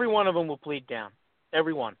 Every one of them will plead down.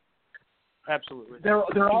 Every one. Absolutely. They're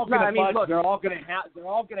all going to they're all going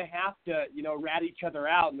to have to, you know, rat each other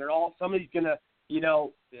out, and somebody's going to, you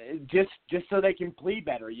know, just so they can plead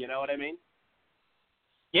better, you know what I mean?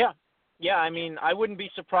 Yeah. Yeah, I mean, I wouldn't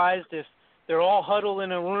be surprised if they're all huddled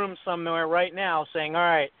in a room somewhere right now saying, all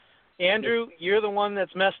right, Andrew, you're the one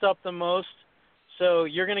that's messed up the most, so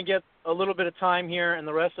you're going to get a little bit of time here, and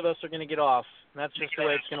the rest of us are going to get off. And that's just the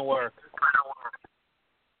way it's going to work.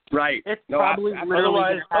 Right. It's probably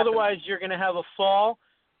otherwise you're going to have a fall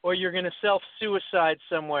or you're going to self-suicide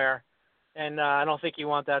somewhere, and I don't think you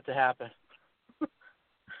want that to happen.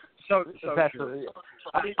 So true.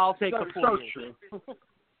 I'll take the so true.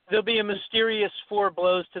 There'll be a mysterious 4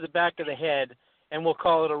 blows to the back of the head, and we'll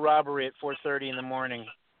call it a robbery at 4:30 in the morning.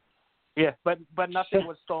 Yeah, but nothing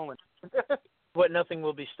was stolen. But nothing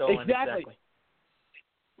will be stolen. Exactly.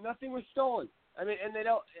 Nothing was stolen. I mean, and they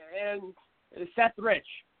don't. And Seth Rich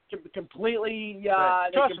completely.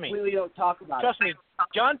 Trust me. Completely don't talk about Trust me.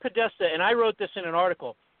 John Podesta, and I wrote this in an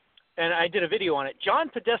article, and I did a video on it. John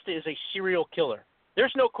Podesta is a serial killer.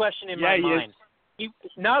 There's no question in my mind. He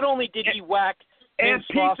not only did he whack. And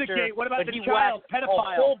Pizzagate, what about the child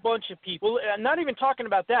pedophile? A whole bunch of people. I'm not even talking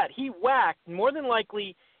about that. He whacked, more than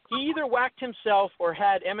likely, he either whacked himself or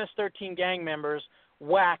had MS-13 gang members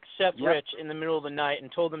whack Seth Rich in the middle of the night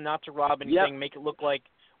and told him not to rob anything, make it look like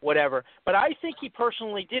whatever. But I think he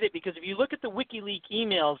personally did it because if you look at the WikiLeaks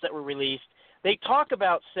emails that were released, they talk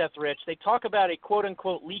about Seth Rich. They talk about a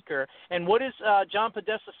quote-unquote leaker. And what does John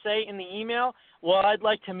Podesta say in the email? Well, I'd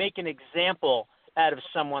like to make an example out of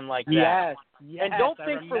someone like that. Yes, and don't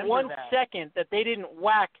think for one second that they didn't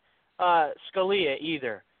whack Scalia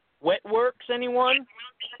either. Wet works, anyone?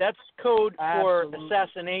 That's code for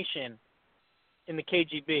assassination in the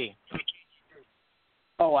KGB.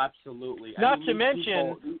 Oh, absolutely. Not to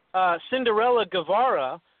mention Cinderella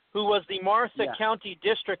Guevara, who was the Martha County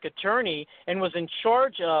District Attorney and was in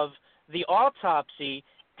charge of the autopsy,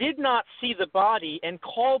 did not see the body and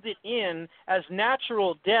called it in as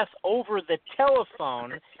natural death over the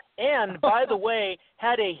telephone, and, by the way,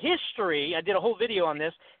 had a history, I did a whole video on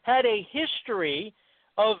this, had a history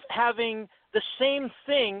of having the same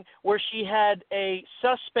thing where she had a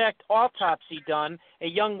suspect autopsy done. A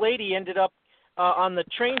young lady ended up on the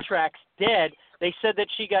train tracks dead. They said that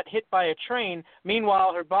she got hit by a train.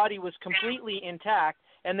 Meanwhile, her body was completely intact,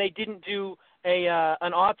 and they didn't do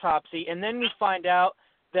an autopsy. And then we find out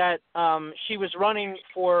that she was running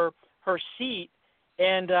for her seat,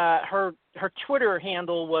 and her Twitter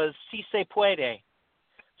handle was Si Se Puede.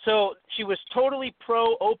 So she was totally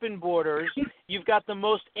pro-open borders. You've got the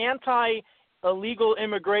most anti-illegal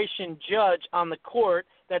immigration judge on the court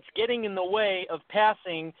that's getting in the way of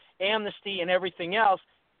passing amnesty and everything else.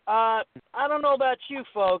 I don't know about you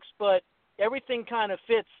folks, but everything kind of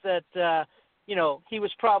fits that, he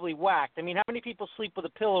was probably whacked. I mean, how many people sleep with a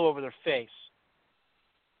pillow over their face?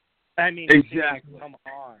 I mean, exactly. Come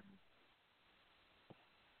on.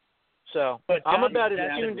 So but I'm John about as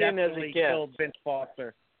Podesta tuned in as it gets. Killed Vince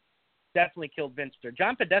Foster. Definitely killed Vince.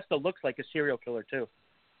 John Podesta looks like a serial killer too.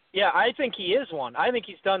 Yeah, I think he is one. I think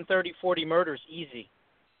he's done 30, 40 murders easy.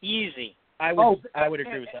 I would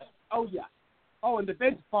agree with that. Oh yeah. Oh, and the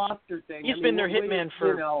Vince Foster thing. He's been their hitman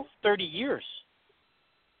for 30 years.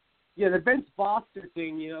 Yeah, the Vince Foster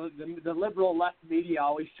thing, the liberal left media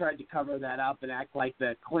always tried to cover that up and act like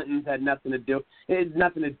the Clintons had nothing to do. It had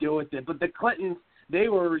nothing to do with it. But the Clintons, they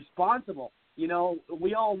were responsible. We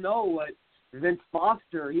all know what Vince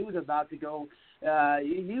Foster, he was about to go,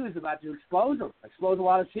 he was about to expose a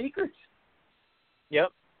lot of secrets.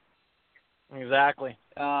 Yep. Exactly.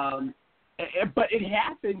 But it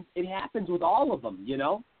happens with all of them,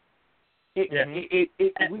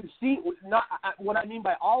 We've seen, not what I mean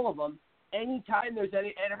by all of them, anytime there's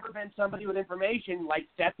ever been somebody with information like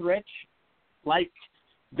Seth Rich, like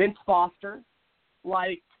Vince Foster,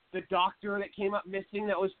 like the doctor that came up missing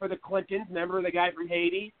that was for the Clintons, remember the guy from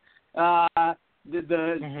Haiti?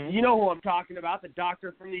 You know who I'm talking about, the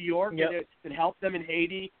doctor from New York that helped them in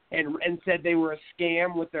Haiti and said they were a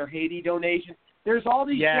scam with their Haiti donation. There's all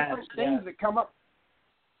these different things that come up.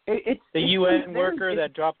 It's UN worker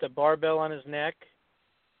that dropped a barbell on his neck.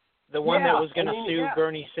 The one that was going to sue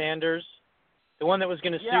Bernie Sanders. The one that was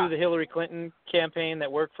going to sue the Hillary Clinton campaign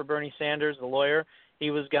that worked for Bernie Sanders, the lawyer. He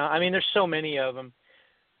was gone. I mean, there's so many of them.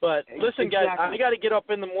 But listen, guys, I got to get up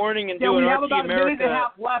in the morning and do an RT America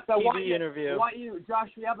TV interview. Josh,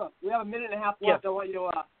 we have a minute and a half left. I want you to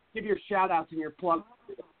give your shout-outs and your plug.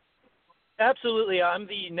 Absolutely. I'm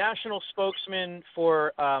the national spokesman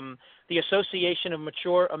for the Association of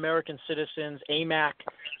Mature American Citizens. AMAC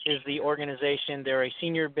is the organization. They're a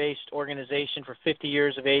senior-based organization for 50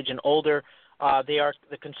 years of age and older. They are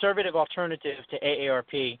the conservative alternative to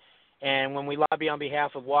AARP. And when we lobby on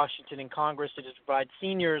behalf of Washington and Congress, it is to provide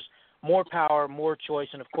seniors more power, more choice,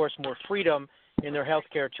 and, of course, more freedom in their health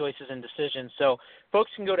care choices and decisions. So folks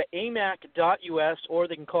can go to amac.us or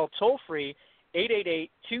they can call toll-free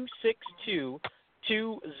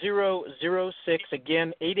 888-262-2006.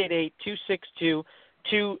 Again, 888-262-2006.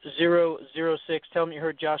 Tell them you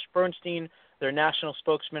heard Josh Bernstein, their national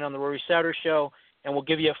spokesman on the Rory Sauter Show, and we'll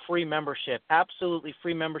give you a free membership. Absolutely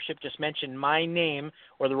free membership. Just mention my name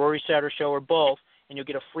or the Rory Sauter Show or both, and you'll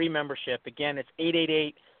get a free membership. Again, it's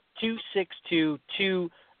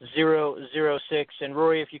 888-262-2006. And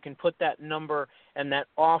Rory, if you can put that number and that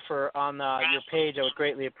offer on your page, I would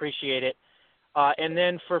greatly appreciate it. And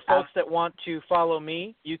then for folks that want to follow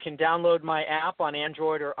me, you can download my app on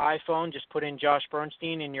Android or iPhone. Just put in Josh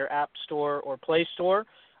Bernstein in your App Store or Play Store.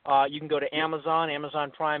 You can go to Amazon, Amazon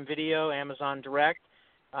Prime Video, Amazon Direct,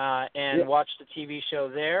 and watch the TV show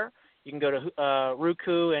there. You can go to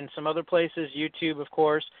Roku and some other places, YouTube, of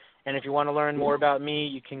course. And if you want to learn more about me,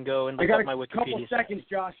 you can go and look up my Wikipedia. I got a couple seconds,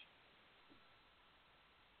 Josh.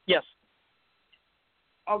 Yes.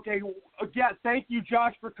 Okay. Yeah, thank you,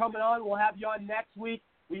 Josh, for coming on. We'll have you on next week.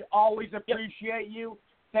 We always appreciate you.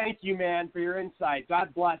 Thank you, man, for your insight.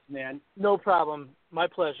 God bless, man. No problem. My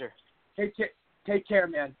pleasure. Take care,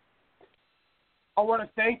 man. I want to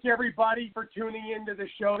thank everybody for tuning into the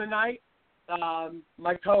show tonight.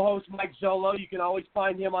 My co-host, Mike Zolo, you can always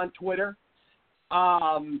find him on Twitter.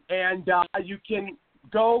 And you can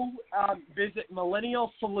go visit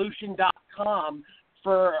millennialsolution.com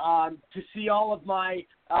to see all of my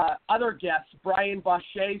other guests, Brian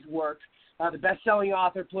Baucher's work, the best-selling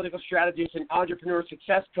author, political strategist, and entrepreneur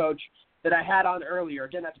success coach that I had on earlier.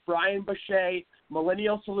 Again, that's Brian Baucher,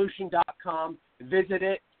 millennialsolution.com. Visit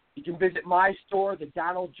it. You can visit my store, the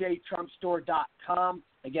DonaldJTrumpStore.com.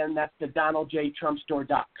 Again, that's the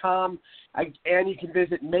DonaldJTrumpStore.com. And you can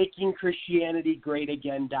visit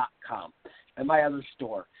MakingChristianityGreatAgain.com and my other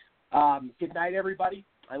store. Good night, everybody.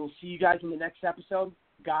 I will see you guys in the next episode.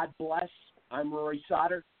 God bless. I'm Rory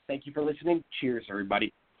Sauter. Thank you for listening. Cheers,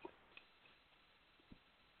 everybody.